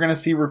story we're going to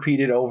see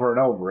repeated over and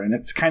over. And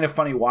it's kind of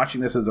funny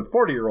watching this as a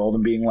 40-year-old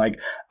and being like,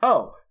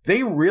 oh,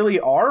 they really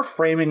are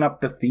framing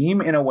up the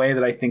theme in a way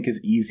that I think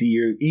is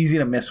easy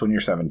to miss when you're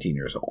 17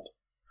 years old.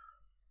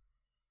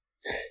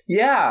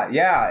 Yeah.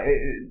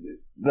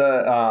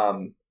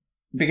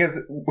 Because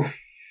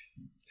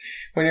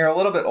when you're a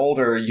little bit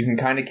older, you can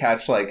kind of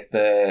catch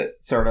the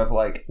sort of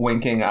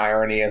winking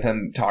irony of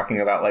him talking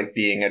about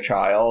being a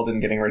child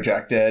and getting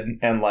rejected,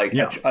 and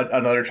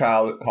another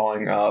child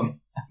calling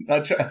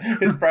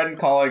his friend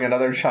calling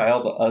another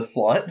child a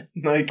slut.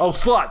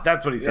 Slut,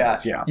 that's what he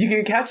says. Yeah. You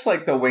can catch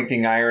the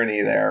winking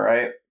irony there,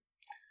 right?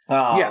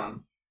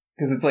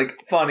 Because it's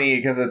funny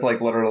because it's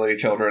literally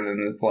children,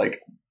 and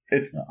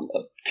it's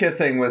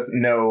kissing with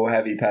no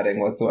heavy petting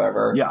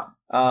whatsoever. Yeah.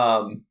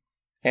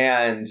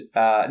 And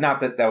not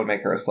that would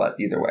make her a slut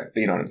either way, but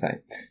you know what I'm saying.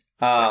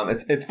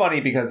 It's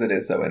funny because it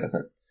is so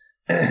innocent.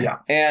 Yeah.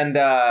 And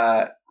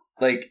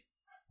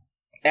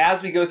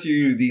as we go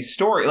through the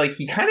story,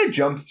 he kind of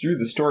jumps through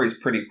the stories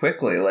pretty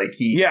quickly.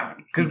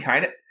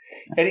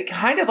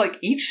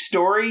 Each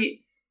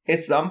story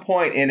at some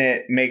point in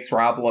it makes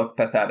Rob look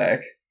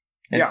pathetic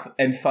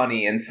and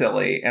funny and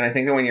silly. And I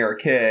think that when you're a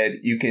kid,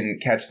 you can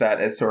catch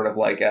that as sort of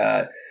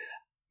a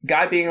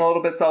guy being a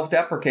little bit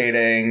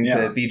self-deprecating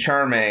to be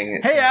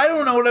charming. Hey, I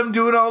don't know what I'm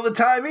doing all the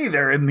time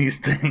either in these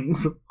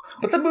things.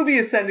 But the movie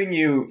is sending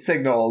you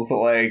signals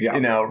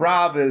that,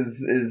 Rob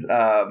is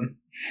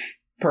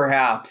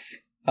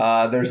perhaps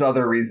there's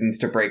other reasons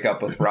to break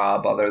up with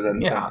Rob other than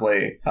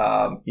simply,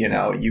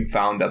 you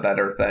found a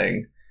better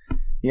thing.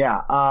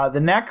 Yeah.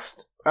 The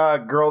next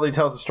girl he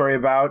tells the story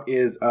about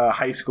is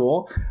high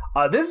school.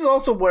 This is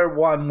also where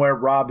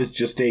Rob is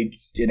just an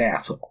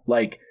asshole.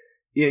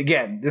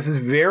 Again, this is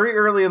very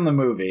early in the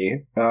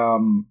movie.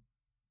 Penny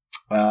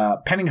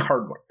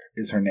Hardwick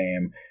is her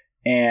name.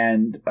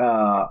 And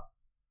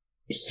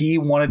he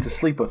wanted to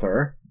sleep with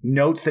her.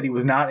 Notes that he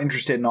was not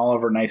interested in all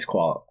of her nice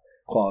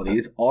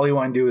qualities. All he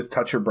wanted to do is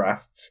touch her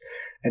breasts.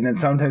 And then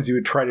sometimes he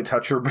would try to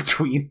touch her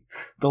between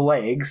the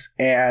legs.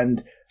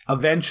 And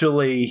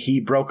eventually he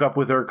broke up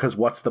with her because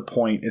what's the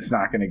point? It's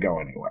not going to go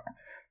anywhere.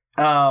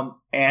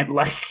 And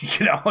like,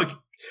 you know,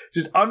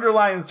 just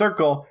underline the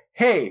circle,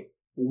 hey,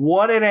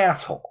 what an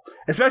asshole.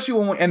 Especially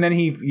when, and then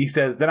he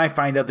says, then I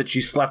find out that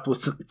she slept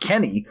with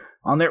Kenny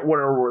on their,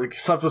 or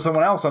slept with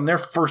someone else on their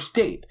first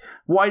date.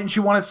 Why didn't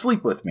you want to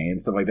sleep with me? And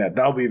stuff like that.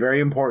 That'll be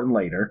very important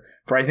later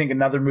for, I think,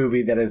 another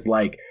movie that is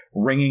like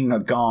ringing a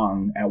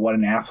gong at what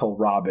an asshole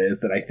Rob is,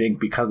 that I think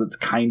because it's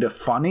kind of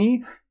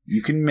funny,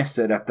 you can miss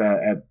it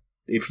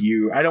if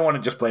you, I don't want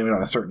to just blame it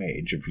on a certain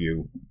age if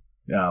you,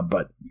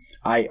 but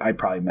I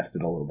probably missed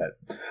it a little bit.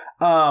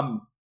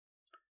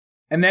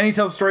 And then he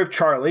tells the story of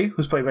Charlie,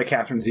 who's played by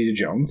Catherine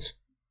Zeta-Jones.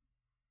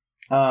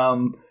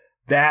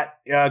 That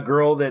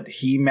girl that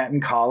he met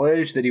in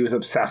college that he was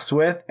obsessed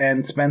with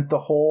and spent the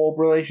whole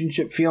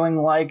relationship feeling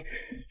like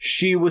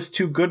she was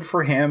too good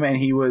for him and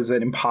he was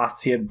an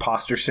imposter. He had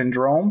imposter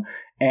syndrome.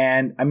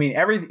 And I mean,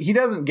 he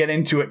doesn't get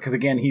into it because,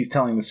 again, he's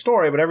telling the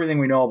story, but everything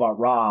we know about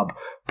Rob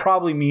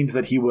probably means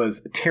that he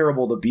was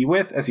terrible to be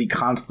with, as he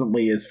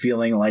constantly is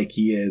feeling like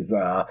he is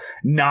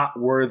not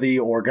worthy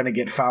or going to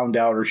get found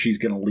out or she's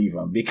going to leave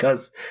him,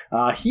 because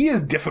he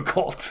is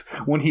difficult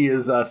when he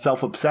is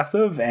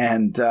self-obsessive.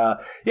 And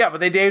but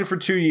they dated for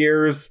 2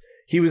 years.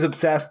 He was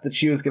obsessed that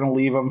she was going to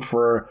leave him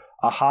for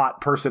a hot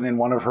person in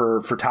one of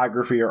her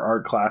photography or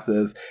art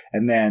classes,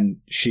 and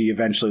then she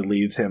eventually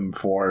leaves him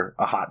for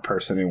a hot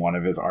person in one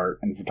of his art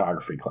and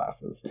photography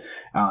classes.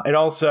 It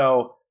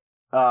also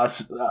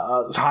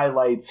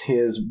highlights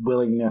his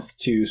willingness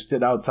to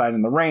sit outside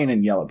in the rain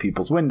and yell at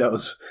people's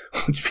windows,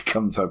 which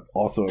becomes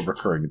also a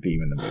recurring theme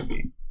in the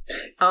movie.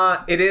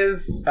 It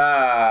is,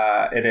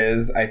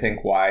 I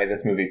think, why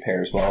this movie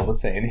pairs well with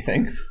Say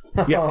Anything.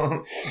 Yeah.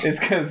 It's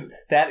because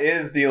that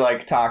is the,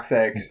 like,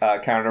 toxic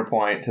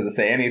counterpoint to the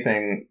Say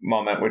Anything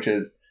moment, which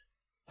is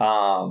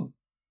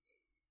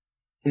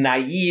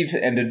naive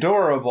and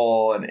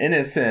adorable and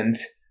innocent,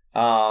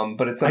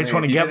 but it's I just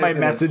want to get my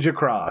message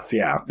across,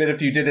 yeah. But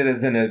if you did it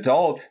as an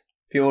adult,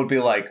 people would be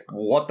like,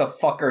 what the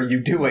fuck are you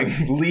doing?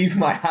 Leave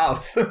my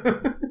house.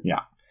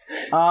 Yeah.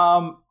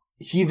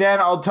 He then,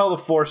 I'll tell the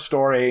fourth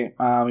story,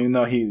 even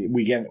though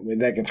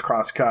that gets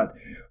cross-cut,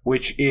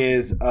 which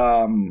is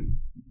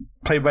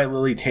played by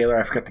Lily Taylor.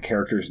 I forget the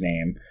character's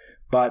name.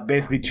 But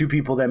basically two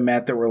people that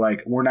met that were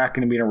like, we're not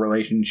going to be in a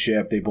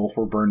relationship. They both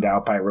were burned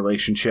out by a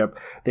relationship.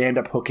 They end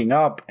up hooking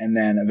up, and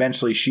then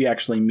eventually she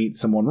actually meets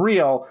someone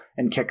real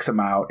and kicks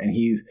him out. And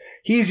he's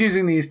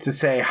using these to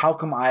say, how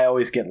come I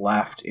always get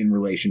left in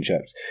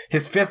relationships?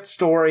 His fifth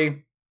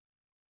story,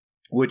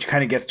 which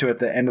kind of gets to at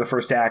the end of the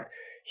first act,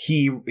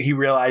 he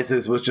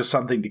realizes was just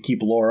something to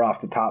keep Laura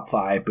off the top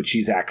 5, but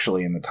she's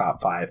actually in the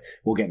top 5.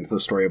 We'll get into the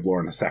story of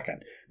Laura in a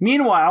second.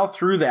 Meanwhile,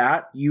 through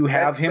that, you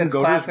have him go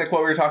classic to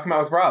what we were talking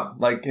about with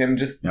Rob. Like him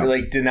just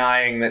like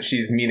denying that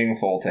she's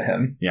meaningful to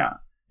him. Yeah.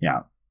 Yeah.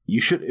 You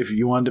should, if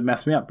you wanted to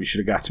mess me up, you should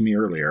have got to me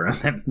earlier. And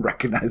then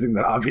recognizing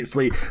that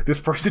obviously this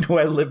person who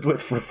I lived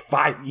with for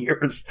 5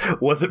 years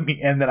wasn't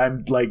me, and that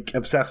I'm like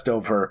obsessed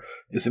over,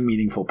 is a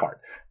meaningful part.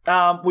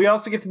 We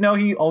also get to know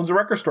he owns a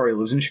record store. He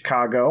lives in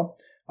Chicago.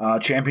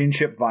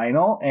 Championship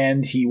Vinyl,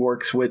 and he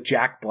works with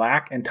Jack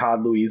Black and Todd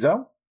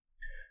Luizzo.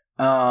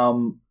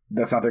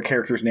 That's not their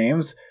characters'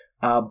 names.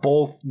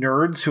 Both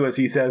nerds who, as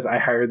he says, I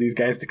hired these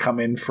guys to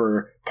come in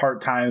for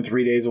part-time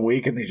 3 days a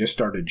week, and they just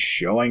started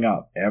showing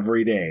up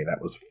every day.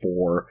 That was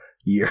 4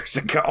 years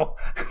ago.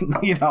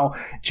 You know,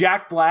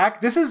 Jack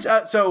Black, this is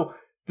so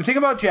the thing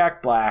about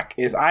Jack Black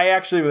is I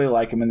actually really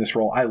like him in this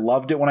role. I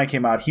loved it when I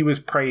came out. He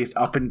was praised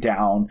up and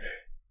down.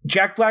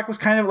 Jack Black was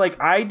kind of like,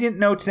 I didn't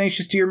know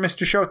Tenacious D or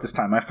Mr. Show at this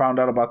time. I found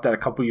out about that a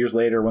couple years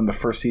later when the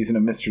first season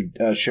of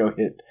Mr. Show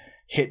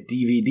hit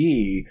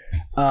DVD.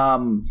 I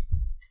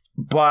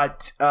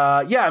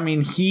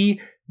mean,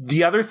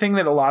 the other thing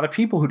that a lot of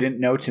people who didn't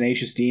know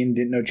Tenacious D and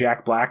didn't know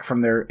Jack Black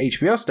from their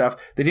HBO stuff,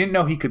 they didn't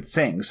know he could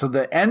sing. So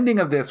the ending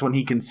of this, when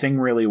he can sing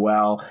really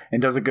well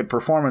and does a good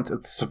performance,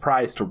 it's a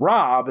surprise to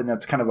Rob, and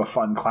that's kind of a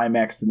fun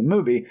climax to the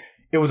movie.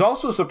 It was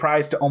also a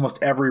surprise to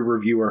almost every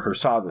reviewer who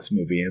saw this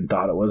movie and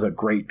thought it was a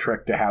great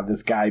trick to have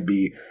this guy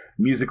be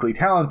musically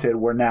talented,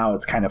 where now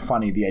it's kind of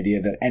funny, the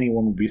idea that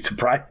anyone would be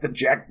surprised that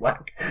Jack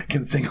Black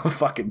can sing a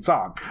fucking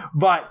song.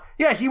 But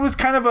yeah, he was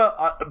kind of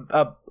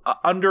a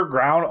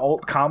underground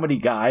alt comedy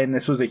guy, and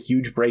this was a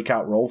huge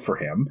breakout role for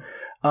him.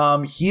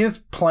 He is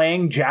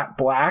playing Jack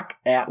Black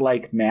at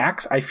like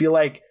max. I feel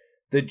like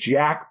the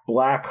Jack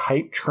Black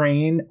hype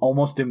train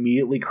almost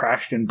immediately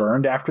crashed and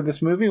burned after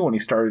this movie when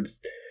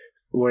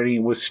he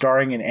was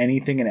starring in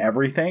anything and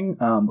everything.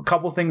 A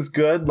couple things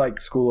good, like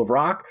School of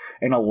Rock,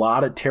 and a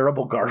lot of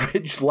terrible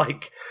garbage,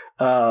 like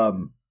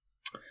Shallow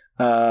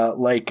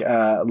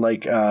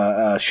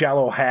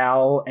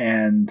Hal,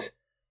 and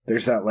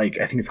there's that, like,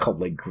 I think it's called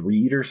like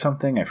Greed or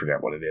something. I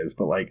forget what it is,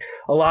 but like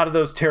a lot of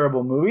those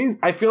terrible movies.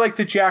 I feel like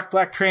the Jack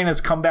Black train has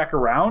come back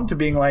around to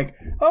being like,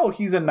 oh,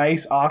 he's a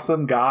nice,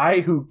 awesome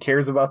guy who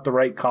cares about the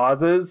right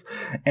causes,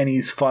 and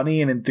he's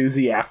funny and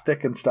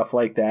enthusiastic and stuff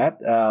like that.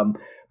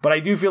 But I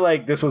do feel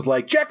like this was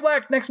like, Jack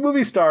Black, next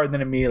movie star, and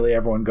then immediately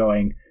everyone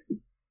going,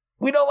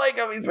 we don't like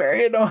him, he's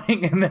very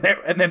annoying.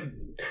 And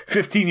then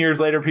 15 years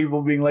later,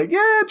 people being like,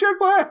 yeah, Jack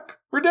Black,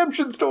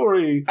 redemption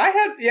story. I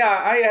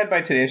had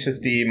my Tenacious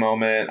D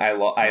moment. I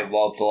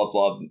loved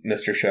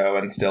Mr. Show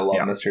and still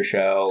love Mr.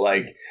 Show.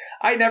 Like,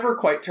 I never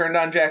quite turned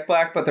on Jack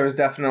Black, but there was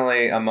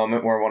definitely a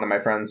moment where one of my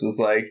friends was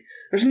like,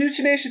 there's a new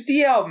Tenacious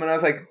D album, and I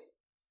was like,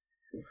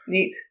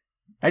 neat.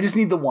 I just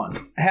need the one.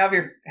 Have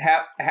your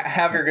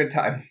good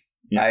time.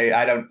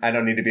 Yeah. I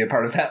don't need to be a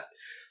part of that.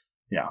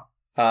 Yeah.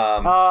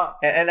 And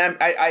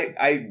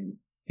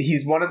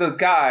he's one of those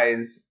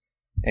guys,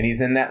 and he's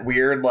in that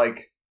weird,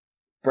 like,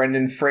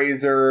 Brendan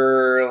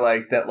Fraser,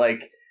 like, that,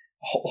 like,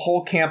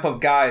 whole camp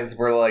of guys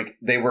where, like,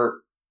 they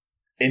were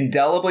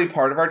indelibly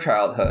part of our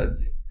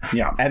childhoods.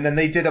 Yeah. And then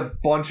they did a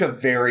bunch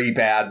of very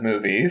bad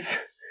movies.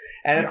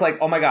 And it's like,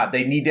 oh my God,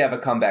 they need to have a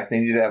comeback.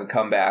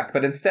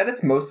 But instead,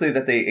 it's mostly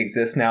that they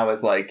exist now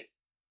as, like,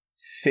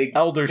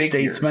 elder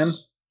figures. statesmen.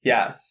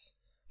 Yes.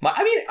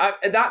 I mean,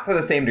 not to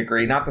the same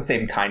degree, not the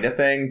same kind of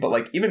thing, but,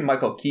 like, even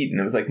Michael Keaton,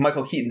 it was like,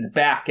 Michael Keaton's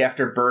back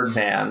after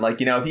Birdman.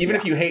 Like, you know,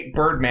 if you hate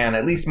Birdman,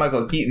 at least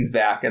Michael Keaton's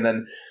back. And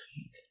then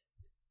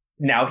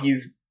now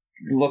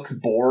looks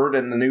bored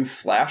in the new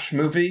Flash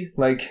movie.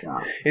 Like,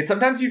 it's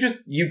sometimes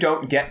you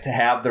don't get to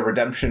have the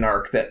redemption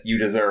arc that you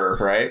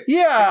deserve, right?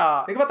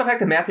 Yeah. Think about the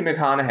fact that Matthew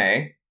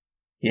McConaughey,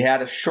 he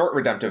had a short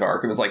redemptive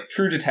arc. It was like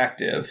True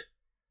Detective.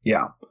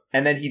 Yeah.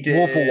 And then he did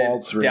Wolf of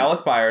Wall Street.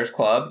 Dallas Buyers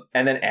Club.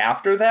 And then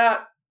after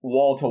that,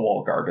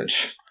 wall-to-wall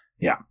garbage.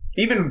 Yeah.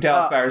 Even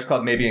Dallas Buyers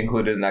Club may be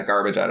included in that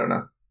garbage. I don't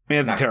know. I mean,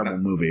 it's a terrible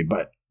movie,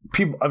 but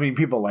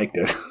people liked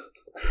it.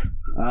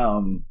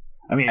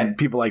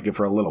 People liked it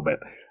for a little bit.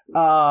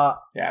 I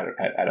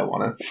don't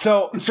want to.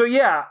 So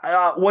yeah.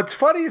 What's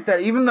funny is that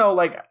even though,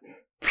 like,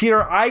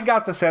 Peter, I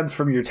got the sense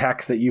from your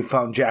text that you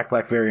found Jack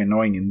Black very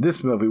annoying in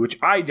this movie, which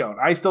I don't.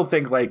 I still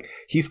think, like,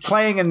 he's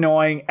playing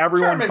annoying.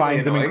 Everyone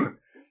finds him.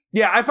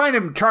 I find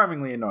him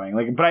charmingly annoying.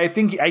 Like, but I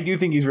do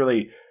think he's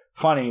really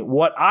funny.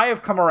 What I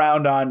have come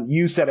around on,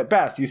 you said it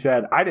best. You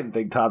said, I didn't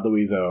think Todd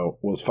Luizzo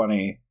was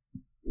funny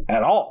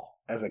at all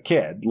as a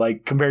kid.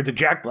 Like, compared to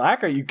Jack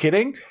Black, are you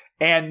kidding?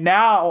 And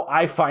now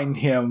I find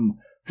him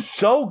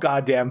so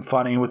goddamn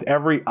funny with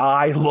every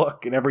eye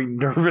look and every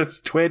nervous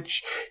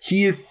twitch.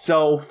 He is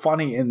so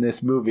funny in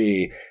this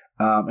movie.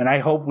 And I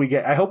hope we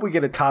get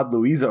a Todd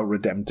Luizzo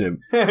redemption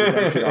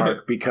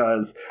arc,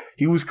 because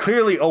he was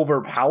clearly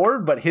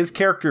overpowered, but his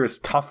character is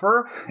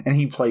tougher and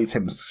he plays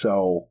him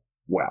so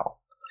well.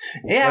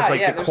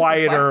 Yeah, the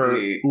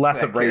quieter,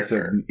 less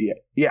abrasive.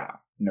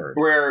 Nerd.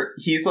 Where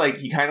he's like,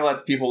 he kind of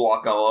lets people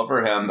walk all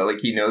over him, but, like,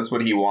 he knows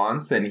what he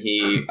wants, and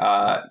he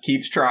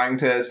keeps trying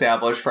to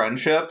establish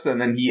friendships, and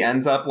then he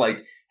ends up,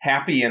 like,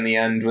 happy in the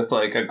end with,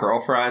 like, a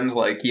girlfriend.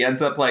 Like, he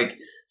ends up, like,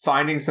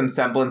 finding some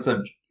semblance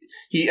of,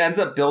 he ends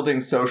up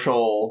building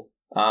social,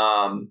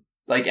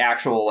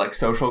 actual, like,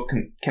 social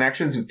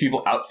connections with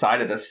people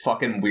outside of this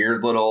fucking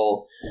weird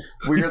little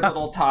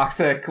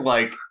toxic,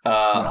 like,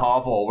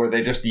 hovel where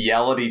they just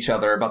yell at each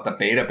other about the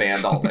Beta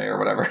Band all day or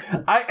whatever.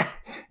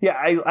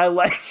 I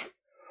like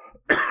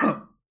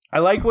I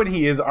like when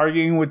he is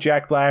arguing with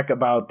Jack Black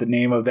about the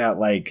name of that,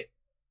 like,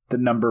 the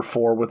number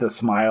 4 with a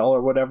smile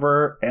or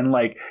whatever, and,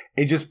 like,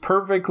 it just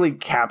perfectly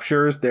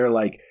captures their,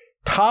 like,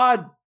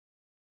 Todd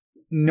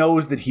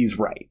knows that he's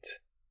right.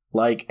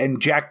 Like,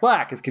 and Jack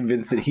Black is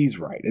convinced that he's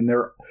right. And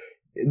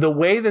the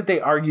way that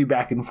they argue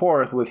back and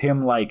forth with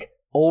him, like,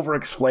 over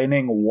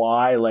explaining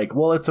why, like,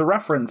 well, it's a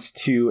reference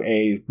to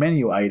a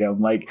menu item.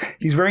 Like,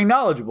 he's very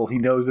knowledgeable. He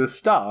knows this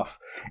stuff.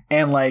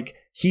 And, like,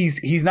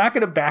 he's not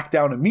going to back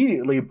down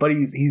immediately, but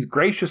he's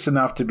gracious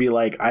enough to be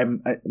like,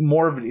 I'm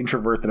more of an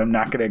introvert, that I'm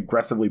not going to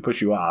aggressively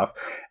push you off.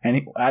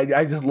 And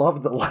I just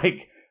love that,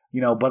 like, you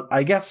know, but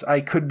I guess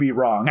I could be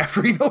wrong,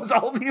 after he knows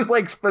all these,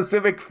 like,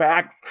 specific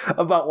facts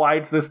about why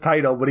it's this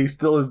title, but he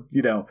still is,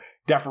 you know,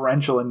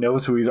 deferential and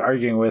knows who he's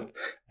arguing with.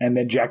 And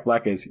then Jack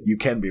Black is, you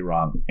can be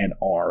wrong, and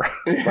are.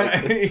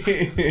 Like,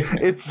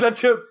 it's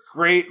such a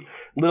great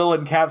little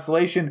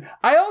encapsulation.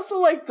 I also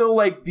like, though,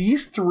 like,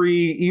 these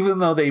three, even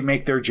though they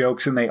make their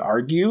jokes and they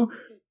argue,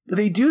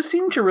 they do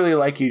seem to really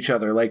like each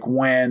other. Like,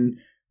 when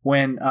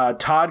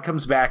Todd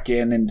comes back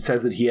in and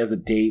says that he has a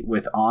date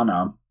with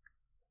Anna,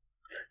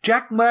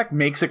 Jack Black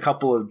makes a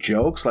couple of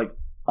jokes, like,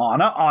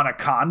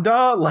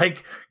 Anaconda,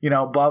 like, you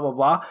know, blah, blah,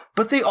 blah.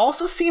 But they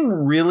also seem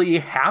really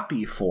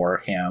happy for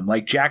him.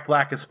 Like, Jack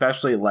Black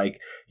especially,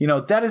 like, you know,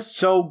 that is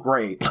so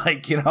great.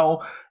 Like, you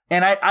know,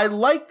 and I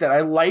like that.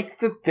 I like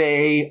that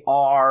they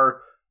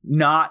are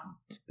not,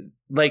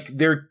 like,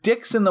 they're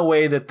dicks in the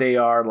way that they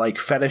are, like,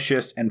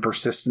 fetishist and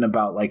persistent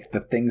about, like, the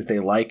things they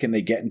like, and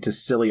they get into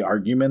silly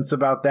arguments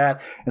about that,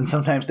 and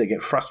sometimes they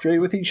get frustrated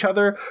with each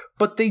other,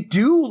 but they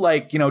do,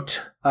 like, you know,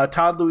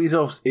 Todd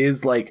Luizzo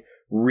is, like,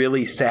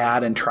 really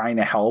sad and trying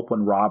to help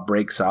when Rob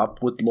breaks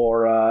up with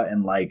Laura,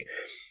 and, like,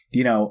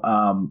 you know,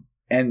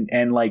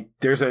 and like,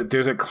 there's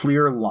a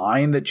clear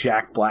line that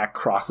Jack Black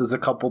crosses a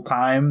couple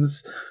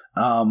times,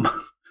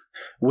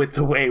 with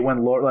the way when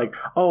Laura, like,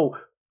 oh,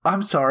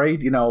 I'm sorry,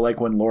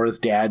 like when Laura's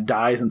dad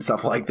dies and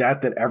stuff like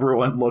that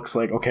everyone looks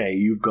like, okay,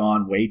 you've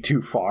gone way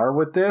too far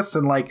with this.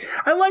 And like,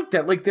 I like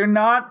that. Like, they're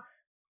not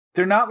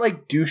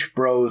like douche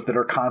bros that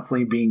are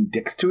constantly being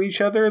dicks to each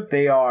other.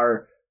 They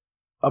are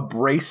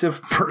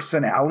abrasive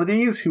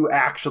personalities who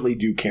actually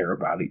do care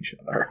about each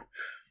other.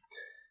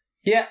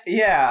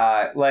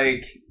 Yeah.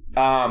 Like,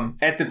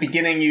 at the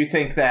beginning you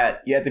think that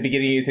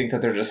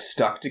they're just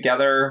stuck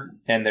together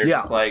and they're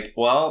just like,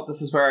 well,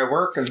 this is where I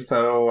work, and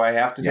so I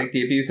have to take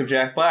the abuse of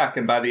Jack Black.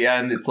 And by the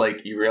end, it's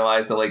like you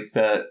realize that like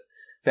that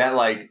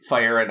like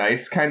fire and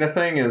ice kind of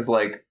thing is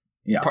like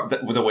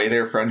the way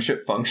their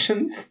friendship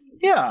functions.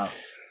 Yeah.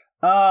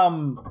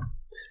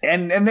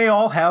 And they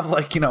all have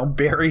like,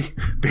 Barry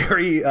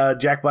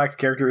Jack Black's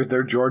character is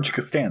their George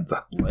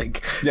Costanza.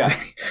 Like,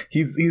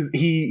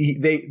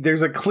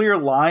 there's a clear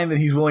line that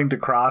he's willing to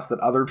cross that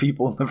other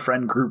people in the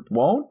friend group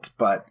won't,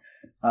 but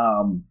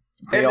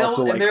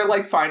they're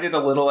like find it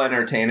a little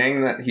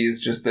entertaining that he's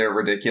just their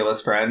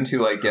ridiculous friend who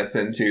like gets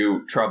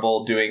into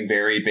trouble doing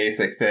very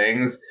basic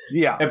things.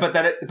 Yeah. But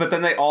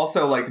then they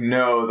also like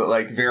know that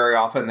like very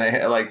often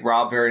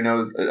Rob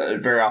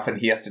very often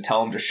he has to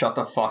tell him to shut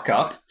the fuck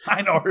up.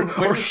 I know,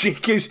 or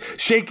shake his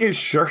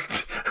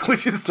shirt,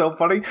 which is so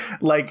funny.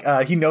 Like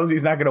he knows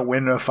he's not going to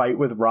win a fight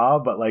with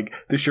Rob, but like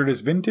the shirt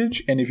is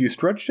vintage, and if you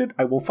stretched it,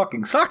 I will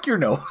fucking sock your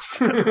nose.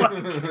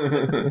 Like,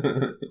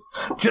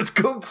 just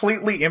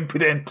completely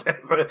impotent.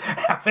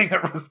 Having a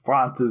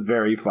response is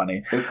very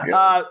funny.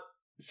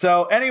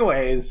 So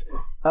anyways,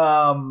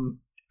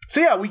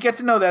 we get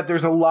to know that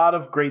there's a lot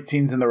of great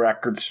scenes in the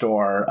record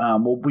store.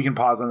 We can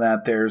pause on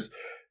that. There's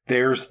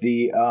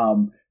the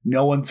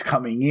no one's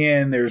coming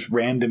in. There's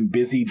random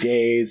busy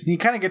days. And you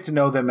kind of get to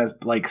know them as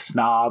like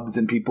snobs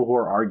and people who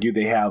argue.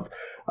 They have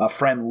a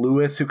friend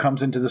Lewis who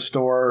comes into the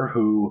store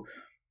who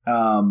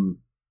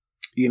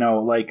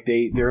like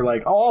they're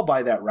like, oh, I'll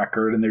buy that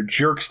record, and they're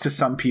jerks to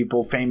some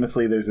people.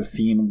 Famously, there's a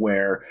scene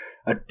where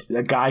a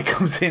guy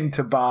comes in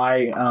to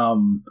buy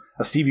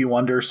a Stevie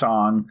Wonder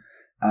song.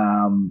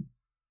 I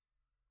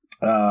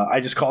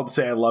just called to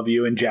say I love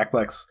you, and Jack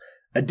Black's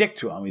a dick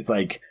to him. He's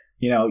like,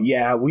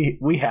 yeah,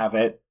 we have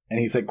it, and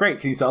he's like, great,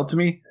 can you sell it to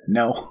me?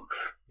 No.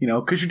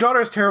 Because your daughter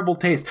has terrible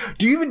taste.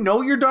 Do you even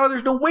know your daughter?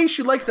 There's no way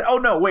she likes that. Oh,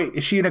 no, wait,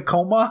 is she in a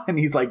coma? And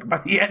he's like, by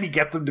the end, he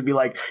gets him to be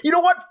like, you know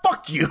what?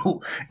 Fuck you.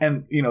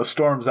 And,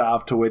 storms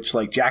off, to which,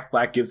 like, Jack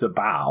Black gives a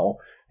bow.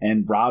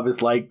 And Rob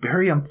is like,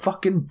 Barry, I'm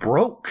fucking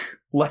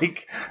broke.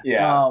 Like,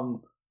 yeah.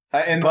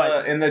 In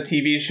the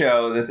TV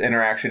show, this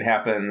interaction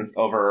happens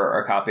over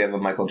a copy of a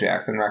Michael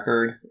Jackson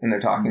record. And they're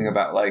talking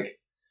about, like,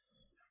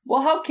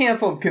 well, how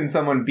canceled can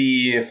someone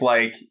be if,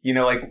 like,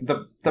 like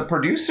the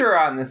producer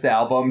on this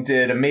album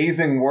did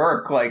amazing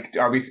work? Like,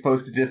 are we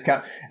supposed to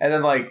discount? And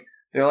then, like,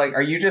 they're like,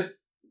 are you just,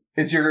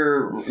 is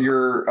your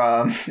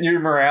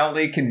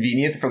morality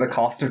convenient for the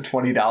cost of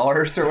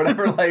 $20 or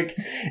whatever? Like,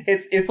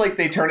 it's like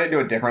they turn it into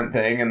a different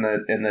thing in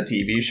the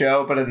TV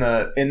show, but in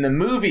the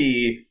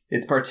movie,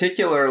 it's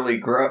particularly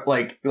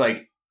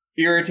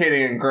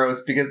irritating and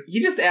gross because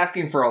he's just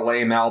asking for a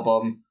lame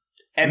album,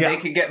 and they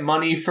could get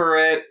money for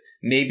it.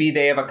 Maybe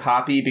they have a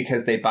copy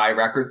because they buy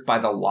records by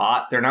the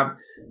lot. They're not,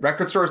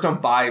 record stores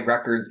don't buy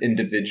records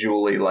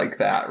individually like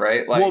that,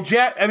 right? Like, well,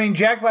 Jack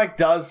Black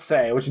does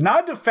say, which is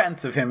not a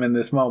defense of him in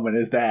this moment,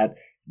 is that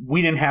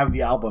we didn't have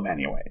the album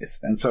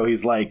anyways. And so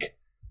he's like,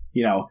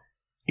 he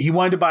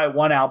wanted to buy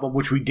one album,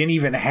 which we didn't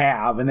even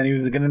have, and then he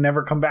was going to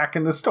never come back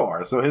in the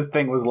store. So his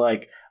thing was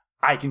like,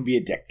 I can be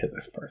a dick to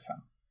this person.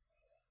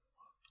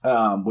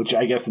 Which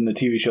I guess in the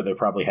TV show, they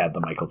probably had the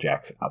Michael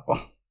Jackson album.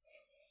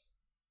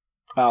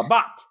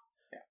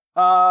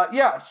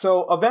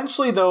 So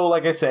eventually, though,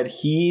 like I said,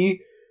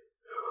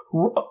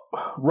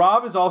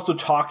 Rob is also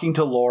talking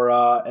to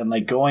Laura and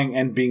like going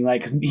and being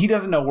like, 'cause he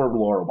doesn't know where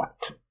Laura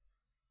went.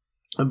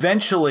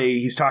 Eventually,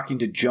 he's talking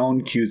to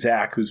Joan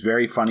Cusack, who's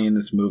very funny in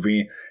this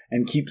movie,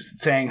 and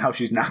keeps saying how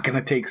she's not going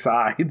to take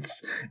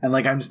sides. And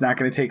like, I'm just not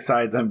going to take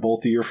sides on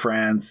both of your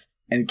friends.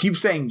 And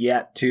keeps saying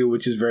yet, too,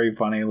 which is very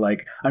funny.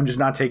 Like, I'm just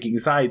not taking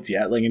sides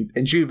yet. Like,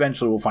 and she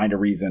eventually will find a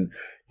reason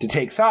to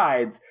take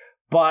sides.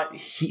 But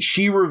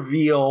she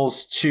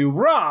reveals to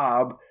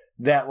Rob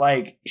that,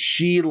 like,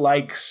 she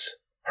likes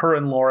her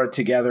and Laura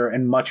together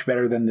and much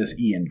better than this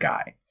Ian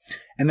guy.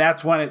 And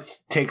that's when it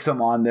takes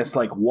him on this,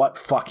 like, what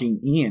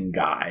fucking Ian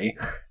guy?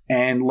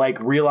 And,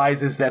 like,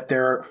 realizes that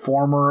their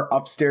former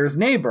upstairs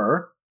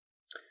neighbor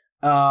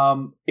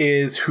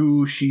is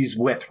who she's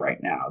with right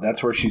now.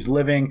 That's where she's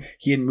living.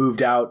 He had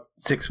moved out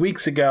 6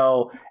 weeks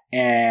ago.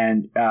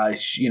 And,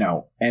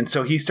 and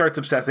so he starts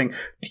obsessing.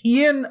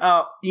 Ian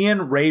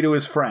Ray to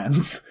his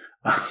friends.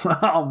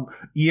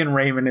 Ian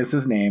Raymond is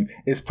his name,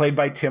 is played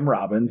by Tim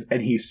Robbins,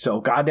 and he's so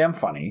goddamn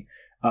funny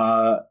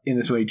in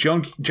this movie.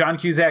 John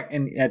Cusack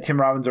and Tim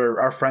Robbins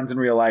are friends in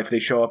real life. They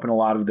show up in a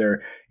lot of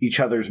each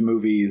other's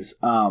movies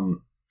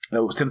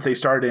since they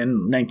started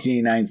in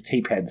 1989's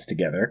Tapeheads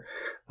together.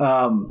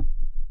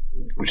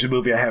 Which is a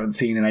movie I haven't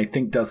seen and I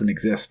think doesn't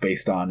exist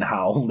based on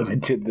how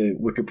limited the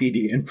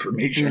Wikipedia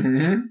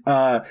information.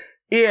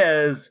 Mm-hmm.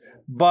 is.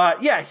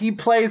 But yeah, he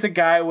plays a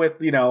guy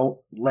with,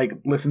 like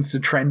listens to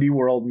trendy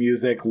world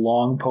music,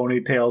 long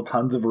ponytail,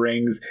 tons of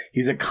rings.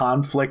 He's a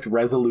conflict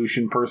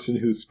resolution person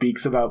who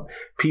speaks about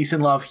peace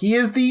and love. He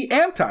is the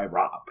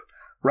anti-Rob,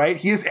 right?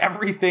 He is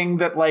everything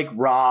that like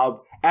Rob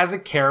as a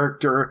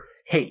character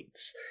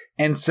hates.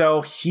 And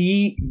so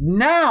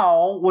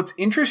what's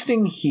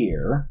interesting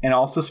here, and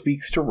also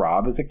speaks to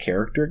Rob as a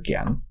character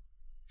again,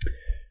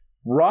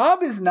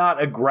 Rob is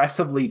not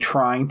aggressively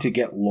trying to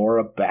get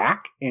Laura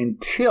back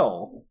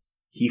until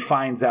he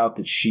finds out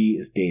that she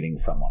is dating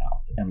someone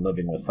else and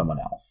living with someone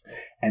else.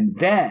 And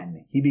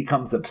then he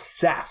becomes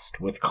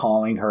obsessed with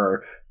calling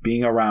her,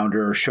 being around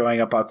her, showing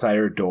up outside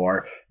her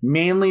door,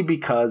 mainly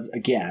because,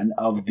 again,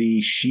 of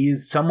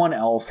someone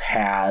else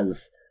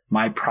has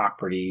my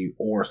property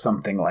or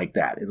something like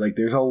that. Like,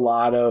 there's a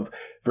lot of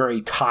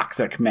very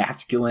toxic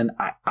masculine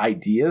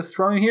ideas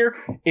thrown in here.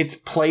 It's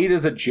played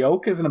as a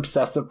joke, as an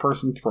obsessive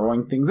person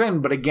throwing things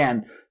in. But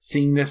again,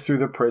 seeing this through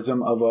the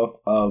prism of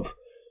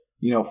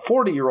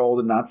 40-year-old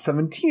and not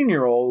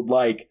 17-year-old,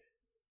 like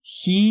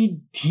he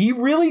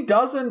really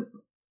doesn't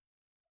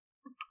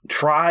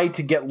try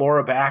to get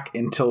Laura back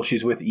until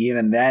she's with Ian.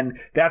 And then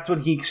that's when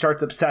he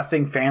starts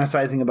obsessing,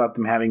 fantasizing about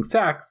them having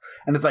sex.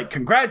 And it's like,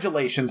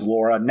 congratulations,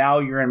 Laura. Now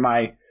you're in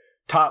my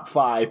top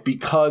 5,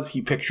 because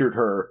he pictured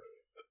her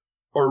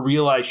or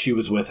realized she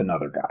was with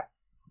another guy.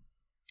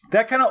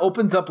 That kind of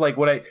opens up like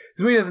this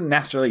movie doesn't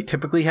necessarily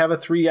typically have a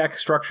 3-act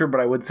structure, but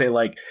I would say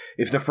like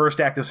if the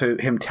first act is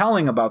him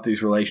telling about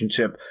these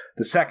relationships,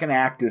 the second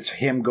act is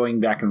him going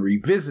back and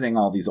revisiting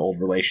all these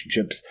old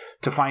relationships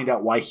to find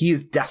out why he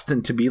is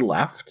destined to be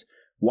left,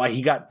 why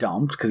he got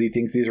dumped, because he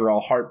thinks these are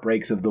all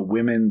heartbreaks of the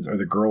women's or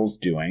the girls'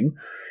 doing.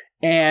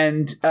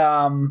 And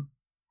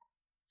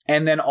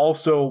then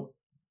also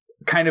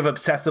kind of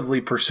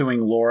obsessively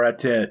pursuing Laura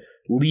to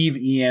leave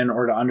Ian,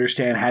 or to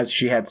understand has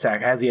he had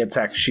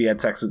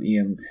sex with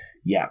Ian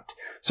yet.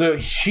 So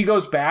she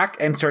goes back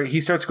and he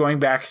starts going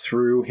back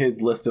through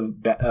his list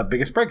of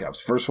biggest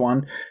breakups. First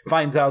one,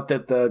 finds out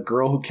that the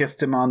girl who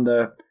kissed him on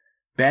the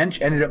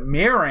bench ended up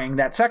marrying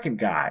that second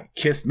guy.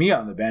 Kissed me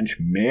on the bench,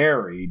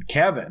 married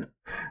Kevin.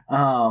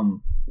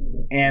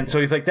 And so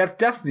he's like, that's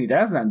destiny.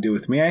 That has nothing to do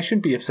with me. I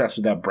shouldn't be obsessed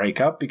with that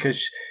breakup, because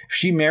if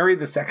she married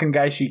the second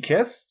guy she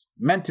kissed,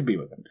 meant to be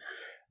with him.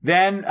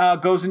 Then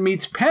goes and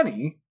meets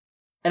Penny.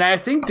 And I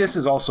think this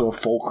is also a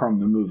fulcrum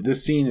of the movie.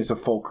 This scene is a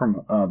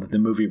fulcrum that the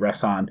movie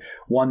rests on.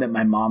 One that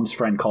my mom's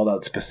friend called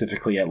out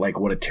specifically at like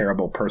what a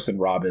terrible person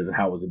Rob is and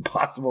how it was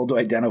impossible to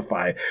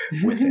identify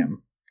with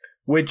him.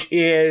 Which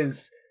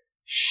is,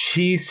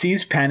 she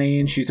sees Penny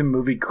and she's a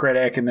movie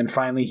critic, and then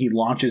finally he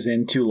launches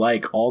into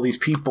like all these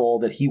people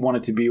that he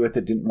wanted to be with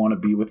that didn't want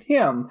to be with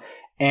him.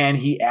 And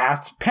he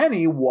asks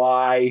Penny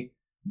why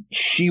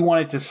she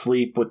wanted to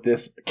sleep with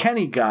this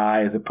Kenny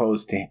guy as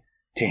opposed to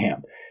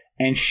him.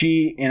 And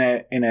she, in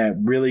a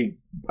really,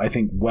 I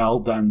think, well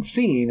done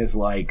scene, is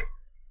like,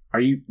 are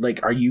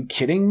you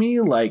kidding me?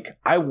 Like,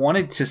 I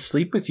wanted to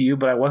sleep with you,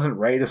 but I wasn't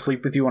ready to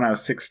sleep with you when I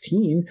was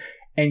 16.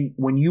 And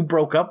when you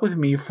broke up with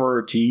me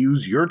to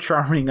use your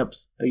charming,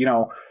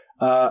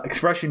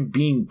 expression,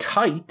 being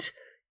tight,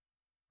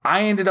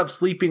 I ended up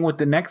sleeping with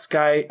the next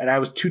guy, and I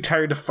was too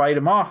tired to fight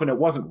him off. And it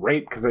wasn't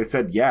rape because I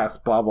said yes,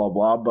 blah, blah,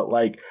 blah. But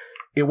like,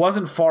 it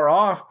wasn't far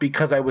off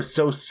because I was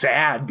so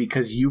sad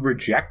because you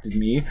rejected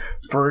me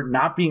for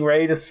not being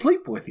ready to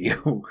sleep with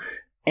you.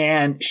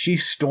 And she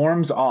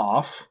storms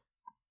off.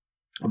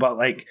 But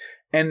like,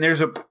 and there's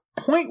a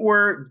point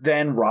where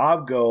then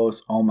Rob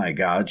goes, oh my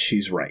God,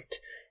 she's right.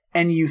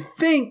 And you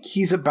think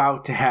he's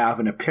about to have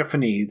an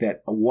epiphany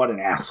that what an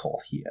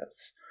asshole he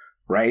is,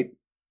 right?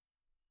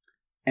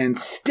 And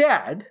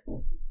instead,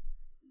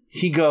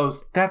 he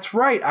goes, that's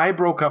right, I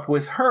broke up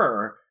with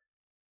her.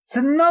 It's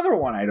another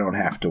one I don't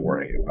have to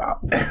worry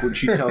about when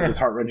she tells this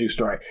heart-wrenching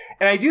story.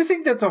 And I do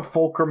think that's a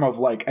fulcrum of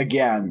like,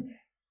 again,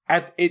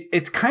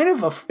 it's kind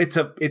of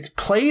it's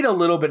played a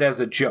little bit as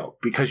a joke,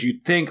 because you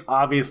think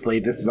obviously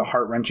this is a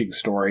heart-wrenching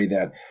story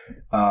that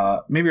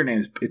maybe her name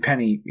is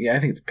Penny. Yeah, I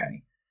think it's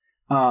Penny.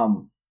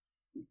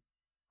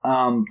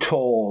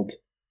 Told,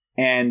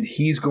 and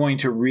he's going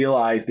to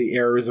realize the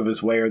errors of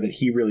his way, or that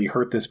he really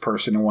hurt this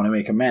person and want to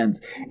make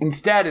amends.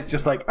 Instead, it's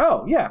just like,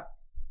 oh yeah,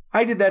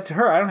 I did that to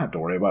her. I don't have to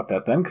worry about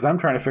that then, because I'm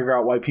trying to figure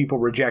out why people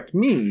reject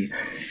me.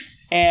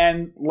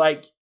 And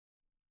like,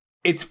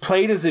 it's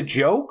played as a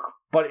joke,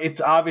 but it's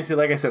obviously,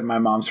 like I said, my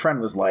mom's friend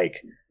was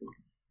like,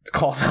 it's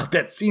called out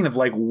that scene of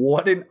like,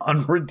 what an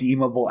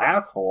unredeemable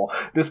asshole.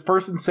 This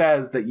person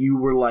says that you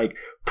were like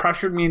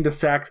pressured me into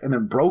sex and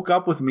then broke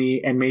up with me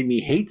and made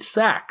me hate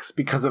sex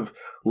because of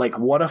like,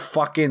 what a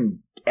fucking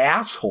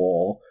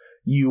asshole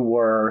you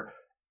were.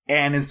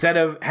 And instead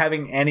of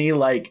having any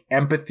like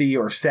empathy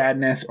or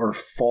sadness or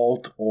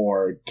fault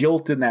or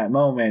guilt in that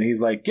moment,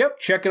 he's like, yep,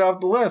 check it off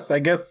the list. I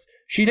guess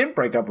she didn't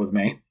break up with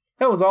me.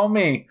 That was all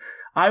me.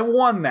 I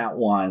won that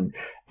one.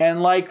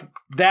 And like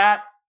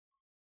that,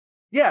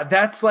 yeah,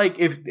 that's like,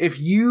 if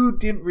you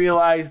didn't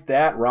realize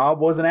that Rob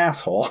was an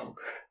asshole,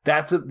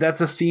 that's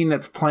a scene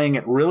that's playing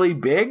it really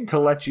big to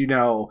let you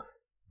know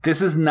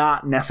this is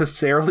not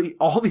necessarily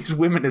all these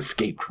women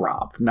escaped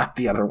Rob, not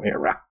the other way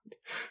around.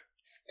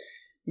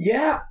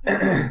 Yeah.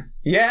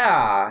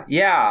 Yeah.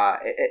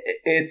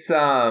 It's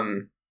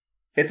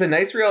a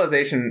nice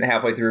realization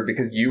halfway through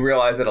because you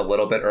realize it a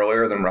little bit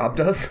earlier than Rob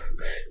does.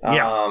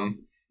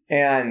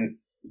 And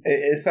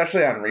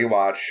especially on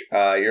rewatch,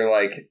 you're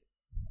like,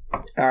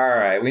 all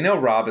right, we know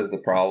Rob is the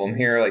problem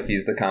here. Like,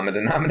 he's the common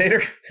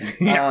denominator.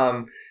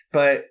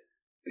 But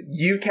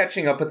you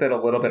catching up with it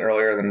a little bit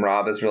earlier than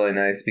Rob is really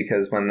nice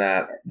because when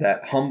that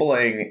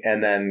humbling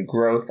and then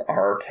growth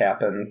arc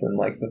happens in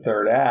like the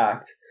third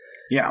act,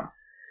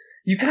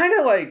 you kind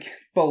of like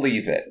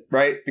believe it,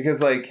 right?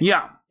 Because like,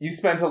 you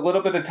spent a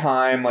little bit of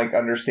time like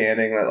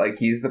understanding that like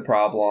he's the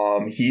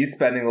problem. He's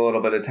spending a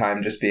little bit of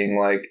time just being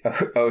like,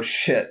 oh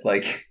shit,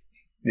 like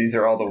these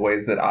are all the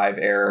ways that I've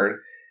erred.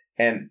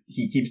 And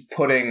he keeps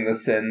putting the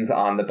sins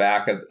on the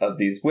back of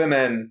these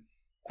women.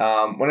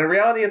 When in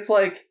reality, it's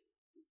like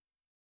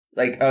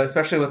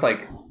especially with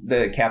like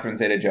the Catherine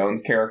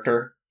Zeta-Jones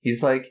character,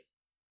 he's like,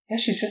 yeah,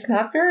 she's just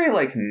not very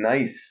like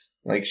nice.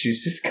 Like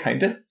she's just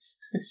kind of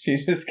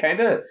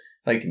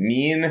like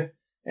mean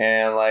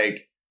and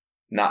like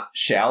not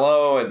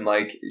shallow. And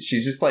like,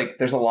 she's just like,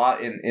 there's a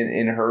lot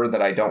in her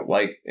that I don't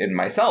like in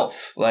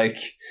myself. Like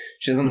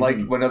she doesn't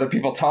like when other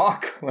people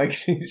talk. Like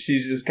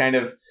she's just kind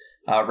of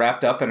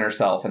wrapped up in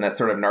herself, and that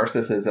sort of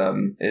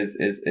narcissism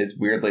is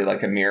weirdly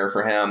like a mirror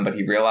for him. But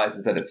he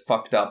realizes that it's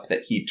fucked up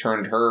that he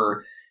turned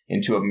her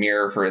into a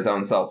mirror for his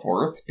own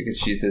self-worth because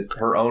she's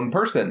her own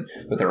person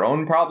with her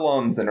own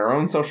problems and her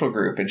own social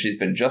group, and she's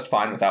been just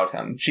fine without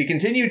him. She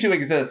continued to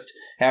exist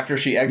after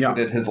she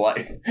exited his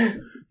life.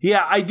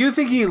 Yeah, I do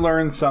think he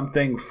learned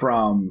something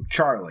from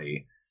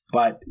Charlie,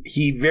 but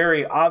he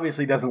very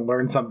obviously doesn't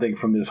learn something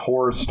from this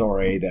horror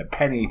story that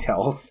Penny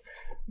tells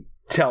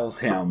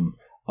him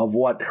of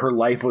what her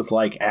life was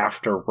like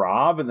after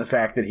Rob and the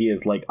fact that he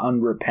is like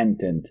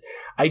unrepentant.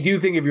 I do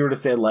think if you were to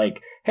say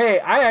like, hey,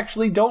 I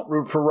actually don't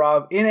root for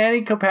Rob in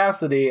any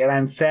capacity, and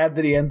I'm sad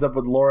that he ends up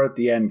with Laura at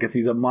the end because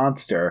he's a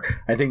monster,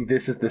 I think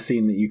this is the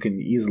scene that you can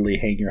easily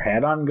hang your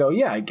hat on and go,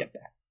 yeah, I get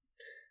that.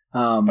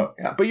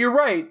 But you're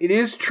right. It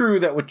is true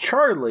that with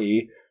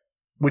Charlie,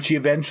 which he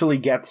eventually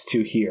gets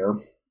to here,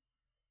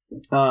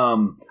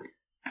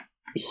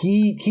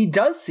 he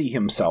does see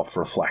himself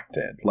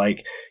reflected.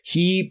 Like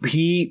you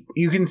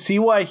can see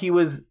why she's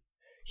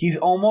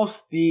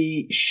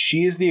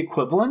the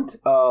equivalent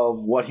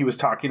of what he was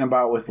talking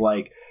about with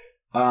like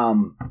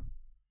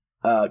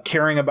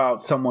caring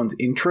about someone's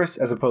interests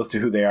as opposed to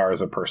who they are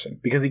as a person,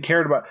 because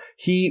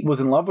he was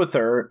in love with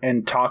her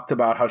and talked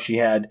about how she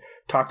had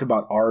talked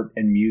about art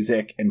and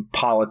music and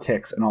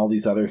politics and all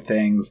these other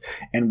things,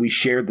 and we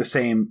shared the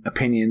same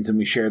opinions and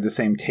we shared the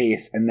same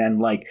tastes. And then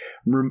like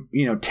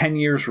 10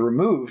 years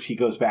removed, he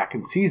goes back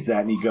and sees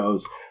that and he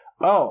goes,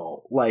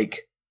 oh,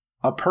 like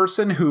a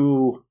person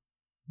who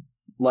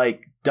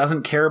like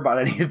doesn't care about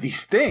any of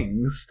these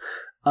things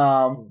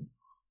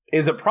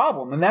is a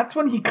problem. And that's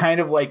when he kind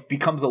of like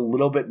becomes a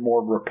little bit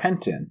more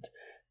repentant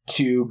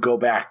to go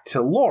back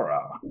to Laura.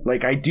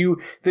 Like the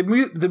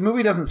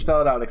movie doesn't spell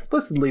it out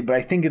explicitly, but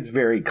I think it's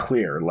very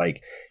clear.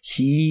 Like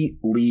he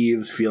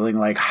leaves feeling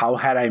like, how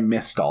had I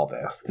missed all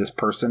this? This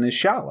person is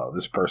shallow.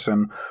 This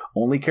person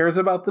only cares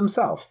about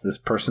themselves. This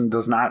person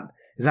is not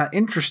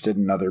interested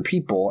in other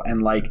people.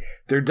 And like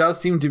there does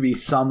seem to be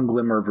some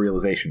glimmer of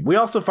realization. We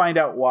also find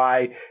out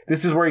why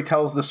this is where he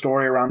tells the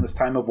story around this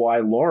time of why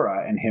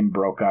Laura and him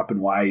broke up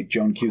and why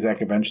Joan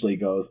Cusack eventually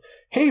goes,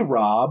 hey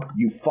Rob,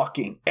 you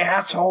fucking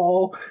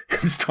asshole,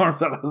 and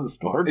storms out of the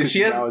store.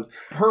 She has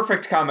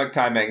perfect comic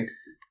timing.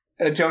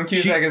 Joan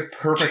Cusack is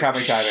perfect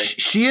comic timing.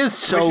 She is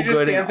so she just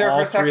good. Stands there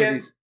for a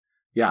second.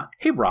 Yeah.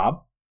 Hey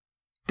Rob,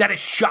 that is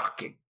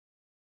shocking.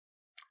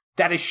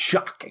 That is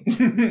shocking.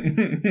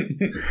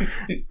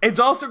 It's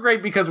also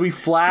great because we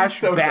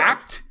flash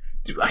back.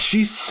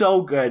 She's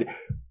so good.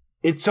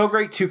 It's so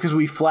great, too, because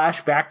we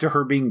flash back to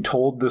her being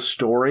told the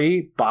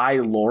story by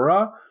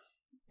Laura.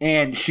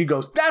 And she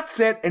goes, that's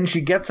it. And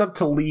she gets up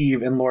to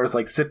leave. And Laura's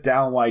like, sit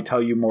down while I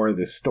tell you more of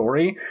this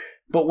story.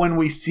 But when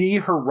we see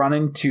her run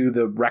into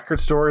the record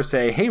store and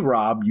say, hey,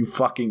 Rob, you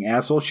fucking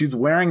asshole, she's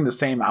wearing the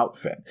same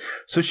outfit.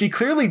 So she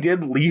clearly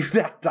did leave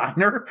that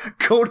diner,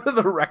 go to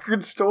the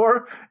record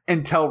store,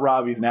 and tell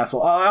Rob he's an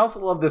asshole. I also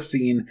love the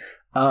scene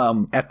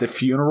at the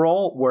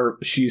funeral where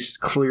she's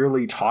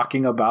clearly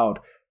talking about,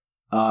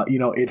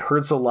 it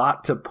hurts a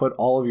lot to put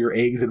all of your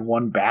eggs in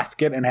one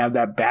basket and have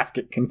that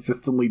basket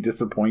consistently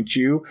disappoint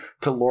you,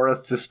 to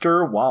Laura's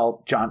sister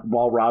while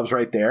Rob's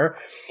right there.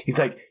 He's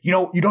like, you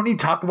don't need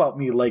to talk about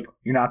me like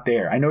you're not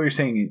there. I know you're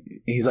saying.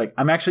 He's like,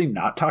 I'm actually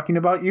not talking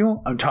about you.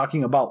 I'm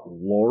talking about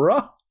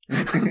Laura.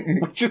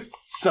 Which is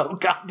so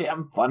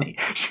goddamn funny.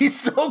 She's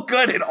so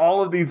good in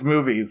all of these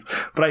movies,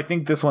 but I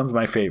think this one's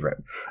my favorite.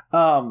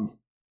 So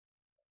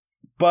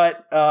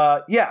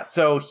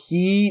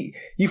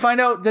you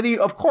find out that he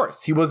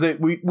was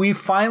we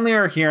finally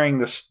are hearing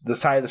the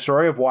side of the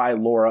story of why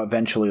Laura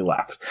eventually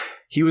left.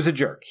 He was a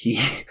jerk.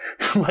 He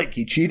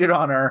cheated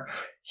on her.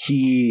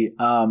 He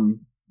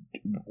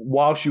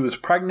while she was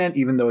pregnant,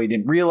 even though he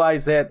didn't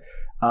realize it.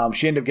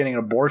 She ended up getting an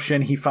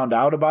abortion. He found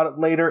out about it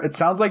later. It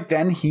sounds like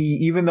then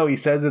even though he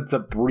says it's a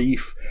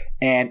brief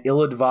and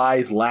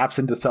ill-advised lapse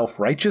into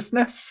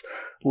self-righteousness,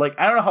 like,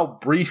 I don't know how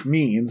brief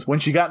means. When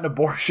she got an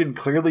abortion,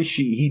 clearly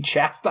he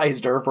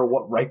chastised her for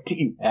what right do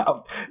you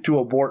have to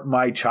abort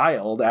my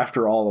child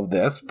after all of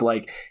this. But,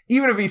 like,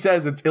 even if he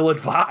says it's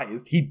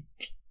ill-advised,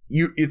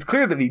 it's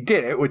clear that he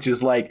did it, which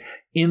is like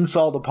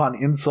insult upon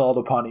insult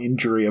upon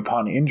injury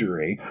upon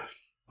injury.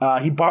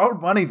 He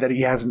borrowed money that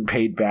he hasn't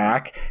paid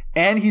back,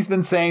 and he's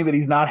been saying that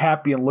he's not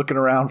happy and looking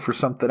around for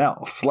something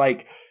else.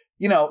 Like,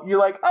 you're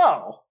like,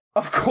 oh,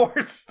 of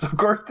course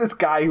this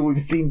guy who we've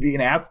seen be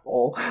an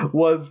asshole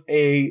was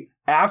a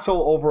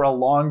asshole over a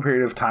long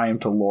period of time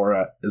to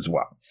Laura as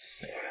well.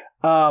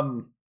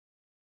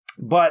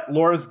 But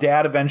Laura's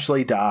dad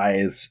eventually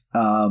dies,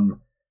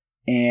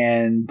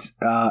 and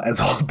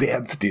as all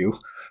dads do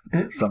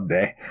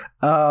someday.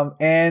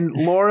 And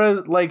Laura,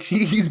 like,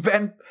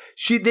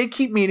 they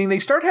keep meeting. They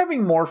start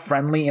having more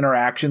friendly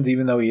interactions,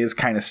 even though he is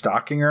kind of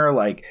stalking her.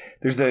 Like,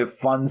 there's the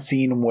fun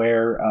scene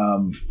where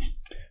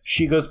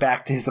she goes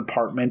back to his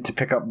apartment to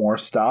pick up more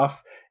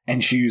stuff,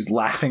 and she's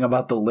laughing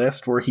about the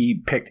list where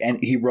he picked, and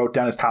he wrote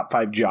down his top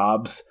 5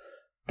 jobs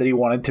that he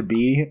wanted to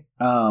be,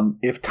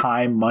 if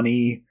time,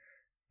 money,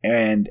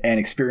 and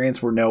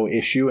experience were no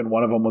issue, and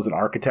one of them was an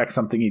architect,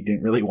 something he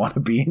didn't really want to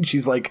be. And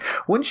she's like,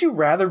 wouldn't you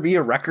rather be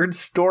a record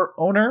store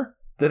owner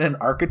than an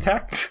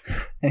architect?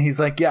 And he's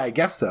like, yeah, I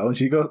guess so. And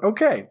she goes,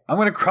 okay, I'm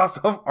going to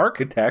cross off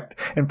architect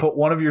and put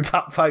one of your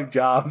top 5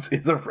 jobs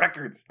is a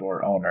record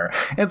store owner.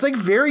 And it's like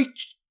very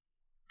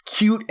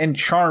cute and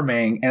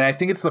charming, and I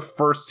think it's the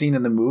first scene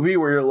in the movie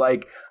where you're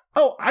like,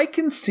 oh, I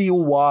can see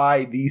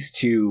why these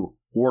two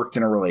worked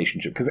in a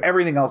relationship, because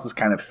everything else is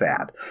kind of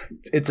sad.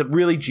 It's a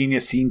really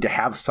genius scene to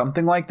have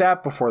something like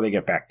that before they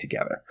get back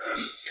together.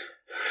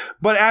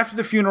 But after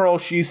the funeral,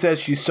 she says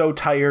she's so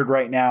tired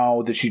right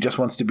now that she just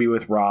wants to be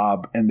with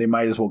Rob, and they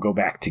might as well go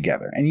back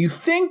together. And you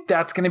think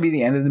that's going to be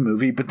the end of the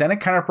movie, but then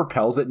it kind of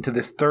propels it into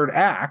this third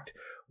act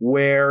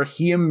where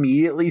he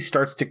immediately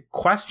starts to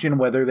question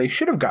whether they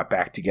should have got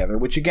back together,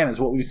 which again is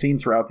what we've seen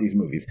throughout these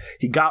movies.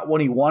 He got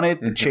what he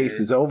wanted. The chase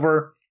is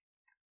over.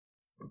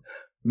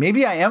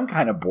 Maybe I am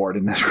kind of bored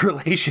in this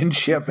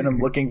relationship and I'm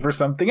looking for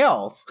something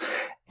else.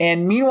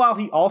 And meanwhile,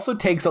 he also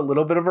takes a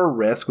little bit of a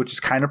risk, which is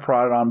kind of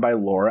prodded on by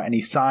Laura, and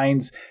he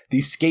signs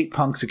these skate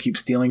punks who keep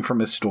stealing from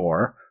his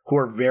store, who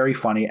are very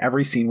funny.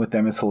 Every scene with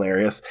them is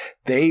hilarious.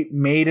 They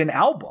made an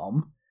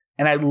album.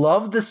 And I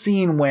love the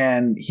scene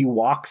when he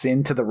walks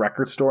into the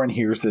record store and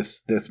hears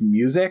this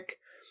music,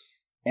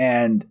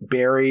 and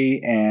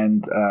Barry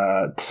and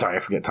sorry, I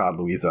forget Todd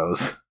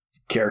Luizzo's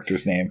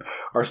character's name,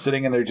 are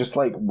sitting and they're just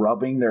like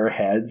rubbing their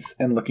heads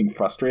and looking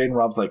frustrated. And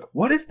Rob's like,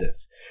 what is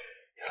this?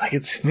 He's like,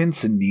 it's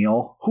Vince and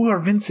Neil. Who are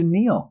Vince and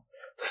Neil?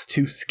 Those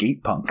two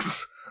skate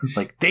punks.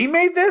 Like, they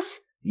made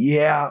this?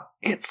 Yeah,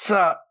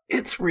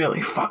 it's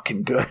really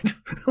fucking good.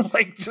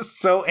 Like, just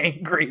so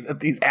angry that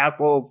these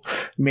assholes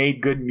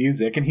made good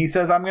music. And he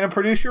says, I'm going to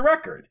produce your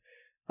record.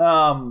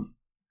 And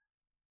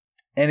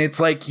it's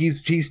like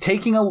he's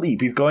taking a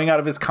leap. He's going out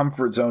of his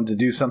comfort zone to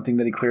do something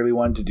that he clearly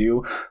wanted to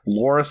do.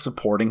 Laura's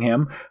supporting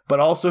him. But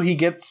also he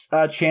gets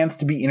a chance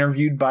to be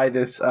interviewed by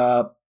this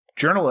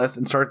journalist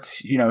and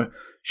starts,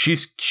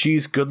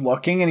 she's good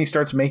looking, and he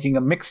starts making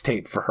a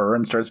mixtape for her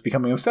and starts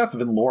becoming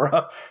obsessive. And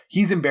Laura,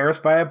 he's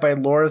embarrassed by it, but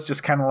Laura's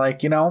just kind of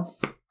like,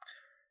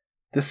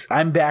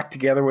 I'm back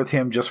together with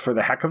him just for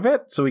the heck of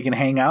it, so we can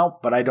hang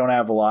out, but I don't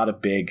have a lot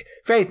of big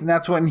faith. And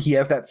that's when he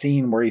has that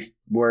scene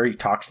where he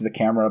talks to the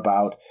camera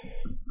about,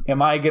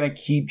 am I going to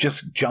keep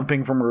just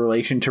jumping from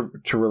relation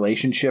to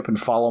relationship and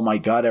follow my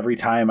gut every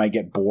time I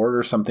get bored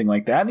or something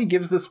like that? And he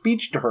gives the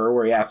speech to her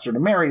where he asks her to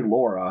marry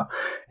Laura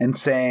and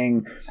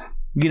saying,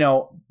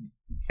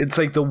 it's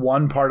like the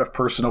one part of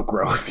personal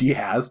growth he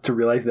has to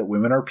realize that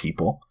women are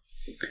people,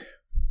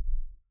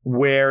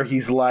 where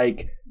he's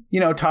like,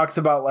 talks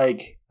about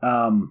like,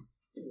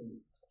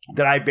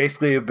 that I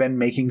basically have been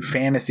making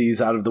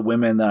fantasies out of the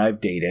women that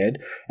I've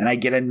dated, and I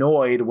get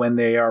annoyed when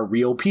they are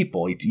real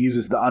people. He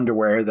uses the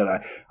underwear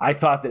that I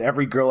thought that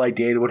every girl I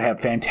dated would have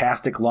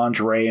fantastic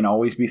lingerie and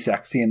always be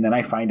sexy, and then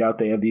I find out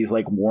they have these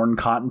like worn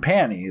cotton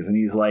panties, and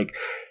he's like,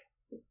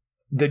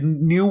 the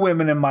new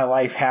women in my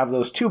life have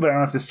those too, but I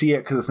don't have to see it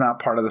because it's not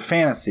part of the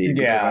fantasy,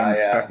 because I'm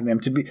expecting them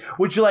to be,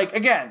 which, like,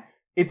 again,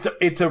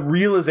 it's a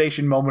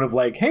realization moment of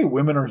like, hey,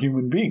 women are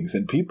human beings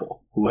and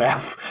people who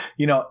have,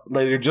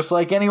 they're just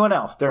like anyone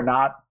else. They're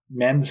not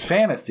men's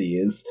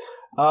fantasies,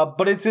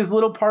 but it's his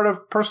little part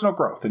of personal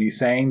growth. And he's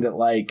saying that,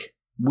 like,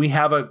 we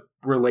have a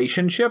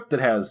relationship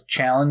that has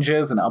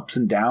challenges and ups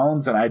and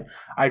downs, and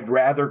I'd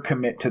rather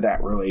commit to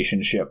that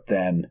relationship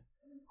than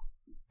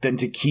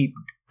to keep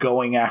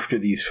going after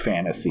these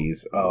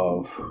fantasies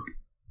of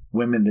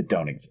women that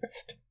don't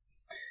exist.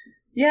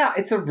 Yeah,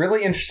 it's a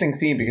really interesting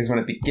scene because when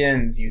it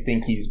begins, you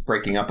think he's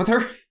breaking up with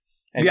her.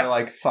 And you're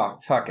like,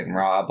 fucking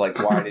Rob,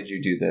 like, why did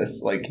you do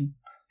this? Like,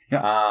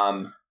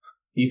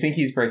 you think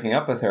he's breaking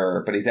up with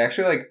her, but he's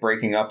actually, like,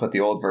 breaking up with the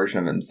old version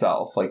of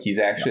himself. Like, he's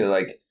actually,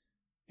 like,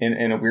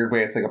 in a weird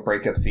way, it's like a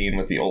breakup scene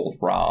with the old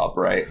Rob,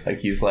 right? Like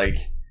he's like,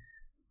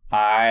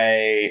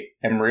 I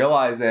am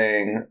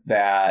realizing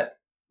that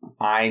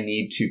I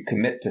need to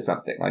commit to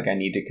something. Like I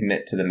need to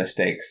commit to the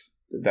mistakes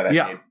that I've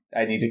made.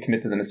 I need to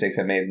commit to the mistakes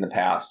I've made in the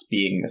past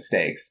being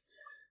mistakes,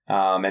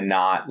 and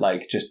not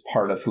like just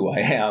part of who I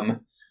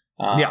am.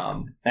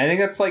 I think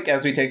that's like,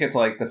 as we take it to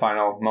like the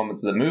final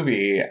moments of the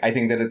movie, I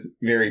think that it's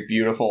very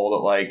beautiful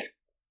that like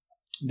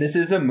this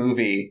is a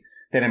movie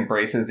that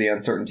embraces the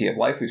uncertainty of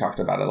life. We talked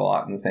about it a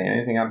lot in the Say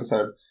Anything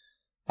episode.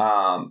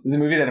 This is a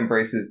movie that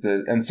embraces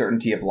the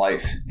uncertainty of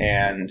life,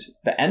 and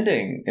the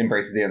ending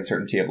embraces the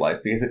uncertainty of life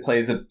because it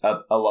plays a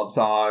love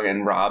song,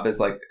 and Rob is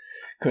like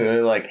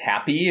clearly like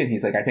happy, and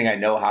he's like, I think I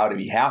know how to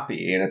be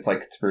happy, and it's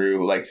like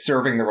through like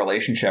serving the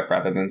relationship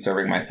rather than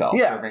serving myself.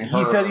 Yeah,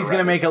 he said he's going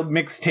to make a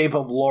mixtape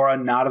of Laura,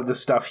 not of the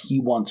stuff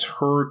he wants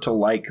her to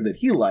like that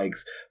he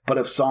likes, but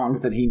of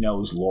songs that he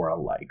knows Laura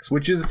likes,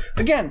 which is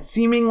again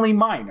seemingly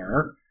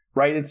minor.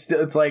 Right,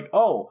 it's like,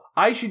 oh,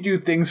 I should do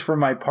things for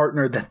my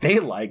partner that they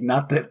like,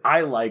 not that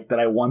I like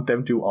that I want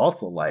them to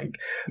also like.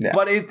 Yeah.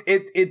 But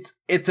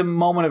it's a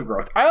moment of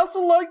growth. I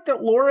also like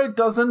that Laura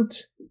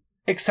doesn't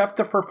accept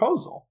the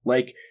proposal.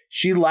 Like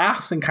she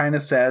laughs and kind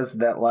of says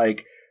that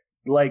like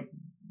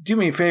do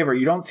me a favor,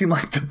 you don't seem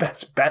like the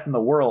best bet in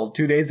the world.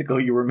 2 days ago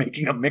you were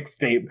making a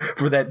mixtape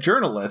for that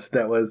journalist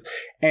that was,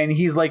 and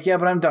he's like, yeah,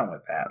 but I'm done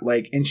with that.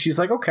 Like, and she's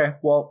like, okay,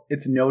 well,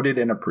 it's noted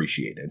and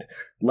appreciated.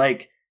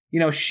 Like, you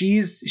know,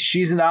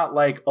 she's not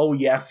like, oh,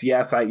 yes, she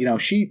has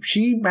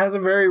a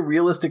very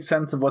realistic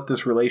sense of what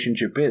this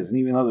relationship is. And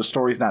even though the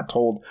story's not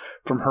told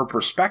from her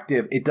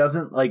perspective, it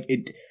doesn't like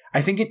it.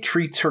 I think it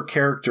treats her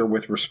character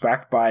with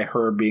respect by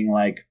her being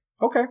like,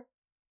 okay,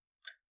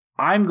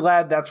 I'm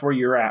glad that's where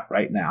you're at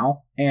right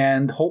now.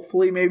 And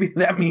hopefully maybe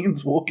that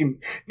means we'll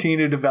continue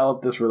to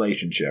develop this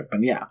relationship.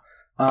 And yeah.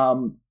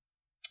 And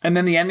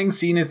then the ending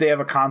scene is they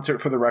have a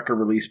concert for the record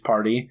release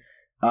party.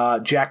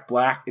 Jack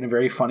Black, in a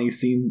very funny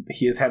scene,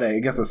 he has had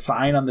a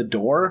sign on the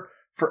door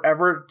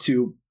forever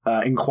to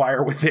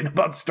inquire within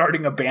about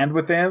starting a band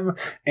with him.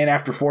 And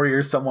after 4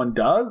 years, someone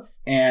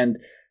does. And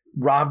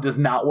Rob does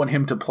not want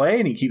him to play.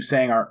 And he keeps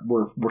saying,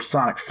 we're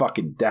sonic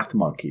fucking death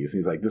monkeys.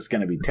 He's like, this is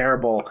going to be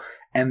terrible.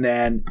 And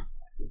then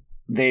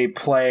they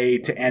play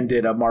to end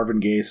it a Marvin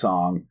Gaye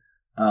song,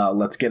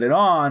 Let's Get It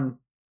On.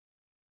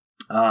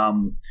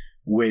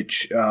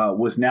 Which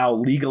was now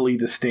legally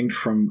distinct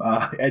from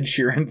Ed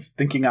Sheeran's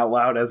Thinking Out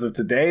Loud as of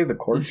today. The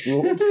courts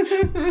ruled.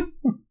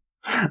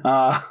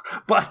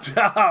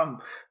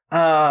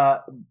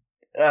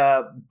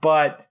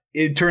 But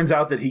it turns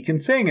out that he can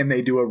sing, and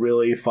they do a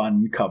really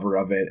fun cover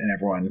of it, and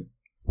everyone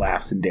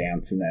laughs and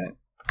dances, and then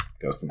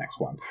it goes to the next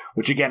one.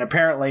 Which, again,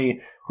 apparently,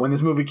 when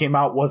this movie came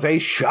out, was a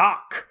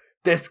shock.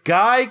 This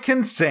guy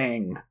can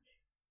sing.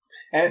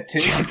 And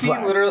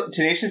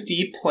Tenacious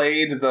D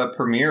played the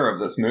premiere of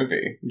this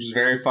movie, which is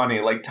very funny.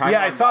 Like,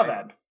 I saw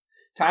that.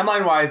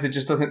 Timeline-wise, it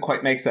just doesn't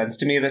quite make sense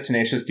to me that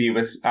Tenacious D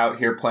was out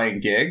here playing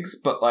gigs,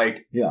 but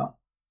like, yeah.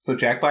 So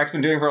Jack Black's been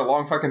doing it for a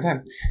long fucking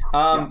time.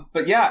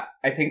 But yeah,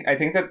 I think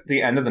that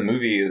the end of the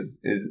movie is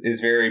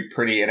very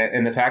pretty,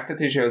 and the fact that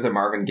they chose a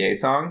Marvin Gaye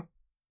song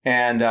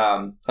and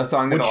a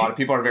song that a lot of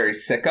people are very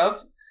sick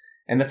of,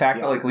 and the fact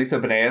that like Lisa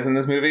Bonet is in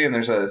this movie, and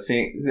there's a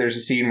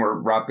scene where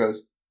Rob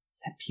goes,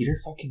 is that Peter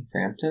fucking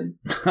Frampton?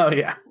 Oh,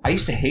 yeah. I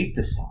used to hate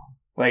this song.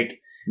 Like,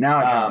 now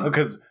I can,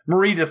 because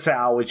Marie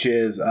DeSalle, which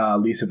is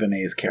Lisa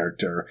Bonet's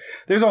character,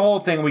 there's a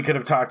whole thing we could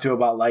have talked to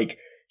about, like,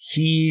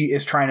 he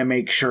is trying to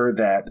make sure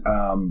that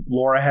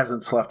Laura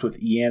hasn't slept with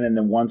Ian, and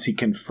then once he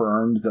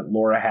confirms that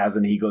Laura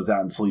hasn't, he goes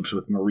out and sleeps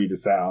with Marie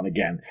DeSalle. And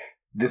again,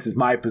 this is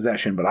my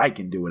possession, but I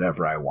can do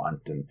whatever I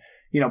want. And,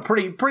 you know,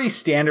 pretty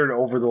standard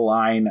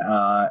over-the-line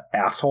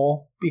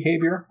asshole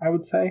behavior, I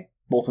would say.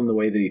 Both in the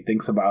way that he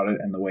thinks about it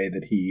and the way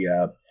that he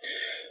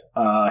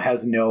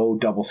has no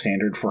double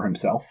standard for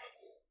himself.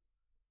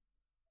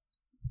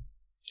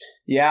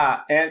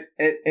 Yeah, and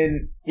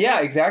yeah,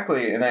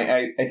 exactly. And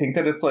I think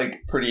that it's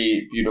like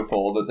pretty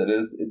beautiful that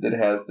it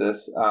has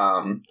this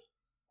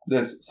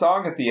this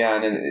song at the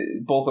end,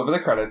 and both over the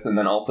credits, and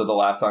then also the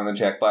last song that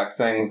Jack Black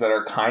sings that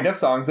are kind of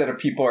songs that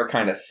people are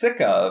kind of sick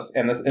of,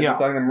 and the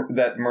song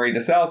that Marie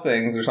DeSalle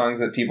sings are songs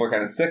that people are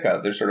kind of sick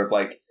of. They're sort of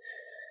like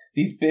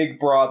these big,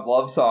 broad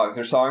love songs.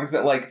 They're songs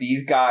that, like,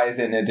 these guys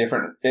in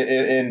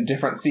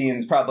different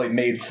scenes probably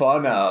made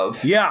fun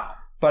of. Yeah.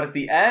 But at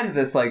the end,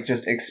 this, like,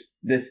 just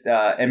this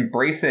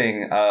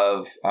embracing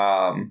of,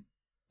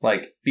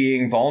 like,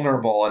 being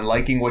vulnerable and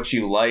liking what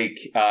you like,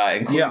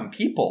 including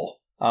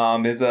people,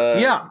 is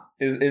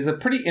a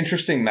pretty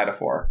interesting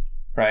metaphor,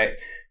 right?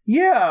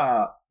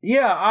 Yeah.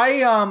 Yeah,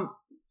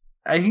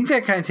 I think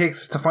that kind of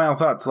takes us to final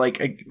thoughts.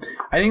 Like,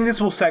 I think this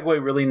will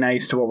segue really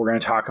nice to what we're going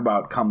to talk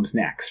about comes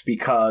next,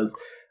 because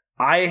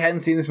I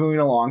hadn't seen this movie in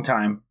a long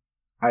time.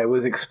 I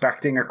was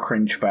expecting a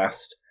cringe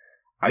fest.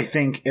 I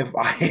think if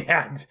I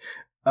had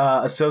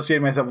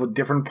associated myself with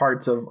different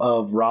parts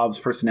of Rob's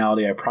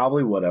personality, I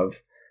probably would have.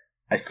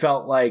 I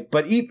felt like,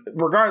 but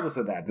regardless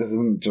of that, this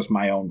isn't just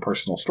my own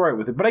personal story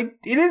with it, but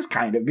it is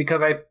kind of,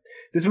 because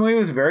this movie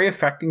was very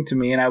affecting to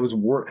me, and I was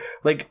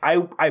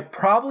I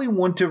probably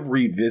wouldn't have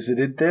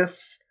revisited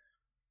this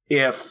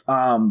if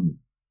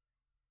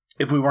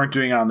we weren't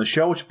doing it on the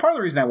show, which is part of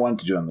the reason I wanted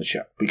to do it on the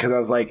show, because I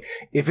was like,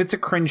 if it's a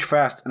cringe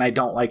fest and I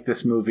don't like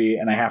this movie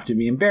and I have to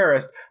be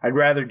embarrassed, I'd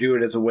rather do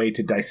it as a way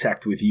to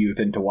dissect with you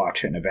than to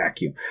watch it in a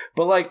vacuum.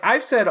 But like,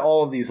 I've said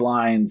all of these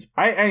lines,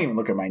 I didn't even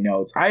look at my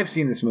notes. I've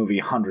seen this movie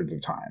hundreds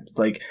of times.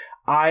 Like,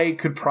 I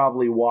could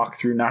probably walk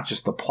through not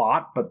just the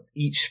plot, but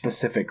each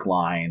specific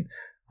line,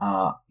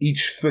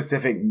 each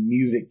specific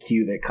music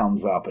cue that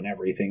comes up and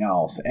everything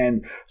else.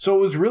 And so it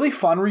was really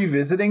fun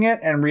revisiting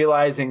it and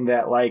realizing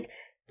that, like,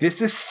 this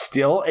is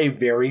still a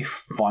very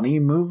funny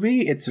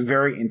movie. It's a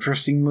very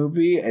interesting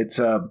movie.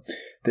 That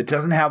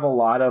doesn't have a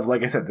lot of,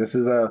 like I said, this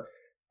is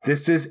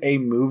a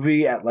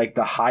movie at like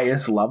the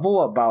highest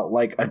level about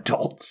like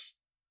adults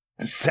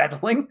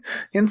settling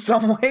in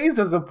some ways,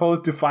 as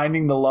opposed to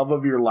finding the love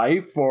of your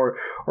life or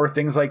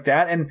things like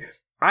that. And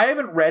I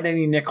haven't read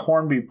any Nick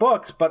Hornby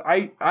books, but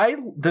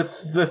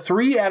the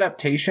 3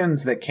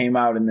 adaptations that came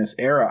out in this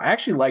era, I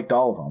actually liked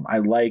all of them. I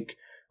like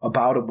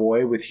About a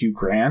Boy with Hugh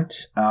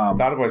Grant.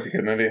 About a Boy's a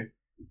good movie.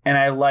 And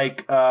I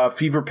like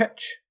Fever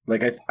Pitch.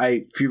 Like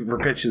Fever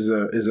Pitch is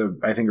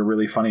I think a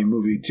really funny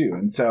movie too.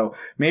 And so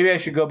maybe I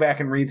should go back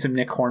and read some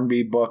Nick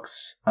Hornby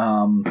books.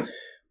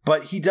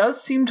 But he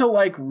does seem to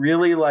like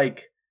really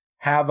like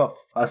have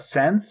a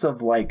sense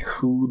of like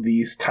who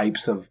these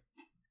types of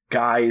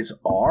guys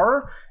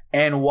are.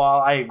 And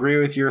while I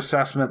agree with your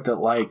assessment that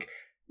like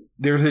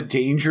there's a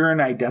danger in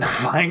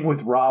identifying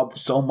with Rob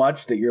so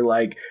much that you're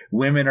like,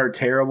 women are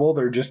terrible,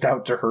 they're just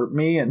out to hurt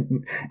me,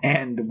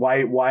 and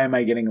why am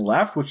I getting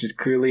left, which is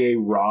clearly a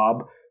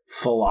Rob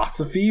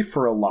philosophy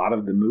for a lot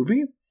of the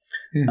movie.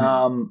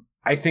 Mm-hmm.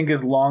 I think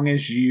as long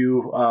as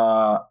you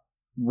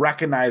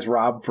recognize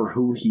Rob for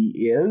who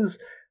he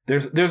is,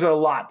 there's a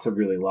lot to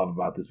really love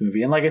about this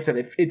movie. And like I said,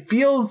 it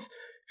feels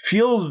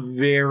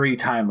very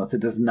timeless.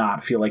 It does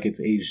not feel like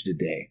it's aged a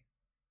day.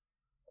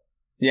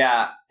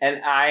 Yeah,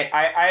 and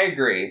I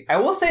agree. I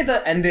will say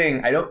the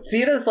ending, I don't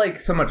see it as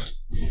like so much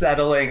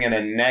settling in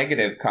a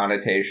negative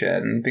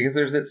connotation, because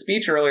there's that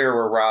speech earlier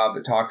where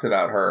Rob talks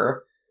about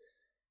her.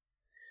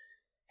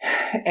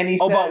 And he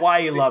says, about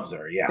why he loves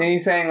her, yeah. And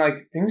he's saying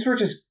like things were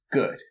just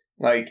good.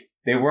 Like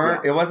they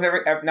weren't, It wasn't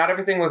not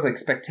everything was like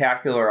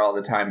spectacular all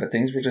the time, but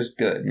things were just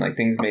good, and like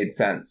things made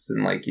sense,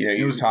 and like, you know,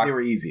 they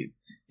were easy.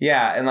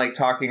 Yeah, and like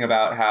talking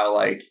about how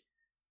like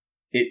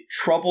it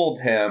troubled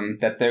him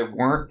that they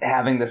weren't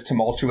having this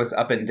tumultuous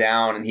up and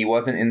down, and he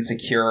wasn't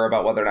insecure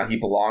about whether or not he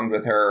belonged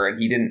with her, and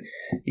he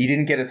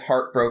didn't get his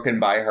heart broken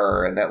by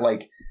her, and that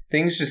like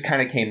things just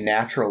kind of came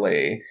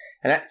naturally.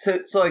 And so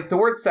like the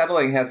word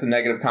settling has some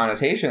negative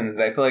connotations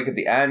that I feel like at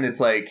the end it's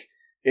like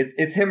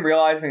it's him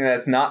realizing that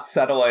it's not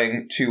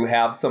settling to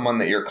have someone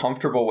that you're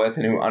comfortable with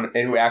and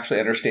who actually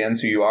understands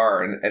who you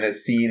are and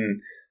has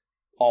seen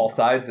all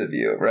sides of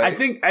you, right?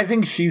 I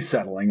think she's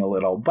settling a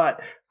little,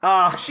 but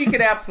she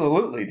could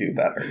absolutely do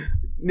better.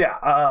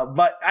 Yeah,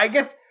 but I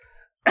guess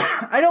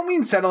I don't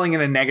mean settling in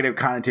a negative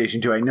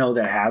connotation too. I know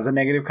that has a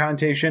negative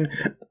connotation.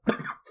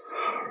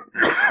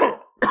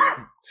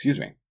 Excuse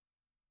me.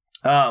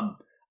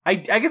 I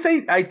guess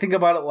I think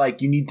about it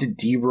like you need to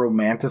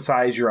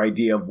de-romanticize your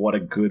idea of what a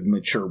good,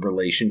 mature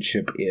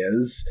relationship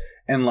is,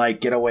 and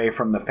like get away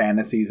from the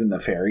fantasies and the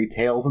fairy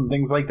tales and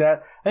things like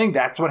that. I think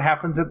that's what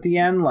happens at the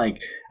end. Like,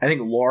 I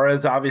think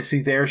Laura's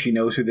obviously there. She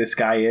knows who this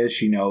guy is.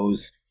 She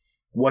knows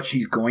what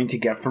she's going to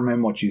get from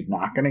him, what she's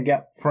not going to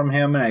get from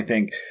him. And I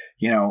think,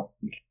 you know,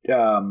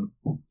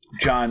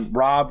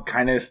 Rob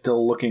kind of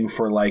still looking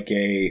for like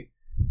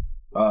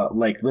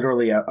like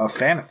literally a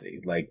fantasy,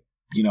 like,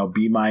 you know,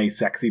 be my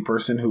sexy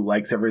person who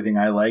likes everything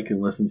I like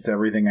and listens to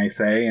everything I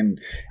say and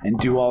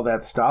do all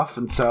that stuff.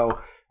 And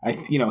so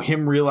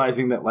him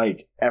realizing that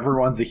like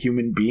everyone's a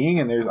human being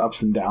and there's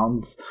ups and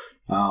downs.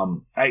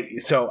 I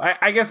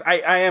guess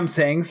I am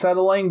saying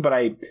settling,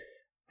 but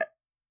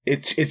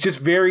it's just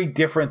very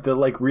different. The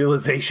like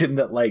realization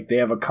that like they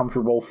have a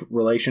comfortable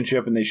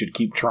relationship and they should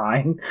keep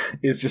trying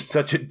is just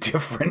such a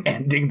different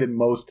ending than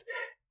most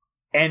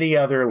any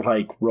other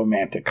like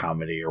romantic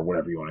comedy or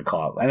whatever you want to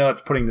call it. I know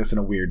that's putting this in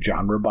a weird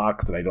genre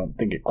box that I don't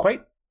think it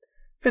quite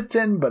fits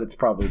in, but it's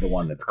probably the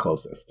one that's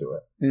closest to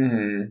it.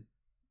 Mm-hmm.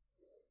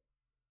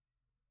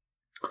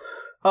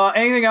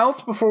 Anything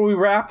else before we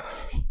wrap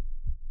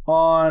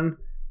on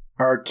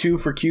our 2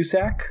 for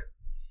Cusack?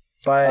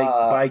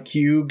 Buy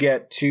Q,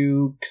 get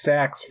 2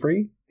 sacks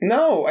free?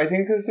 No, I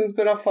think this has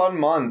been a fun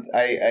month.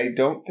 I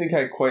don't think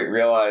I quite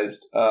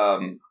realized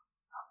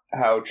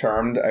how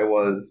charmed I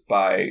was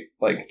by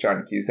like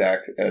John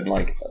Cusack, and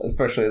like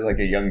especially as like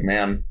a young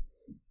man,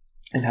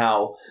 and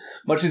how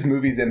much his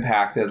movies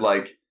impacted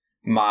like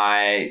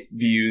my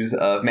views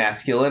of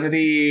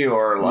masculinity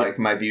or like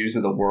my views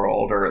of the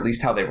world, or at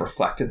least how they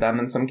reflected them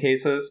in some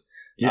cases.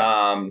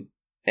 Yeah.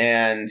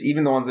 And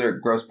even the ones that are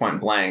gross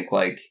point blank,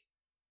 like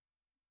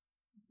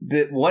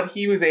what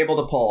he was able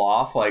to pull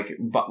off, like,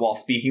 but while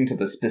speaking to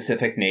the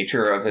specific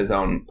nature of his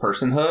own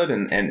personhood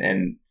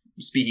and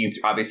speaking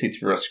obviously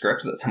through a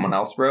script that someone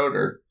else wrote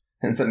or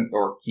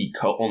he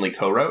only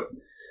co-wrote.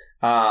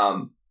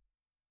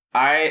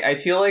 I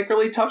feel like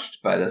really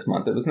touched by this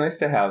month. It was nice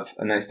to have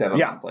a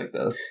month like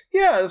this.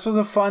 Yeah, this was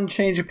a fun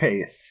change of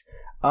pace.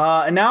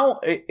 And now,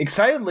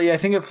 excitedly, I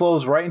think it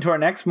flows right into our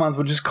next month,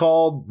 which is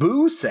called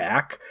Boo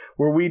Sack,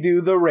 where we do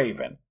The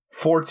Raven,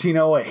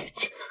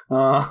 1408.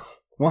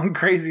 One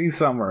crazy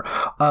summer.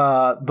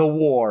 The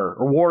War,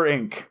 or War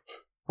Inc.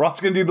 We're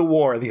also going to do The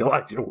War, the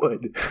Elijah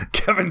Wood,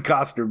 Kevin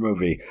Costner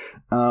movie.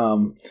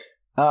 No,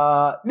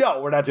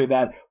 we're not doing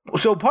that.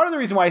 So part of the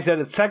reason why I said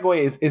it's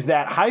segue is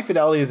that High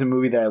Fidelity is a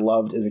movie that I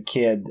loved as a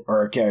kid,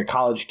 or a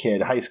college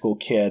kid, high school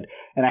kid,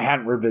 and I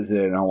hadn't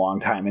revisited it in a long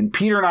time. And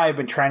Peter and I have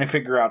been trying to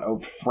figure out a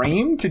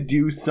frame to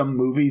do some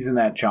movies in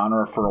that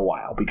genre for a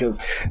while,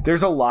 because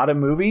there's a lot of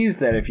movies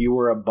that if you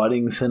were a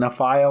budding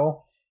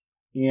cinephile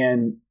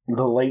in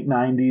the late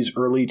 90s,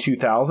 early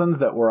 2000s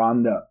that were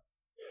on the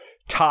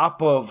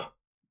top of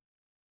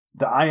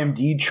the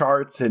IMDb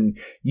charts and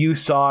you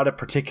saw at a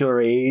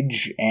particular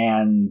age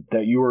and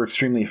that you were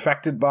extremely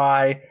affected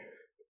by,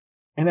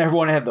 and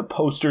everyone had the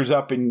posters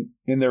up in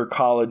their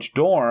college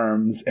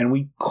dorms, and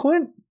we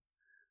couldn't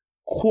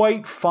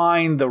quite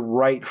find the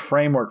right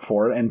framework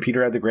for it. And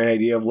Peter had the great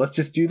idea of, let's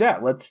just do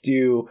that.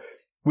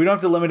 We don't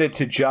have to limit it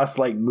to just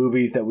like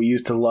movies that we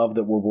used to love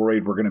that we're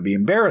worried we're going to be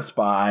embarrassed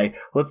by.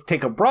 Let's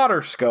take a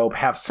broader scope,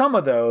 have some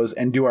of those,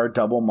 and do our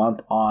double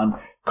month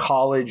on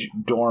college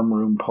dorm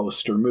room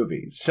poster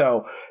movies.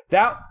 So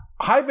that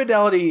High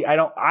Fidelity,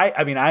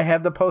 I mean, I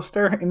had the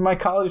poster in my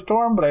college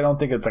dorm, but I don't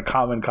think it's a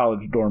common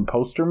college dorm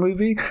poster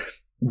movie.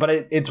 But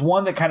it's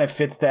one that kind of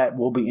fits that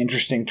will be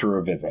interesting to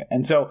revisit.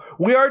 And so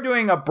we are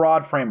doing a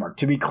broad framework.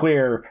 To be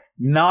clear,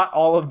 not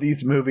all of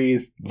these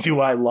movies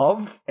do I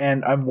love,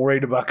 and I'm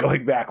worried about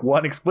going back.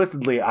 One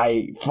explicitly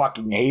I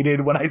fucking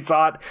hated when I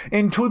saw it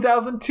in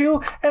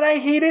 2002, and I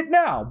hate it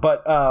now.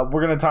 But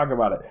we're going to talk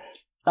about it.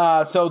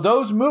 So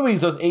those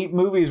 8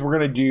 movies, we're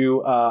going to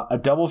do a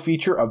double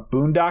feature of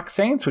Boondock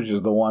Saints, which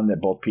is the one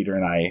that both Peter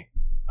and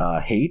I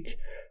hate.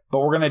 But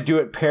we're going to do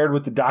it paired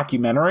with the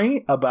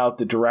documentary about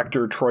the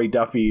director Troy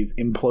Duffy's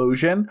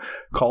implosion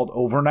called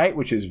Overnight,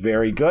 which is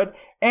very good.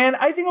 And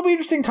I think it'll be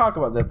interesting to talk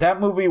about that.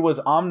 That movie was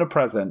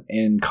omnipresent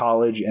in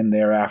college and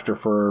thereafter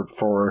for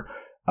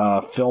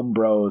film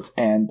bros.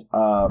 And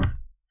I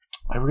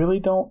really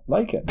don't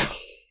like it.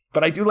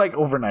 But I do like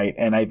Overnight.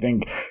 And I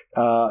think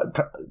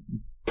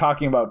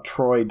talking about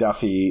Troy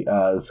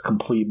Duffy's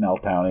complete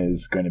meltdown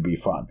is going to be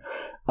fun.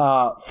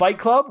 Fight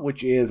Club,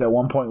 which is at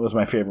one point was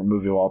my favorite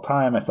movie of all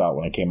time. I saw it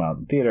when it came out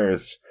in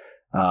theaters.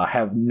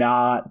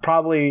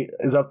 Probably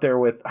is up there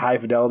with High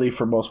Fidelity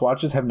for most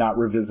watches. Have not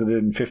revisited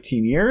in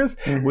 15 years.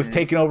 Mm-hmm. Was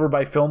taken over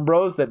by film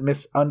bros that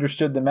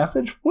misunderstood the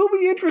message. Will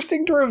be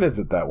interesting to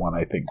revisit that one,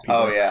 I think. Peter.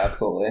 Oh yeah,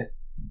 absolutely.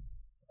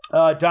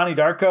 Donnie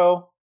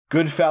Darko,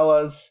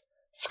 Goodfellas,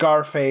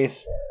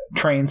 Scarface,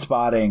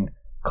 Trainspotting,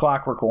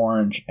 Clockwork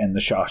Orange, and The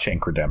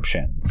Shawshank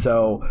Redemption.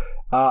 So,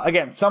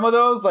 again, some of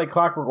those, like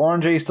Clockwork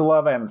Orange, I used to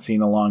love. I haven't seen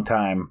in a long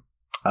time.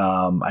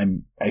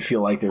 I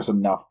feel like there's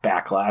enough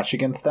backlash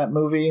against that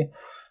movie,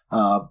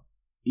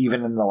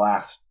 even in the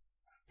last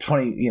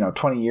 20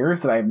 years,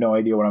 that I have no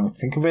idea what I'm going to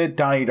think of it.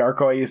 Donnie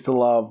Darko I used to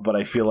love, but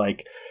I feel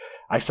like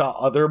I saw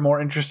other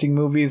more interesting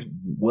movies.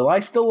 Will I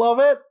still love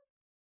it?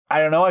 I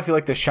don't know. I feel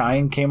like The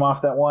Shine came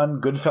off that one.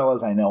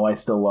 Goodfellas, I know I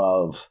still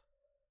love.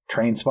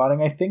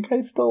 Trainspotting, I think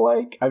I still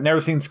like. I've never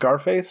seen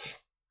Scarface.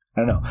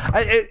 I don't know.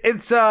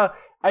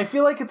 I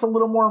feel like it's a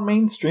little more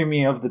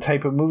mainstreamy of the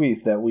type of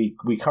movies that we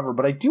cover,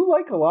 but I do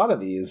like a lot of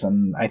these,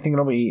 and I think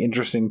it'll be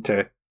interesting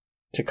to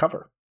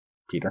cover.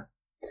 Peter.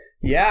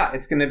 Yeah,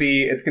 it's gonna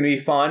be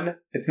fun.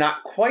 It's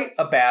not quite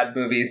a bad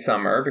movie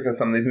summer because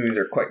some of these movies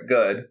are quite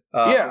good.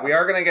 We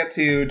are gonna get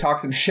to talk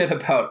some shit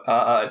about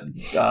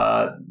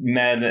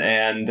men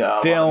and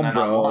film men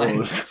bros.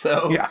 Online.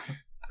 So yeah.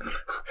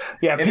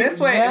 Yeah, in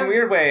a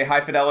weird way,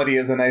 High Fidelity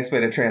is a nice way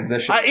to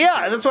transition.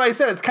 Yeah, that's why I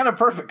said it's kind of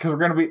perfect because we're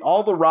going to be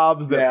all the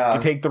Robs that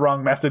can take the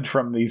wrong message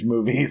from these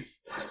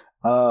movies.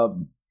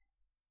 It'll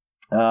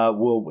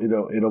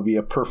be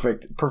a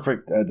perfect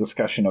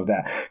discussion of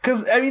that,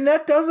 because I mean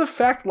that does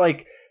affect,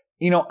 like,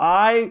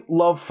 I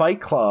love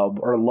Fight Club,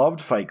 or loved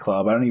Fight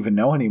Club. I don't even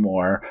know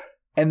anymore.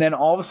 And then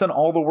all of a sudden,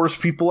 all the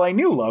worst people I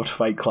knew loved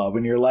Fight Club,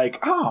 and you're like,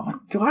 oh,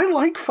 do I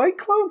like Fight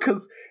Club?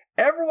 Because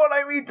everyone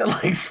I meet that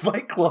likes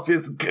Fight Club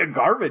is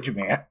garbage,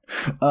 man.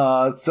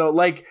 So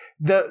like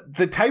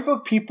the type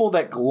of people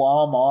that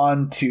glom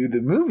on to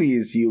the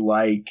movies you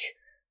like,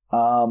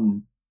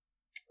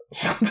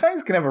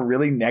 sometimes can have a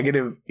really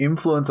negative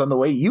influence on the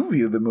way you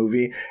view the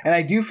movie. And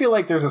I do feel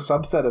like there's a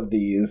subset of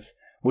these,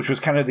 which was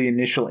kind of the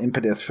initial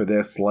impetus for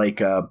this,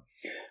 like a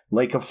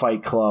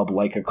Fight Club,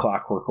 like a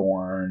Clockwork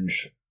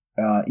Orange,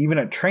 even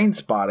a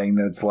Trainspotting,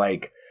 that's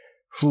like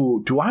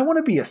do I want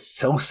to be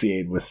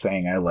associated with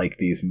saying I like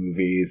these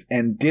movies?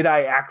 And did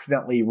I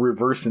accidentally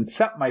reverse and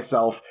set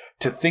myself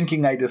to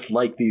thinking I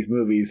dislike these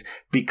movies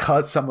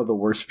because some of the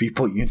worst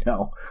people you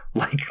know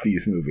like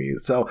these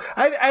movies? So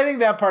I think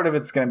that part of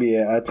it's going to be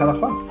a ton of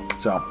fun.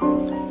 So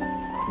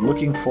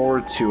looking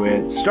forward to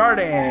it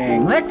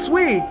starting next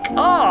week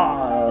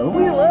on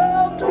We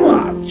Love to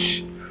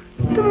Watch.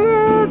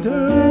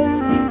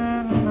 Da-da-da.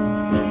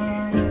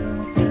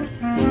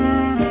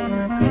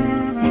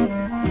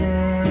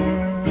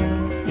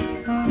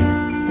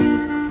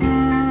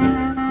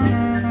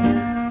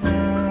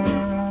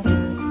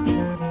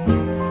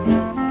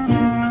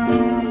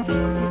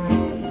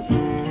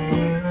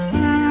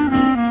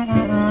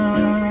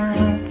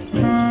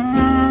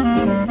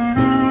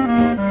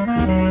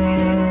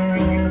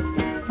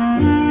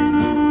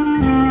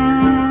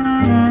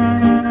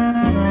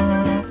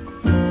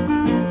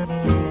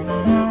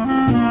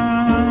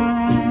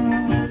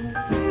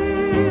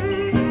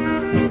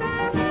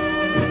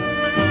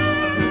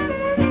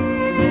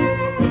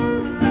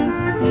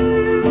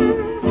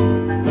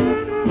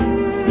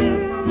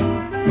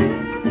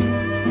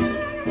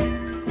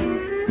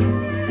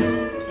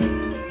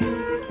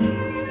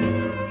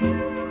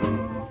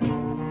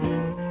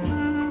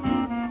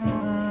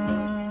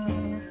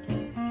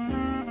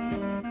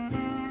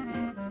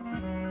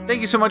 Thank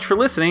you so much for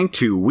listening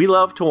to We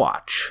Love to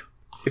Watch.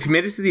 If you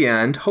made it to the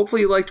end,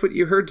 hopefully you liked what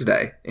you heard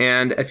today.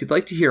 And if you'd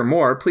like to hear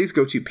more, please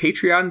go to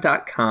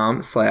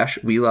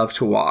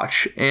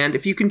patreon.com/WeLoveToWatch. And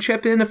if you can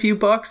chip in a few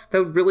bucks,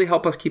 that would really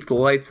help us keep the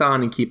lights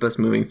on and keep us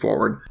moving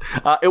forward.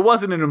 It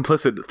wasn't an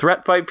implicit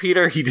threat by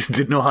Peter. He just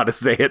didn't know how to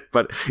say it.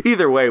 But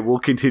either way, we'll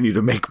continue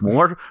to make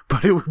more.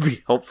 But it would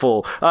be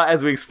helpful,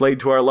 as we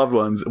explained to our loved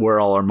ones, where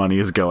all our money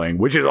is going,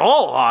 which is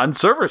all on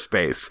server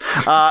space.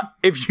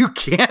 If you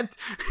can't,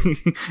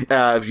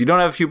 if you don't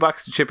have a few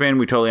bucks to chip in,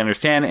 we totally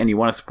understand. And you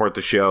want to support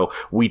the show,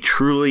 we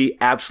truly,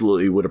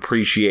 absolutely would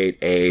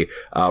appreciate a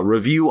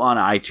review on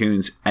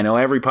iTunes. I know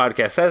every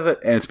podcast says it,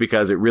 and it's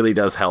because it really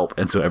does help,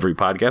 and so every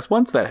podcast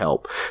wants that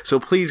help.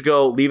 So please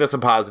go leave us a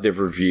positive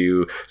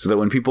review so that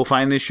when people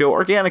find this show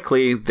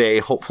organically, they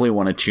hopefully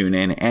want to tune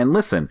in and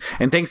listen.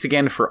 And thanks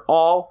again for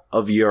all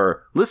of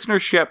your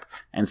listenership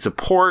and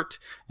support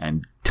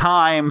and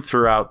time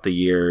throughout the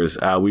years.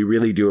 We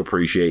really do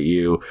appreciate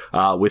you.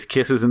 With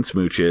kisses and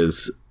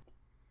smooches,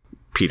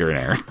 Peter and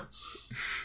Aaron.